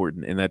very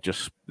important, and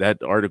that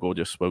article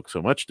just spoke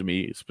so much to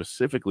me,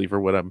 specifically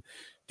for what I'm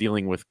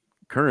dealing with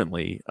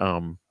currently.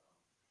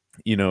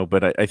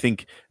 But I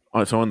think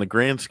so on the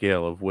grand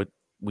scale of what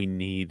we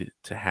need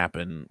to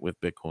happen with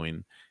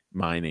Bitcoin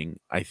mining.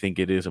 I think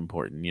it is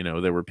important. You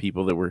know, there were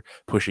people that were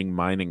pushing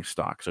mining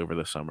stocks over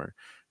the summer,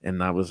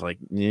 and I was like,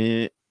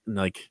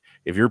 like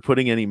if you're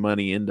putting any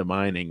money into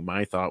mining,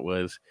 my thought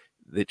was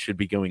it should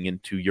be going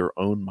into your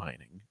own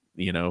mining.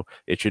 You know,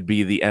 it should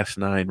be the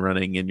S9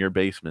 running in your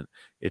basement.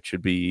 It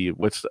should be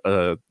what's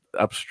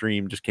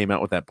Upstream just came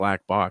out with that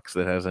black box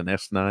that has an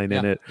S9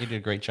 in it. You did a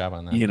great job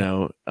on that. You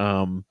know,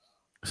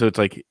 so it's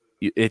like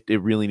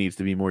it really needs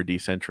to be more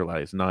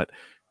decentralized, not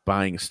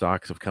buying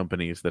stocks of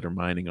companies that are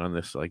mining on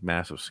this like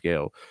massive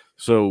scale.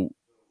 So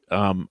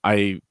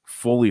I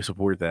fully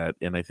support that,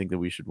 and I think that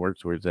we should work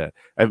towards that.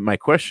 My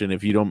question, I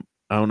don't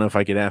know if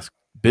I could ask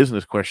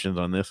business questions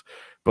on this,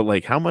 but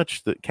like how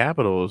much the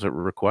capital is it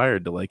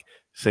required to like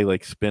say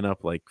like spin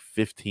up like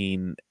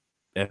 15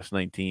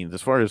 S19s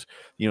as far as,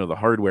 you know, the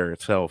hardware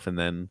itself, and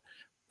then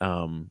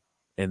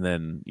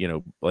you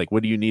know, like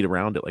what do you need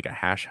around it? Like a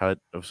hash hut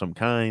of some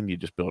kind? You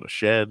just build a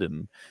shed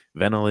and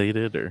ventilate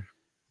it, or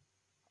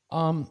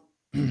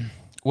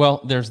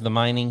well, there's the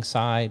mining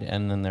side,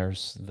 and then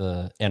there's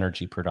the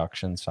energy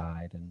production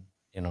side, and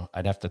you know,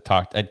 I'd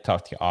talk to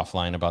you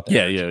offline about the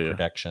energy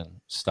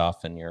production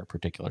stuff in your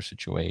particular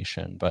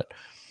situation. But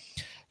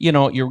you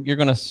know, you're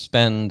going to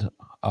spend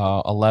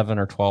 $11,000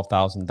 or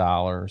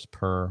 $12,000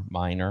 per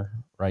miner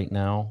right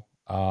now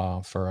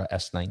for a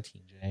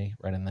S19J,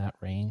 right in that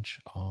range.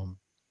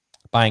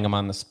 Buying them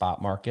on the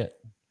spot market,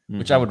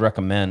 which I would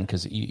recommend,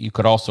 because you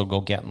could also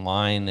go get in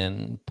line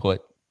and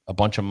put a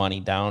bunch of money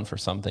down for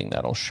something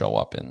that'll show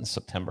up in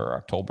September or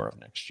October of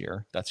next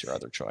year. That's your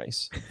other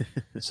choice.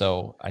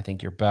 So I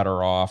think you're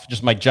better off.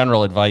 Just my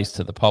general advice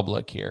to the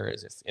public here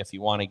is if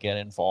you want to get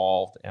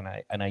involved, and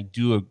I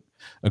do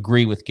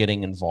agree with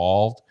getting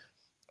involved,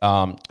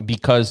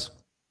 because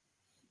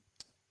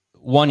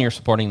one, you're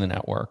supporting the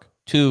network.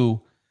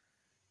 Two,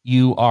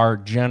 you are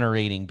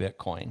generating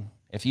Bitcoin.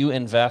 If you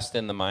invest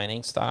in the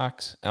mining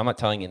stocks, I'm not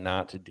telling you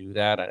not to do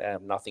that. I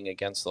have nothing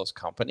against those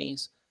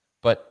companies,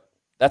 but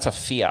that's a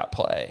fiat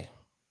play.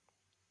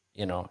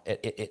 You know,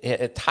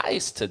 it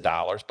ties to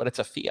dollars, but it's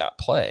a fiat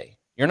play.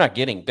 You're not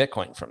getting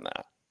Bitcoin from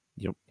that.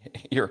 Yep.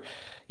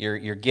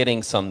 You're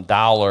getting some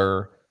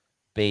dollar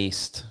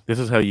based. This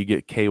is how you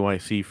get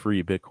KYC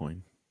free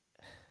Bitcoin.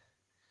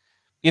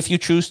 If you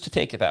choose to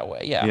take it that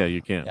way, yeah. Yeah,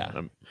 you can.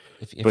 Yeah.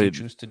 If you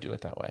choose to do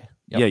it that way.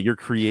 Yep. Yeah, you're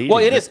creating. Well,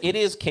 it is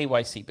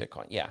KYC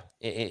Bitcoin. Yeah,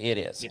 it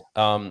is.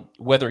 Yeah.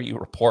 Whether you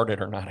report it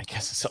or not, I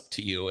guess it's up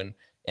to you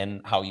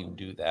and how you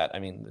do that. I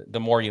mean, the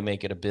more you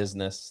make it a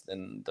business,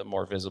 and the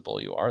more visible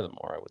you are, the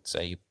more I would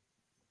say you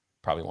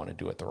probably want to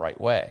do it the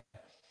right way.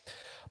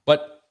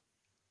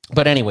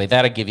 But anyway,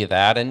 that'll give you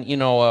that. And, you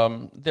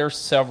know, there's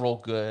several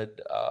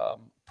good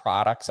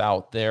products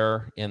out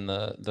there in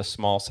the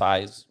small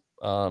size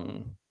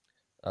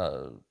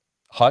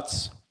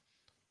huts.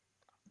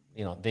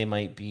 You know, they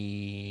might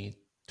be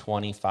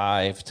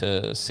 $25,000 to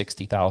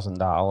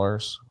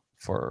 $60,000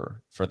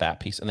 for that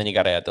piece, and then you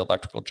got to add the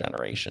electrical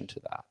generation to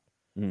that.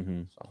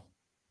 Mm-hmm.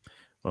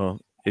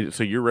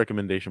 So your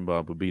recommendation,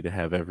 Bob, would be to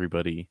have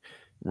everybody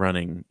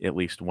running at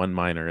least one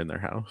miner in their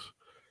house.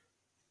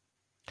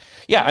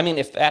 Yeah, I mean,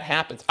 if that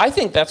happens, I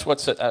think that's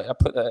what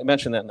I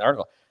mentioned that in the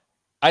article.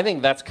 I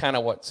think that's kind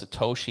of what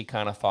Satoshi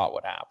kind of thought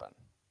would happen,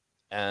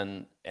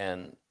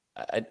 and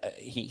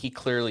he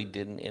clearly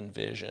didn't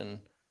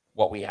envision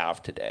what we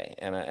have today.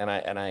 And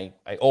I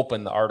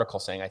opened the article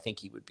saying I think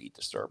he would be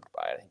disturbed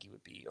by it. I think he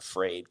would be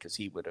afraid, because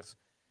he would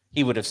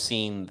have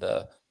seen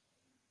the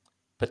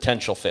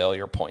potential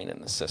failure point in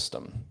the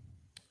system.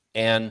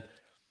 And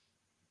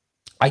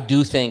I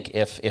do think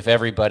if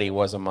everybody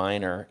was a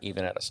miner,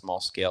 even at a small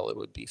scale, it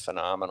would be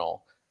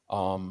phenomenal.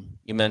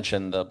 You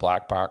mentioned the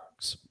black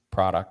box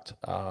product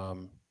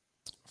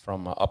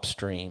from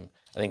Upstream.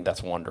 I think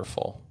that's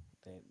wonderful.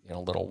 You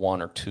know, little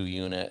 1 or 2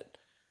 unit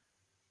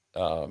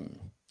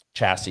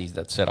chassis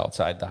that sit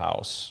outside the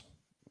house.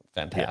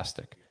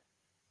 Fantastic.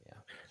 Yeah.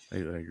 I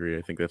agree.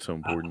 I think that's so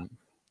important.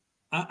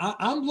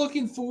 I'm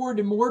looking forward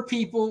to more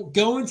people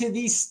going to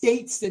these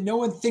states that no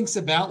one thinks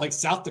about, like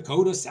South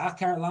Dakota, South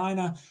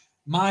Carolina,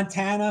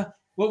 Montana.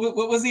 What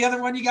was the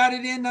other one you got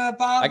it in,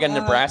 Bob? I got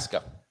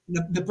Nebraska.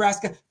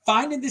 Nebraska.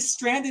 Finding this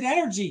stranded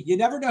energy. You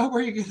never know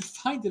where you're going to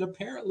find it,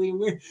 apparently,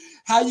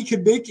 how you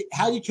can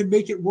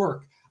make it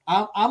work.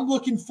 I'm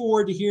looking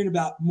forward to hearing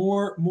about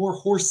more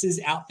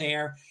horses out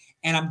there.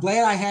 And I'm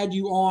glad I had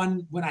you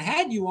on when I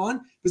had you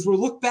on, because we'll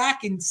look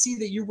back and see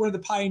that you're one of the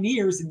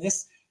pioneers in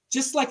this,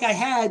 just like I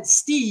had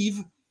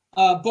Steve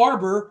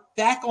Barber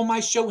back on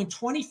my show in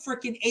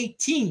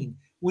 2018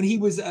 when he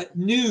was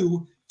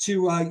new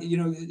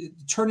to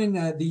turning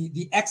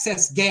the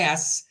excess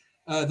gas,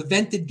 the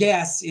vented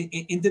gas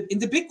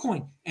into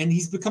Bitcoin, and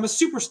he's become a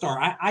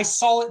superstar. I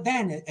saw it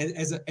then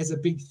as a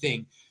big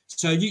thing.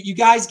 So you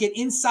guys get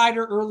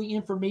insider early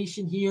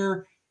information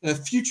here.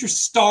 Future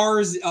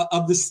stars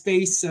of the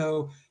space.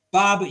 So,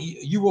 Bob,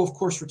 you will of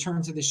course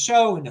return to the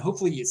show, and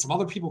hopefully some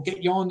other people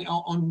get you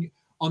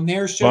on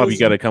their shows. Bob, you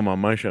got to come on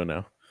my show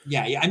now.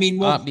 Yeah. I mean,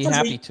 well, I'd be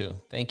happy to.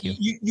 Thank you.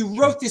 You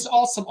wrote this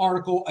awesome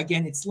article.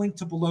 Again, it's linked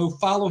to below.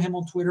 Follow him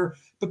on Twitter.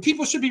 But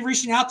people should be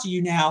reaching out to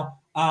you now.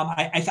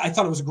 I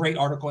thought it was a great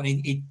article, and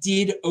it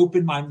did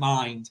open my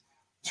mind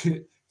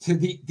to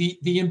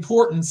the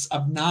importance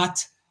of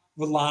not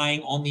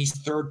relying on these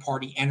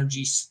third-party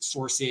energy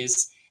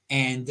sources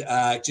and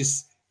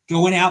just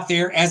going out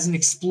there as an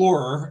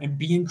explorer and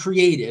being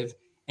creative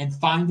and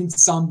finding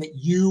some that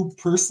you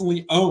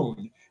personally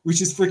own,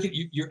 which is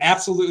freaking, you're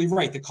absolutely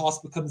right. The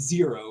cost becomes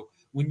zero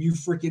when you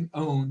freaking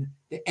own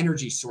the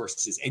energy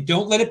sources, and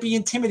don't let it be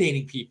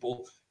intimidating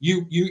people.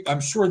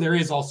 I'm sure there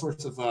is all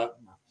sorts of,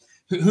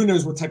 who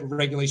knows what type of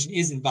regulation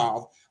is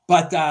involved,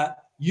 but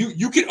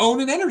you can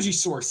own an energy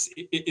source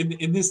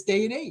in this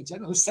day and age. I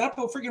don't know, set up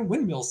a freaking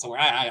windmill somewhere.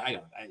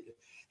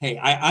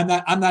 I'm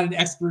not an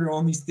expert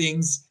on these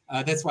things.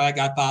 That's why I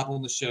got Bob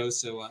on the show.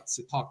 So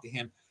talk to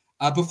him.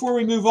 Before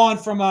we move on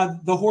from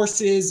the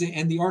horses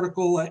and the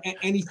article,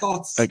 any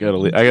thoughts? I gotta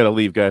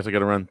leave, guys. I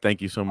gotta run.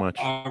 Thank you so much.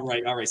 All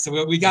right. So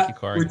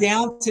we're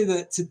down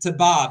to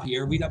Bob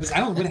here. I don't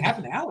know what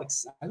happened to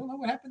Alex.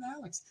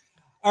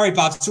 All right,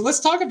 Bob. So let's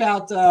talk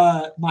about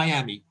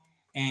Miami.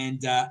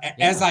 And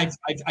as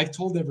I've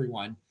told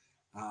everyone,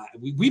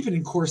 we've been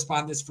in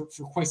correspondence for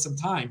quite some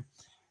time.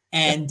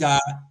 And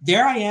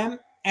there I am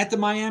at the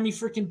Miami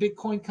freaking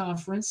Bitcoin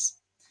conference.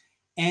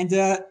 And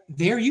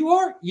there you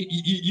are.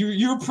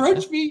 You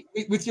approached me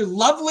with your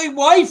lovely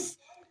wife.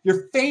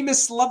 Your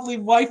famous, lovely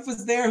wife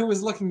was there who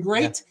was looking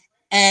great.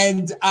 Yeah.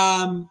 And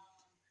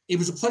it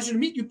was a pleasure to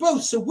meet you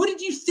both. So what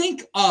did you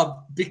think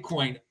of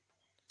Bitcoin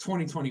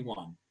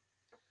 2021?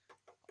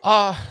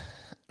 I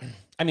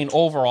mean,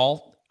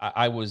 overall,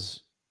 I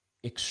was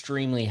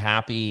extremely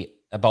happy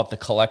about the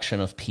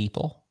collection of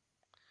people.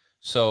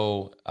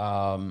 So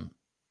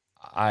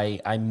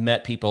I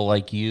met people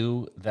like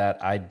you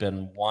that I'd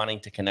been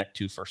wanting to connect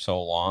to for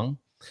so long.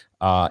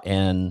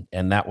 And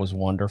that was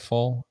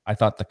wonderful. I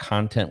thought the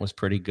content was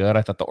pretty good.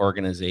 I thought the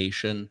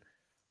organization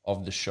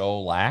of the show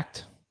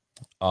lacked.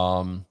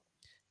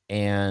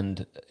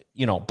 And,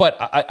 you know, but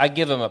I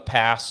give them a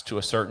pass to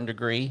a certain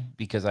degree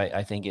because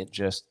I think it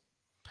just,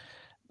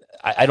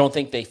 I don't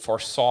think they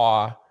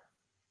foresaw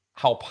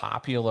how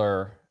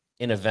popular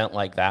an event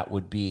like that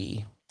would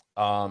be.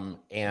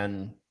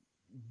 And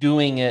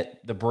doing it,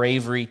 the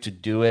bravery to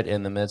do it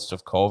in the midst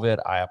of COVID,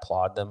 I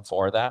applaud them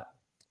for that.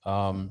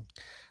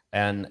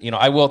 And, you know,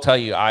 I will tell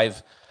you, I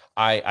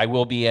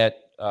will be at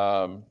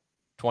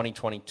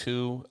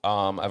 2022.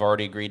 I've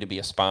already agreed to be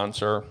a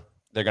sponsor.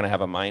 They're going to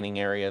have a mining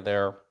area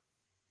there.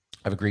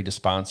 I've agreed to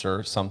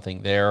sponsor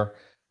something there.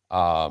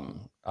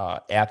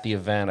 At the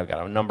event, I've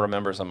got a number of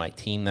members on my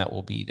team that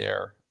will be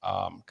there.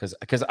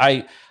 Because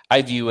I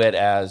view it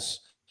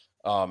as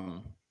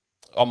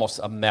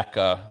almost a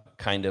Mecca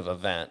kind of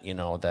event, you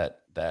know, that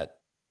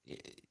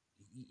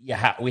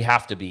we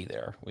have to be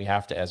there. We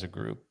have to, as a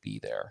group, be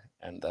there,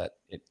 and that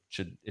it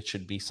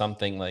should be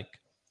something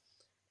like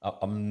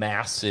a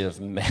massive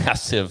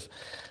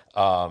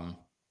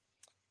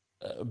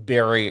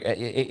barrier.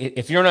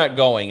 If you're not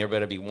going, there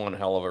better be one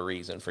hell of a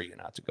reason for you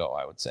not to go,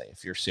 I would say,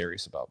 if you're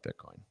serious about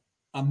Bitcoin.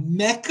 A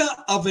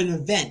Mecca of an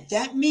event.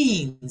 That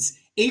means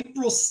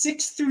April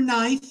 6th through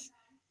 9th,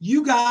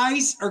 you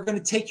guys are going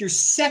to take your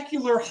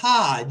secular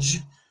Hajj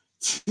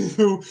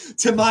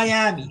to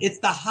Miami. It's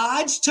the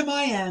Hajj to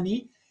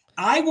Miami.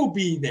 I will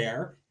be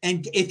there.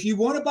 And if you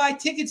want to buy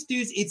tickets,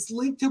 dudes, it's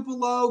linked to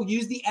below.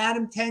 Use the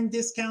Adam10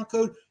 discount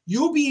code.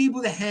 You'll be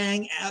able to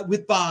hang out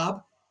with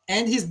Bob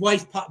and his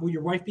wife. Will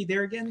your wife be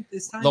there again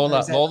this time?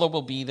 Lola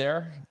will be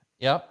there.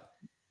 Yep.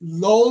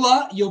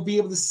 Lola, you'll be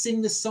able to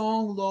sing the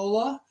song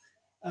Lola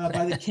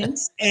by the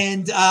Kinks.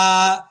 And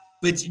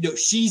but you know,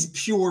 she's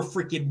pure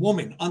freaking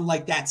woman,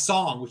 unlike that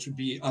song, which would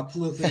be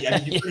politically. I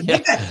mean, you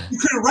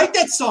couldn't write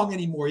that song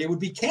anymore. It would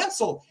be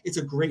canceled. It's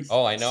a great.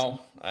 Oh, I know.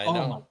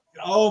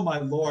 Oh my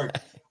Lord.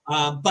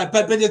 But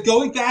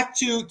going back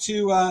to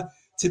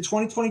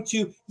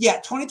 2022,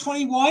 yeah,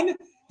 2021,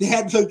 they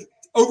had like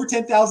over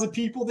 10,000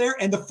 people there,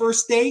 and the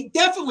first day,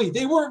 definitely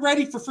they weren't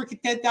ready for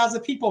freaking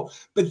 10,000 people.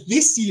 But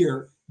this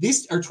year,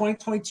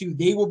 2022,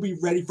 they will be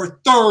ready for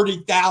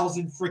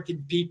 30,000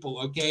 freaking people.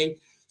 Okay.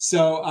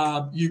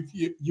 So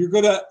you're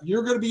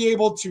gonna be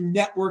able to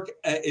network.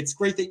 It's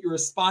great that you're a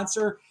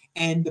sponsor,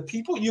 and the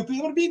people, you'll be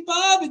able to meet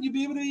Bob, and you'll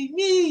be able to meet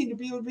me, and you'll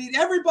be able to meet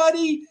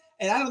everybody.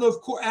 And I don't know if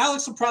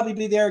Alex will probably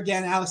be there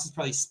again. Alex is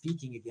probably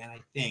speaking again. I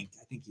think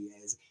he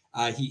is.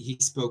 He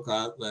spoke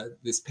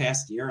this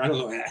past year. I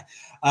don't know.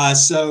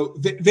 So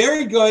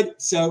very good.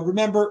 So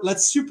remember,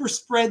 let's super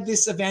spread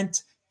this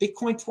event,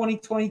 Bitcoin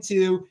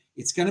 2022.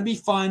 It's going to be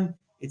fun.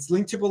 It's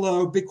linked to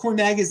below. Bitcoin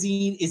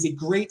Magazine is a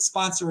great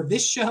sponsor of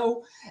this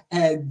show.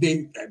 And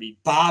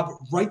Bob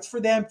writes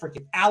for them.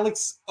 Freaking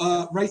Alex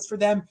writes for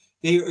them.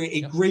 They are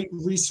a great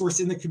resource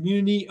in the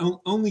community,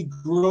 only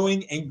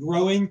growing and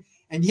growing.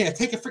 And yeah,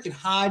 take a freaking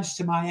Hajj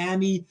to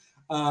Miami,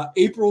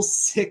 April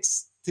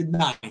 6th to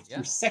 9th.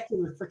 Your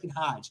secular freaking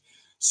Hajj.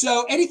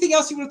 So anything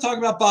else you want to talk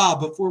about, Bob,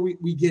 before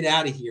we get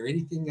out of here?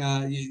 Anything,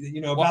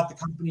 about the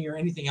company or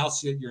anything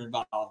else that you're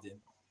involved in?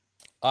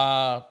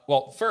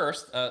 Well,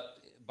 first,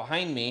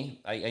 behind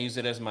me, I use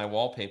it as my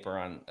wallpaper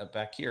on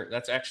back here.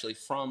 That's actually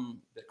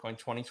from Bitcoin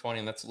 2020,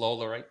 and that's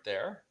Lola right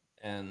there.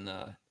 And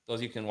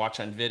those you can watch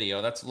on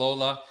video. That's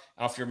Lola.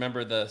 I don't know if you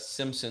remember the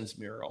Simpsons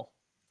mural,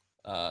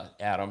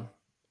 Adam,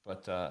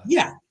 but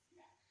yeah,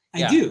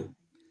 I do.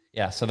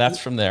 Yeah, so that's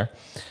from there.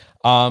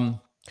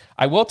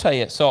 I will tell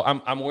you. So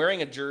I'm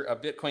wearing a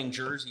Bitcoin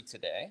jersey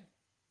today.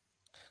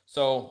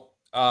 So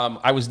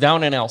I was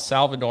down in El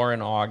Salvador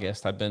in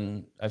August.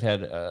 I've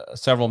had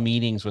several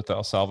meetings with the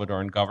El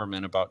Salvadoran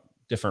government about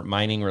different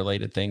mining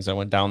related things. I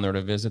went down there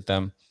to visit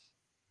them.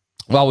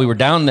 While we were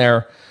down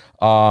there,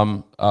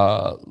 Lola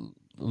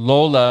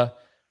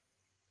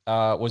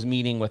was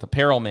meeting with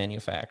apparel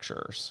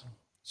manufacturers.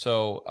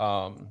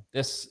 So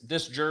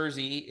this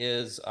jersey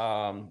is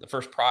the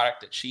first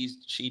product that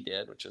she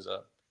did, which is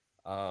a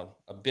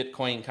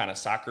Bitcoin kind of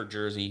soccer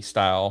jersey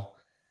style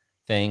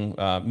thing,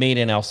 made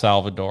in El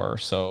Salvador.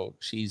 So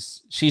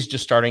she's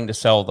just starting to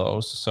sell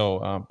those.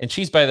 So and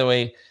she's, by the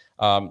way,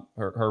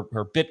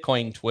 her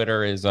Bitcoin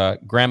Twitter is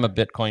Grandma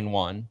Bitcoin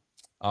 1,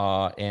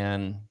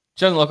 and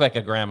she doesn't look like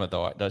a grandma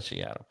though, does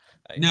she, Adam?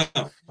 No,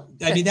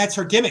 I mean that's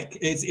her gimmick.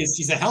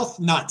 She's a health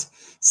nut.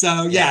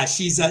 So yeah,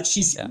 she's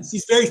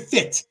very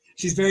fit.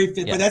 She's very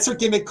fit, but that's her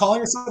gimmick.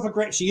 Calling herself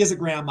she is a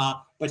grandma,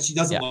 but she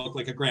doesn't look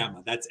like a grandma.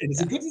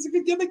 It's a good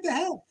gimmick to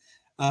have.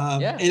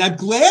 And I'm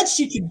glad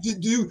she can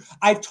do.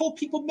 I've told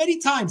people many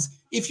times,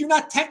 if you're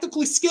not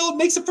technically skilled,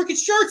 make some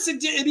freaking shirts. And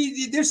I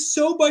mean, there's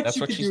so much that's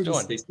you what can she's do.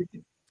 Doing.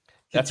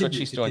 That's what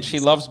she's doing. She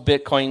loves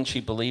Bitcoin. She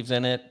believes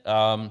in it,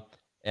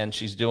 and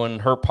she's doing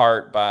her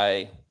part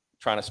by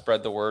trying to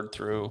spread the word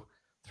through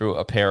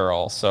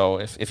apparel. So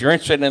if you're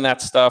interested in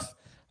that stuff,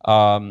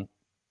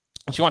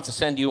 she wants to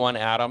send you one,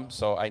 Adam.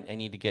 So I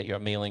need to get your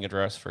mailing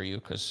address for you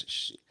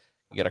because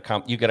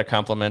you get a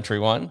complimentary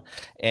one.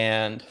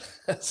 And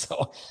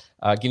so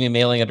give me a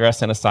mailing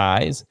address and a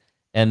size.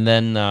 And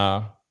then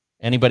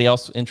anybody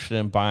else interested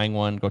in buying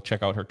one, go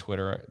check out her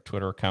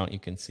Twitter account. You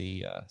can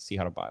see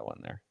how to buy one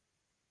there.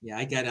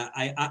 Yeah,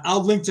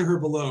 I'll link to her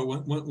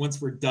below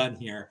once we're done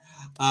here.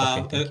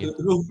 Okay, thank you.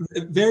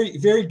 Very,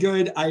 very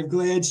good. I'm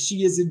glad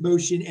she is in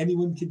motion.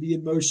 Anyone can be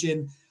in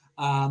motion.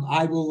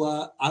 I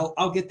will.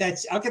 I'll get that.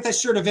 I'll get that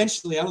shirt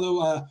eventually. I don't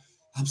know.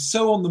 I'm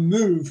so on the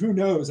move. Who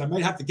knows? I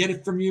might have to get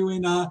it from you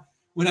when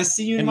I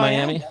see you in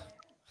Miami.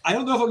 I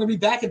don't know if I'm going to be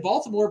back in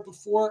Baltimore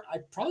before.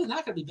 I'm probably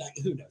not going to be back.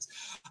 Who knows?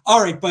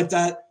 All right, but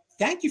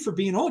thank you for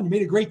being on. You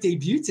made a great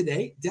debut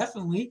today.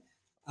 Definitely.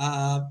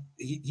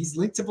 He's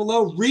linked to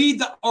below. Read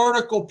the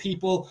article,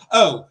 people.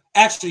 Oh,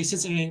 actually,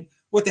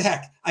 what the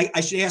heck?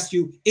 I should ask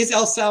you, is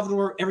El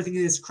Salvador everything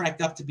it is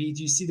cracked up to be?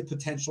 Do you see the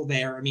potential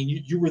there? I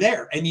mean, you were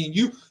there. I mean,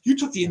 you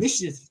took the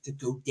initiative to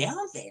go down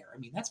there. I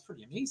mean, that's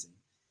pretty amazing.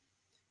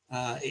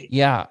 I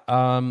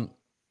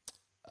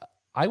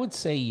would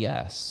say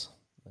yes.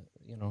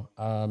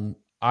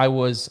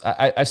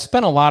 I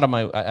spent a lot of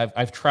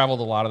I've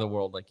traveled a lot of the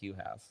world like you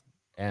have,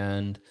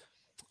 and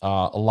a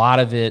lot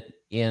of it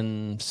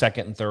in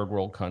second and third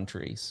world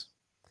countries.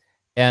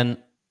 And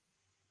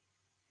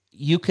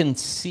you can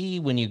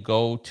see when you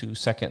go to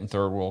second and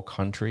third world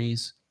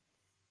countries,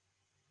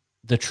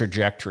 the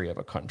trajectory of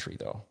a country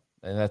though.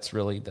 And that's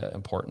really the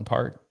important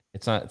part.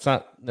 It's not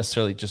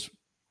necessarily just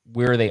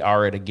where they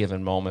are at a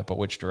given moment, but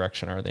which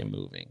direction are they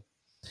moving?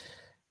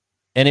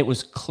 And it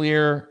was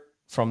clear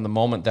from the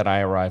moment that I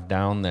arrived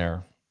down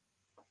there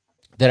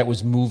that it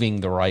was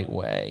moving the right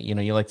way. You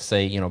like to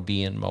say,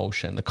 be in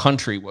motion. The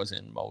country was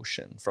in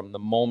motion. From the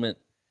moment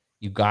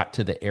you got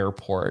to the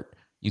airport,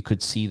 you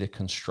could see the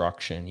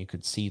construction, you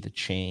could see the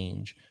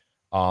change.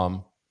 I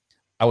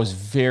was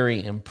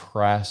very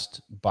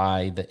impressed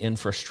by the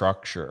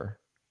infrastructure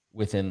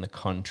within the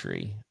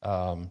country.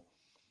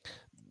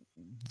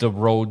 The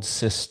road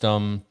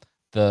system,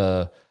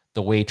 the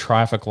way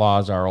traffic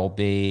laws are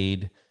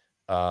obeyed.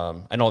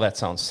 I know that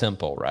sounds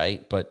simple,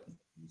 right? But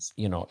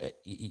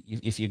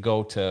if you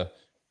go to,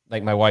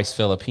 like, my wife's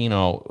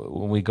Filipino,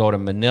 when we go to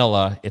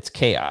Manila, it's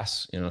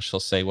chaos.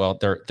 She'll say, well,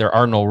 there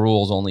are no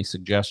rules, only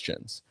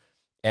suggestions.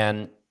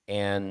 But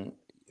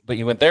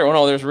you went there, oh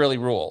no, there's really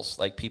rules.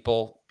 Like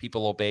people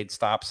obeyed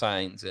stop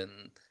signs and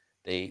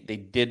they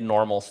did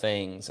normal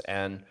things.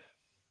 And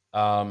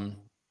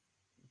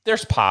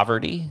there's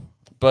poverty,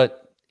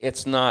 but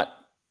it's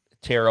not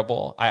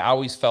terrible. I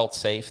always felt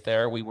safe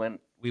there. We went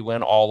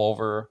all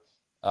over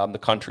the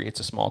country.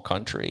 It's a small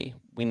country.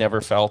 We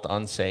never felt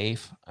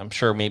unsafe. I'm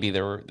sure maybe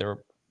there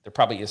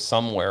probably is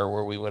somewhere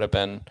where we would have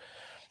been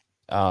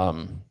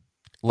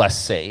less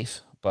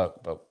safe,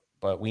 but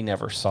we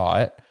never saw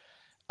it.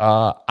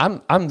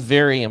 I'm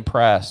very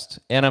impressed,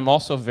 and I'm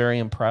also very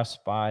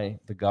impressed by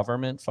the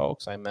government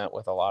folks. I met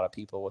with a lot of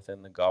people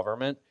within the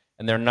government,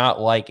 and they're not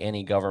like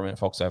any government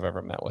folks I've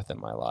ever met with in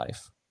my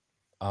life.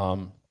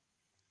 And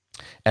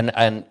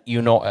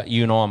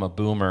I'm a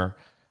boomer.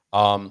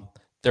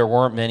 There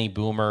weren't many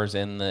boomers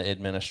in the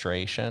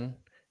administration.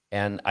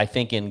 And I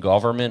think in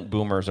government,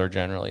 boomers are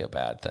generally a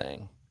bad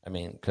thing. I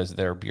mean, because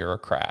they're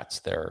bureaucrats,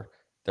 they're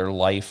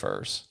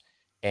lifers.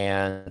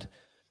 And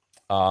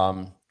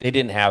They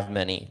didn't have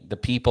many. The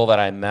people that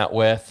I met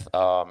with,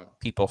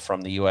 people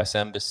from the U.S.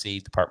 Embassy,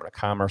 Department of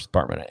Commerce,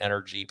 Department of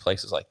Energy,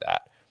 places like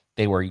that,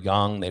 they were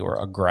young, they were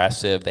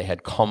aggressive, they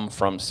had come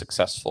from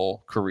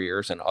successful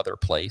careers in other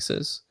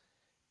places,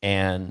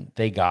 and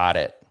they got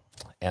it.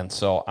 And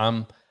so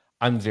I'm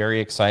very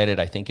excited.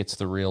 I think it's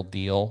the real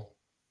deal.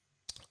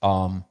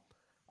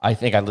 I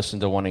think I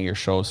listened to one of your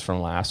shows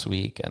from last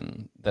week,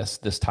 and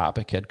this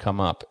topic had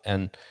come up.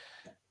 And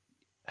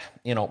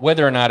you know,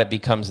 whether or not it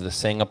becomes the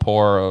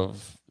Singapore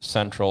of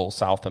Central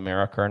South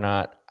America or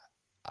not,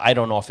 I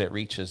don't know if it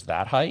reaches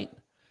that height,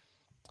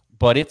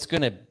 but it's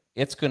going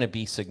to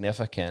be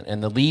significant.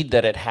 And the lead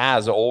that it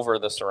has over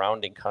the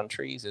surrounding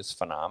countries is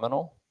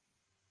phenomenal.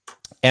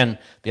 And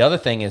the other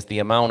thing is the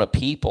amount of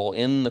people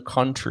in the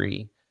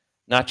country,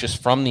 not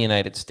just from the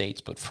United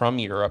States, but from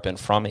Europe and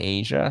from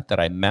Asia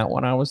that I met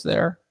when I was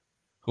there,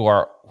 who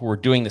are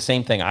doing the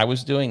same thing I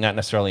was doing, not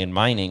necessarily in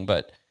mining,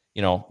 but,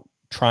 you know,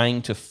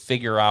 trying to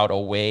figure out a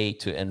way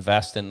to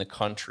invest in the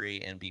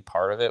country and be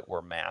part of it,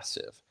 were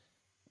massive,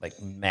 like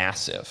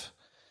massive.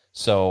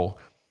 So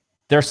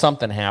there's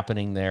something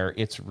happening there.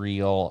 It's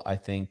real. I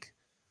think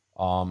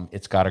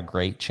it's got a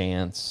great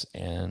chance.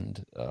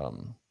 And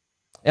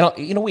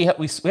you know, we have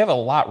a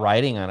lot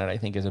riding on it, I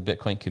think, as a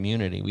Bitcoin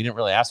community. We didn't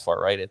really ask for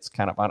it, right? It's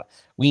kind of on,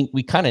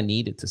 we kind of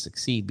need it to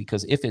succeed,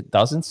 because if it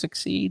doesn't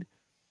succeed,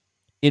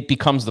 it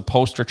becomes the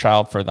poster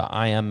child for the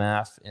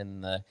IMF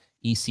and the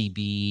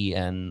ECB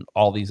and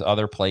all these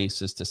other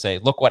places to say,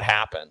 look what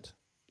happened,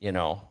 you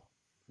know,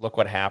 look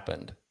what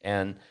happened.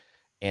 And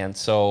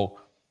so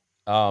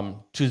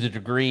to the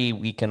degree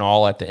we can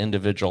all at the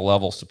individual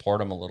level support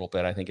them a little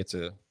bit, I think it's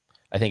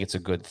a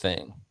good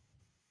thing.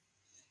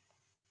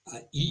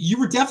 You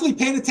were definitely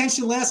paying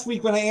attention last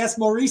week when I asked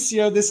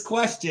Mauricio this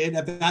question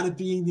about it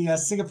being the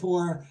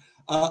Singapore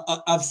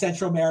of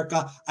Central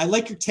America. I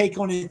like your take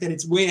on it, that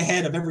it's way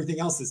ahead of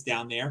everything else that's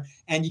down there.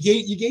 And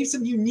you gave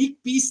some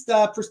unique beast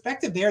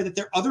perspective there, that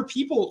there are other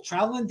people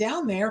traveling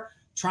down there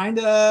trying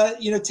to,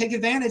 you know, take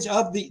advantage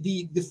of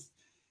the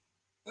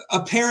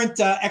apparent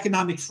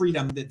economic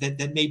freedom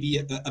that may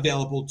be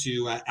available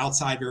to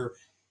outsider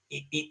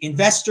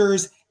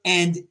investors.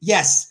 And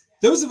yes,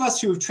 those of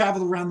us who have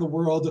traveled around the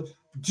world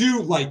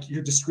do like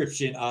your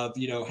description of,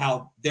 you know,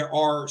 how there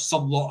are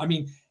some law. I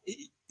mean,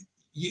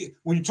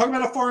 when you're talking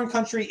about a foreign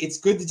country, it's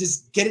good to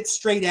just get it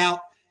straight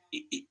out.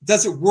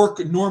 Does it work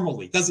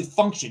normally? Does it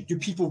function? Do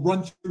people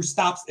run through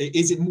stops?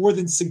 Is it more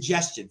than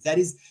suggestions? That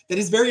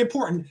is very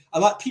important. A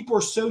lot of people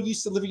are so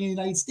used to living in the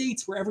United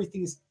States where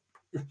everything is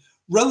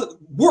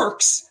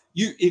works.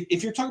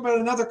 If you're talking about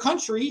another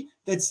country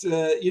that's,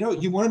 you know,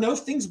 you want to know if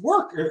things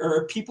work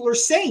or people are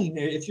sane,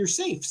 if you're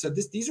safe. So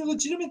these are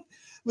legitimate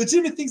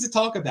things to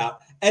talk about.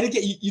 And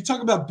again, you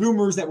talk about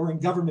boomers that were in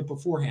government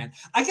beforehand.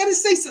 I got to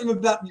say something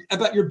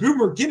about your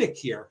boomer gimmick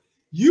here.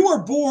 You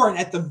were born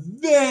at the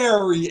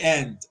very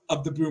end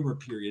of the boomer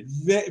period.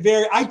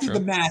 I did the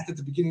math at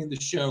the beginning of the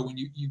show when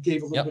you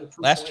gave a little bit of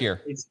last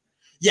year.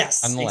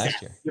 Yes, I'm the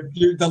last year.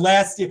 You're the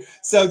last year.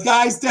 So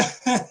guys,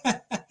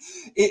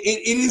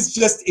 it is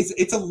just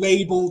it's a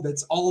label.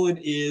 That's all it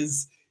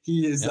is.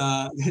 He is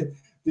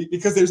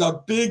because there's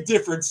a big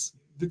difference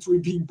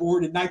between being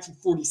born in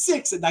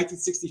 1946 and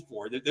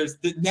 1964. There is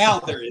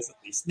at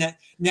least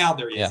now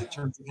there is in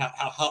terms of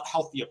how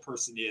healthy a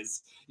person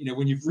is. You know,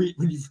 when you've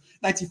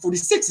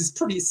 1946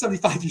 is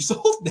 75 years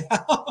old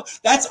now.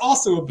 That's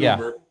also a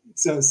boomer.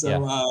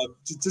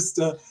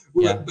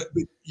 But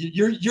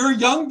you're a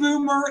young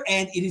boomer,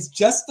 and it is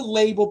just the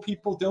label.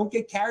 People don't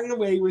get carried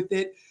away with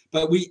it,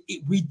 but we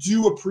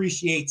do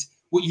appreciate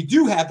what you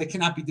do have that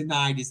cannot be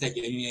denied is that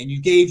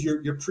you gave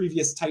your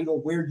previous title,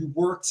 where you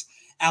worked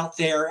out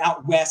there,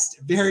 out west,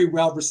 very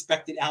well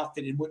respected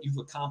outfit and what you've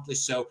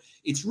accomplished. So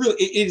it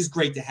is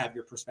great to have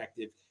your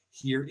perspective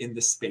here in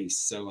the space.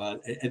 So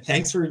and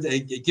thanks for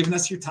giving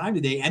us your time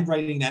today and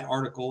writing that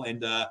article,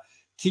 and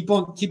keep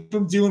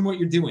them doing what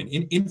you're doing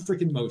in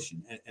freaking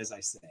motion, as I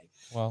say.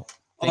 Well,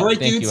 all right,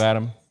 thank dudes, you,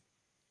 Adam.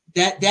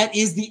 That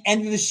is the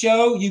end of the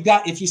show.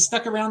 If you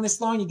stuck around this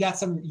long, you got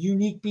some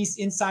unique beast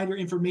insider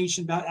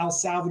information about El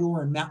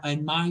Salvador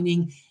and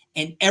mining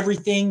and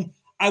everything.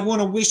 I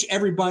want to wish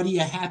everybody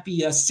a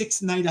happy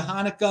sixth night of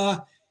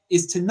Hanukkah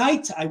is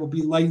tonight. I will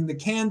be lighting the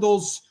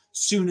candles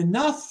soon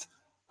enough.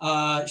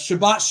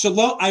 Shabbat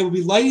Shalom. I will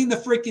be lighting the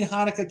freaking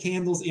Hanukkah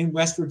candles in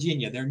West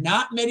Virginia. There are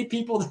not many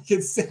people that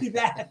can say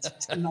that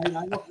tonight.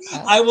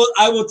 I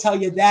will tell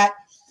you that.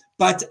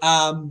 But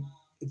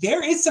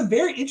there is some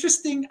very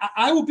interesting.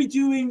 I will be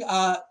doing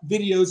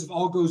videos, if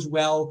all goes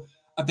well,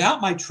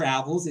 about my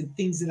travels and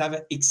things that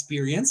I've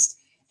experienced.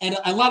 And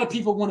a lot of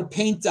people want to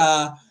paint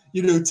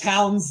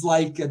towns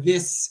like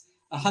this,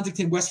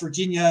 Huntington, West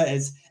Virginia,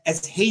 as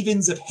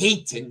havens of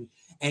hate and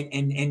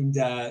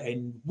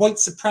white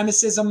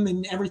supremacism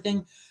and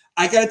everything.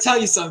 I got to tell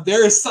you something.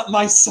 There is something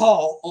I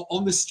saw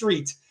on the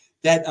street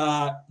that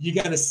you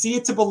got to see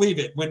it to believe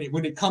it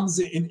when it comes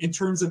in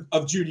terms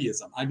of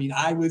Judaism. I mean,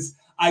 I was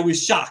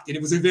shocked, and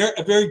it was a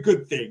very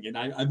good thing. And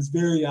I was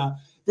very,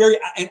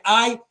 and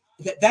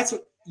that's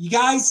what you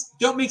guys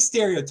don't make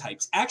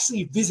stereotypes.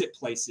 Actually visit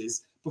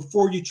places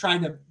before you try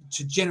to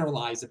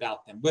generalize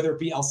about them, whether it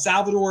be El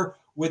Salvador,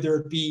 whether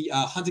it be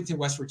Huntington,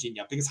 West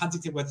Virginia, because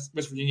Huntington, West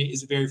Virginia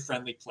is a very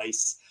friendly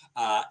place.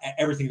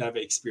 Everything that I've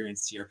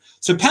experienced here.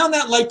 So pound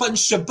that like button.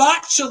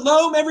 Shabbat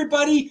Shalom,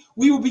 everybody.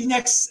 We will be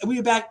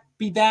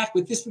back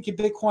with This Week in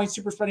Bitcoin,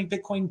 Super Spreading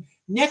Bitcoin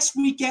next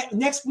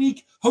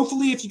week.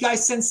 Hopefully, if you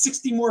guys send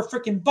 60 more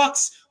freaking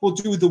bucks, we'll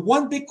do the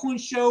One Bitcoin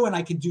show, and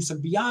I can do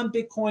some Beyond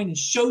Bitcoin and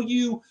show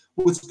you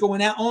what's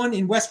going on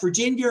in West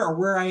Virginia or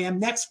where I am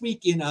next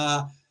week.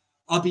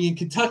 I'll be in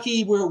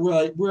Kentucky. Where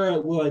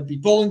will I be?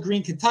 Bowling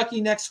Green, Kentucky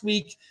next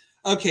week.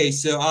 Okay,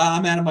 so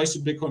I'm Adam Meister,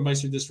 Bitcoin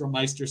Meister, Disrupt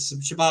Meister.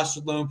 Shabbat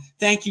Shalom.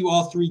 Thank you,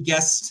 all three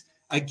guests.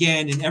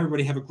 Again, and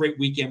everybody have a great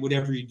weekend,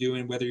 whatever you're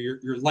doing, whether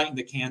you're lighting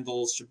the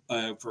candles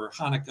for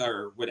Hanukkah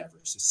or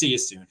whatever. So see you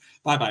soon.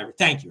 Bye-bye.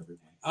 Thank you,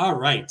 everyone. All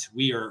right.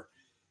 We're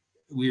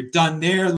done there.